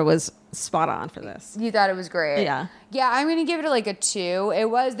wardrobe was spot on for this. You thought it was great. Yeah. Yeah, I'm gonna give it like a 2.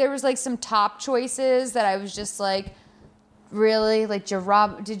 There was like some top choices that I was just like, really? Like,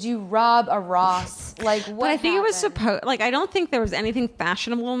 did you rob a Ross? Like, what? But I think it was supposed. Like, I don't think there was anything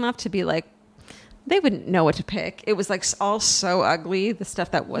fashionable enough to be like. They wouldn't know what to pick. It was like all so ugly. The stuff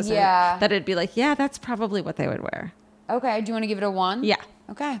that wasn't. Yeah. That it'd be like, yeah, that's probably what they would wear. Okay. Do you want to give it a 1? Yeah.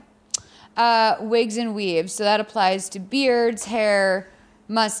 Okay. Wigs and weaves. So that applies to beards, hair,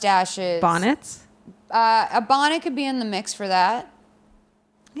 mustaches, Bonnets. A bonnet could be in the mix for that.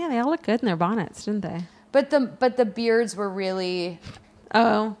 Yeah, they all look good in their bonnets, didn't they? But the beards were really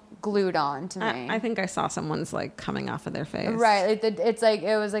glued on to me. I think I saw someone's like coming off of their face. Right.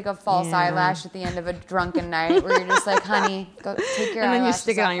 It was like a false eyelash at the end of a drunken night where you're just like, honey, go take your eyelashes. And then you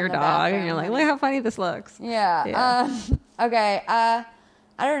stick it on your dog and you're like, look how funny this looks. Yeah. Okay.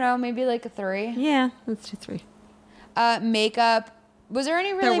 I don't know, maybe like a 3. Yeah, let's do 3. Makeup. Was there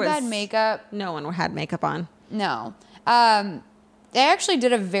any really bad makeup? No one had makeup on. No. They actually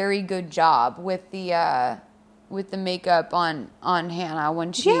did a very good job with the makeup on Hannah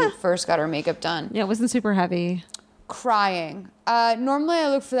when she first got her makeup done. Yeah, it wasn't super heavy. Crying. Normally I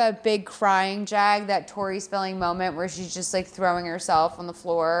look for that big crying jag, that Tori Spelling moment where she's just like throwing herself on the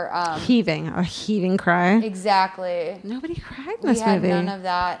floor. A heaving cry. Exactly. Nobody cried in this movie. We had none of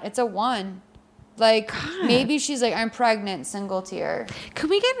that. It's a 1. Like, God. Maybe she's like, I'm pregnant, single tear. Could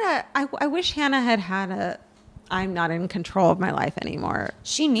we get I wish Hannah had a I'm not in control of my life anymore.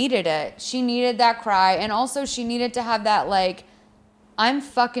 She needed it. She needed that cry. And also she needed to have that, like, I'm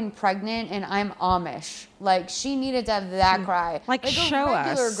fucking pregnant and I'm Amish. Like, she needed to have that cry. Like show a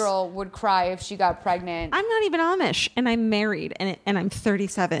regular us. Girl would cry if she got pregnant. I'm not even Amish, and I'm married, and I'm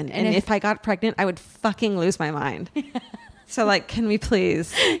 37. And if I got pregnant, I would fucking lose my mind. So, like, can we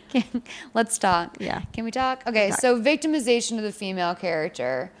please? Let's talk. Yeah. Can we talk? Okay, so victimization of the female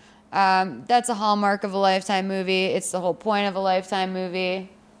character. That's a hallmark of a Lifetime movie. It's the whole point of a Lifetime movie.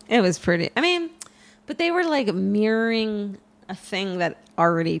 It was pretty. I mean, but they were, like, mirroring a thing that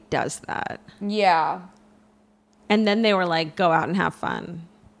already does that. Yeah. And then they were like, go out and have fun.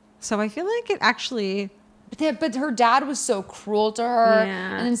 So I feel like it actually... But her dad was so cruel to her.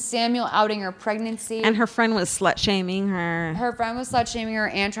 Yeah. And then Samuel outing her pregnancy. And her friend was slut-shaming her. Her friend was slut-shaming her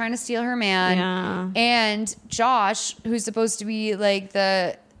and trying to steal her man. Yeah. And Josh, who's supposed to be like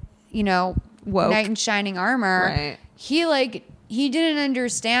the, woke knight in shining armor. Right. He didn't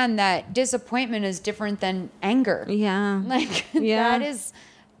understand that disappointment is different than anger. Yeah. That is,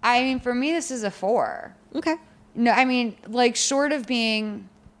 I mean, for me, this is a 4. Okay. No, I mean, like, short of being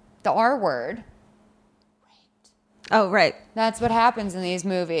the R word. Oh, right. That's what happens in these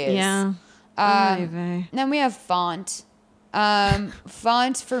movies. Yeah. Then we have font.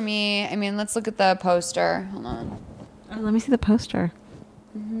 Font for me, I mean, let's look at the poster. Hold on. Oh, let me see the poster.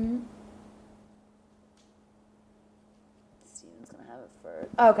 Mm-hmm.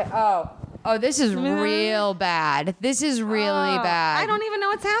 Okay. Oh, this is real bad. This is really bad. I don't even know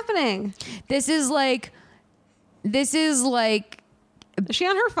what's happening. This is like. Is she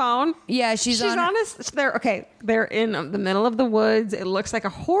on her phone? Yeah, she's on. They're in the middle of the woods. It looks like a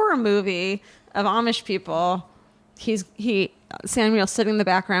horror movie of Amish people. Samuel's sitting in the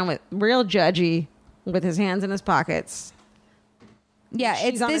background with real judgy, with his hands in his pockets. Yeah,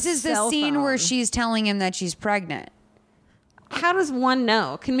 this is the scene where she's telling him that she's pregnant. How does one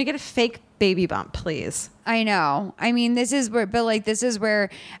know? Can we get a fake baby bump, please? I know. I mean, this is where,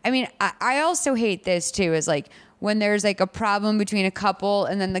 I mean, I also hate this too, is like when there's like a problem between a couple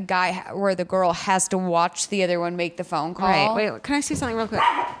and then the guy or the girl has to watch the other one make the phone call. Right. Wait, can I say something real quick?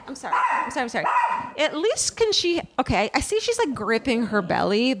 I'm sorry. At least I see she's like gripping her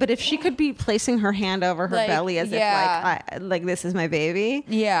belly, but if she could be placing her hand over her belly as if like this is my baby,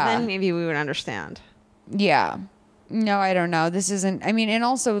 then maybe we would understand. Yeah. No, I don't know. This isn't, I mean, and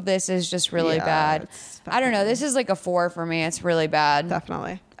also this is just really bad. I don't know. This is like a 4 for me. It's really bad.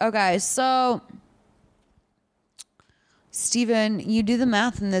 Definitely. Okay. So, Steven, you do the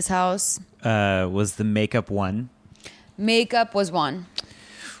math in this house. Was the makeup 1? Makeup was 1.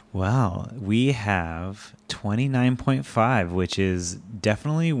 Wow. We have 29.5, which is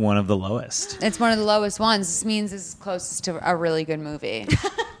definitely one of the lowest. It's one of the lowest ones. This means it's closest to a really good movie.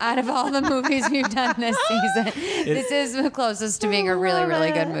 Out of all the movies we've done this season, this is the closest to being a really,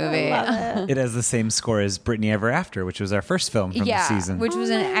 really good movie. It has the same score as Brittany Ever After, which was our first film from the season. Which was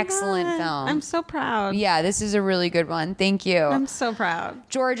an excellent film. I'm so proud. Yeah, this is a really good one. Thank you. I'm so proud.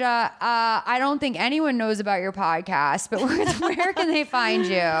 Georgia, I don't think anyone knows about your podcast, but where can they find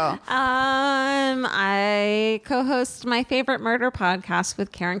you? I co-host my favorite murder podcast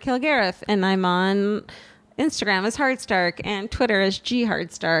with Karen Kilgariff, and I'm on Instagram as Hardstark and Twitter as G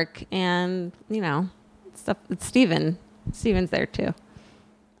Hardstark, and stuff. It's Steven. Steven's there too.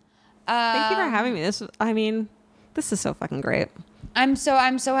 Thank you for having me. This is so fucking great. I'm so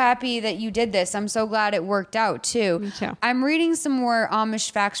happy that you did this. I'm so glad it worked out too. Me too. I'm reading some more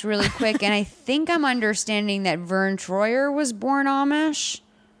Amish facts really quick, and I think I'm understanding that Vern Troyer was born Amish.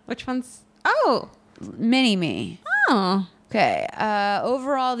 Which one's? Oh, Mini-Me. Oh. Okay.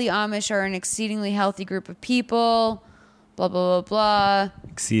 Overall, the Amish are an exceedingly healthy group of people. Blah, blah, blah, blah.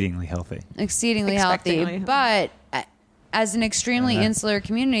 Exceedingly healthy. Exceedingly healthy. But as an extremely insular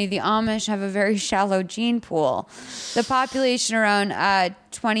community, the Amish have a very shallow gene pool. The population around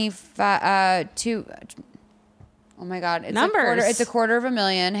 25... Oh my God. It's Numbers. It's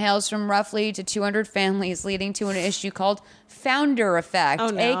 250,000, hails from roughly to 200 families, leading to an issue called founder effect,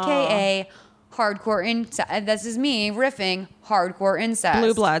 a.k.a. hardcore incest. This is me riffing hardcore incest.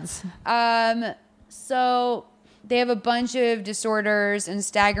 Blue Bloods. So they have a bunch of disorders and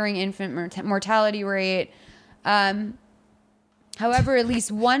staggering infant mortality rate. However, at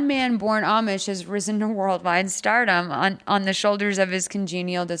least one man born Amish has risen to worldwide stardom on the shoulders of his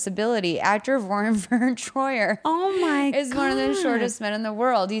congenial disability. Actor Vern Troyer is one of the shortest men in the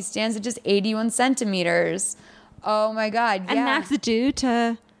world. He stands at just 81 centimeters. Oh my God. And that's due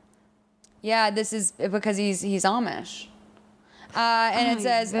to... Yeah, this is because he's Amish. And it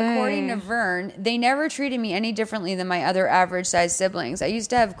says, according to Vern, they never treated me any differently than my other average-sized siblings. I used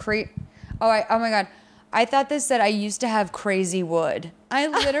to have oh my God. I thought this said I used to have crazy wood. I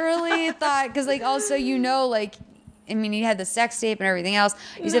literally thought, because also, he had the sex tape and everything else.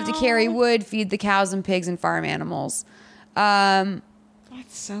 You used to have to carry wood, feed the cows and pigs and farm animals. That's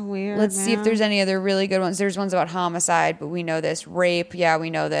so weird. Let's see if there's any other really good ones. There's ones about homicide, but we know this. Rape, yeah, we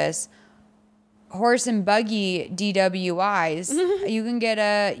know this. Horse and buggy DWIs. You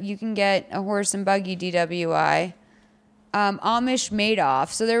can get a horse and buggy DWI. Amish Madoff.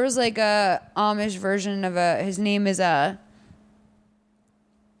 So there was a Amish version of his name is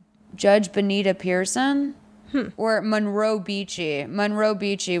Judge Benita Pearson or Monroe Beachy. Monroe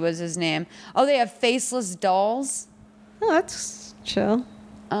Beachy was his name. Oh, they have faceless dolls. Oh, that's chill.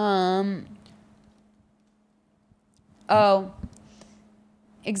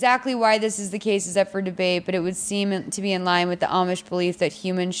 Exactly why this is the case is up for debate, but it would seem to be in line with the Amish belief that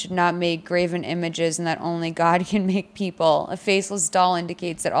humans should not make graven images and that only God can make people. A faceless doll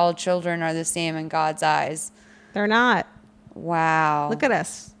indicates that all children are the same in God's eyes. They're not. Wow. Look at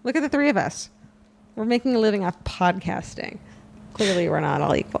us. Look at the three of us. We're making a living off podcasting. Clearly, we're not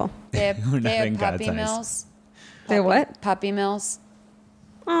all equal. They have puppy mills. They what? Puppy mills.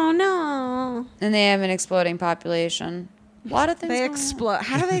 Oh, no. And they have an exploding population. A lot of things. They explode.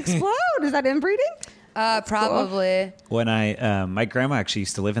 How do they explode? Is that inbreeding? Probably. Cool. When my grandma actually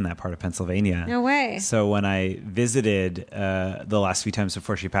used to live in that part of Pennsylvania. No way. So when I visited the last few times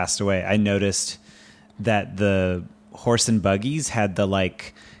before she passed away, I noticed that the horse and buggies had the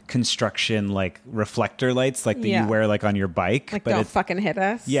construction reflector lights that you wear on your bike, but don't fucking hit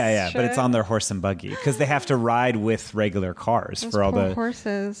us. Yeah, but it's on their horse and buggy because they have to ride with regular cars. Those for all poor the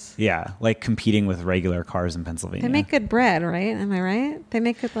horses. Yeah, competing with regular cars in Pennsylvania. They make good bread, right? Am I right? They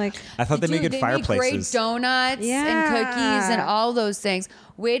make good I thought they made good fireplaces. Great donuts and cookies and all those things.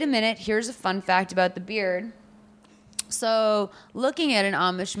 Wait a minute. Here's a fun fact about the beard. So, looking at an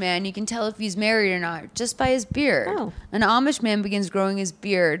Amish man, you can tell if he's married or not just by his beard. Oh. An Amish man begins growing his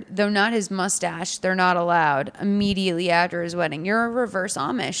beard, though not his mustache. They're not allowed immediately after his wedding. You're a reverse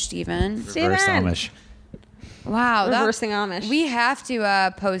Amish, Steven. Reverse Amish. Wow. Reversing Amish. We have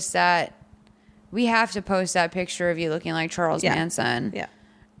to post that. We have to post that picture of you looking like Charles Manson. Yeah.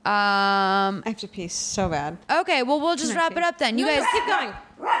 I have to pee so bad. Okay, well, we'll just wrap it up then. You guys keep going.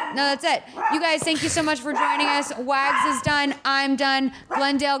 No, that's it. You guys, thank you so much for joining us. Wags is done. I'm done.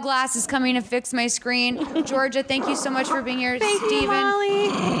 Glendale Glass is coming to fix my screen. Georgia, thank you so much for being here. Thank you,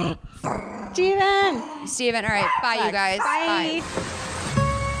 Molly. Steven. All right. Bye, you guys. Bye.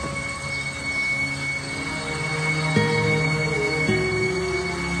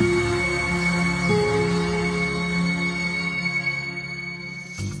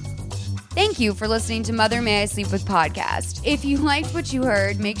 Thank you for listening to Mother May I Sleep With podcast. If you liked what you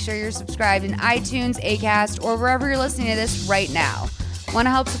heard, make sure you're subscribed in iTunes, Acast, or wherever you're listening to this right now. Want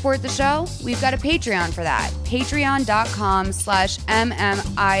to help support the show? We've got a Patreon for that.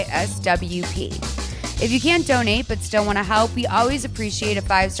 Patreon.com/MMISWP. If you can't donate but still want to help, we always appreciate a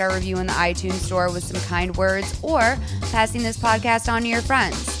 5-star review in the iTunes store with some kind words or passing this podcast on to your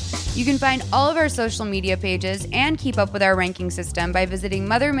friends. You can find all of our social media pages and keep up with our ranking system by visiting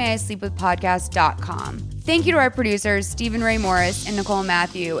mothermayisleepwithpodcast.com. Thank you to our producers, Stephen Ray Morris and Nicole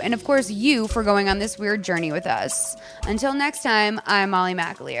Matthew, and of course you for going on this weird journey with us. Until next time, I'm Molly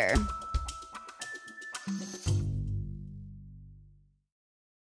McAleer.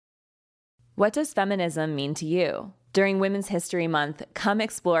 What does feminism mean to you? During Women's History Month, come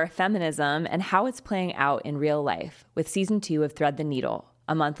explore feminism and how it's playing out in real life with Season 2 of Thread the Needle,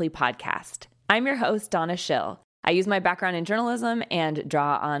 a monthly podcast. I'm your host, Donna Schill. I use my background in journalism and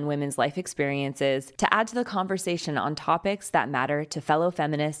draw on women's life experiences to add to the conversation on topics that matter to fellow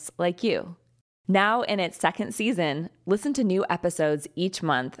feminists like you. Now in its second season, listen to new episodes each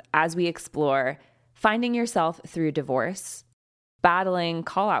month as we explore finding yourself through divorce, battling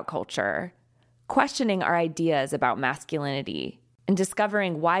call-out culture, questioning our ideas about masculinity, and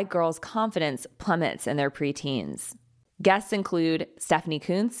discovering why girls' confidence plummets in their preteens. Guests include Stephanie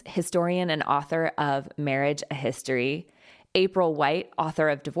Kuntz, historian and author of Marriage: A History, April White, author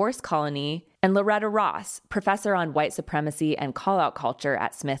of Divorce Colony, and Loretta Ross, professor on white supremacy and call-out culture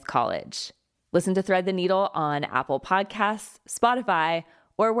at Smith College. Listen to Thread the Needle on Apple Podcasts, Spotify,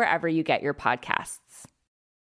 or wherever you get your podcasts.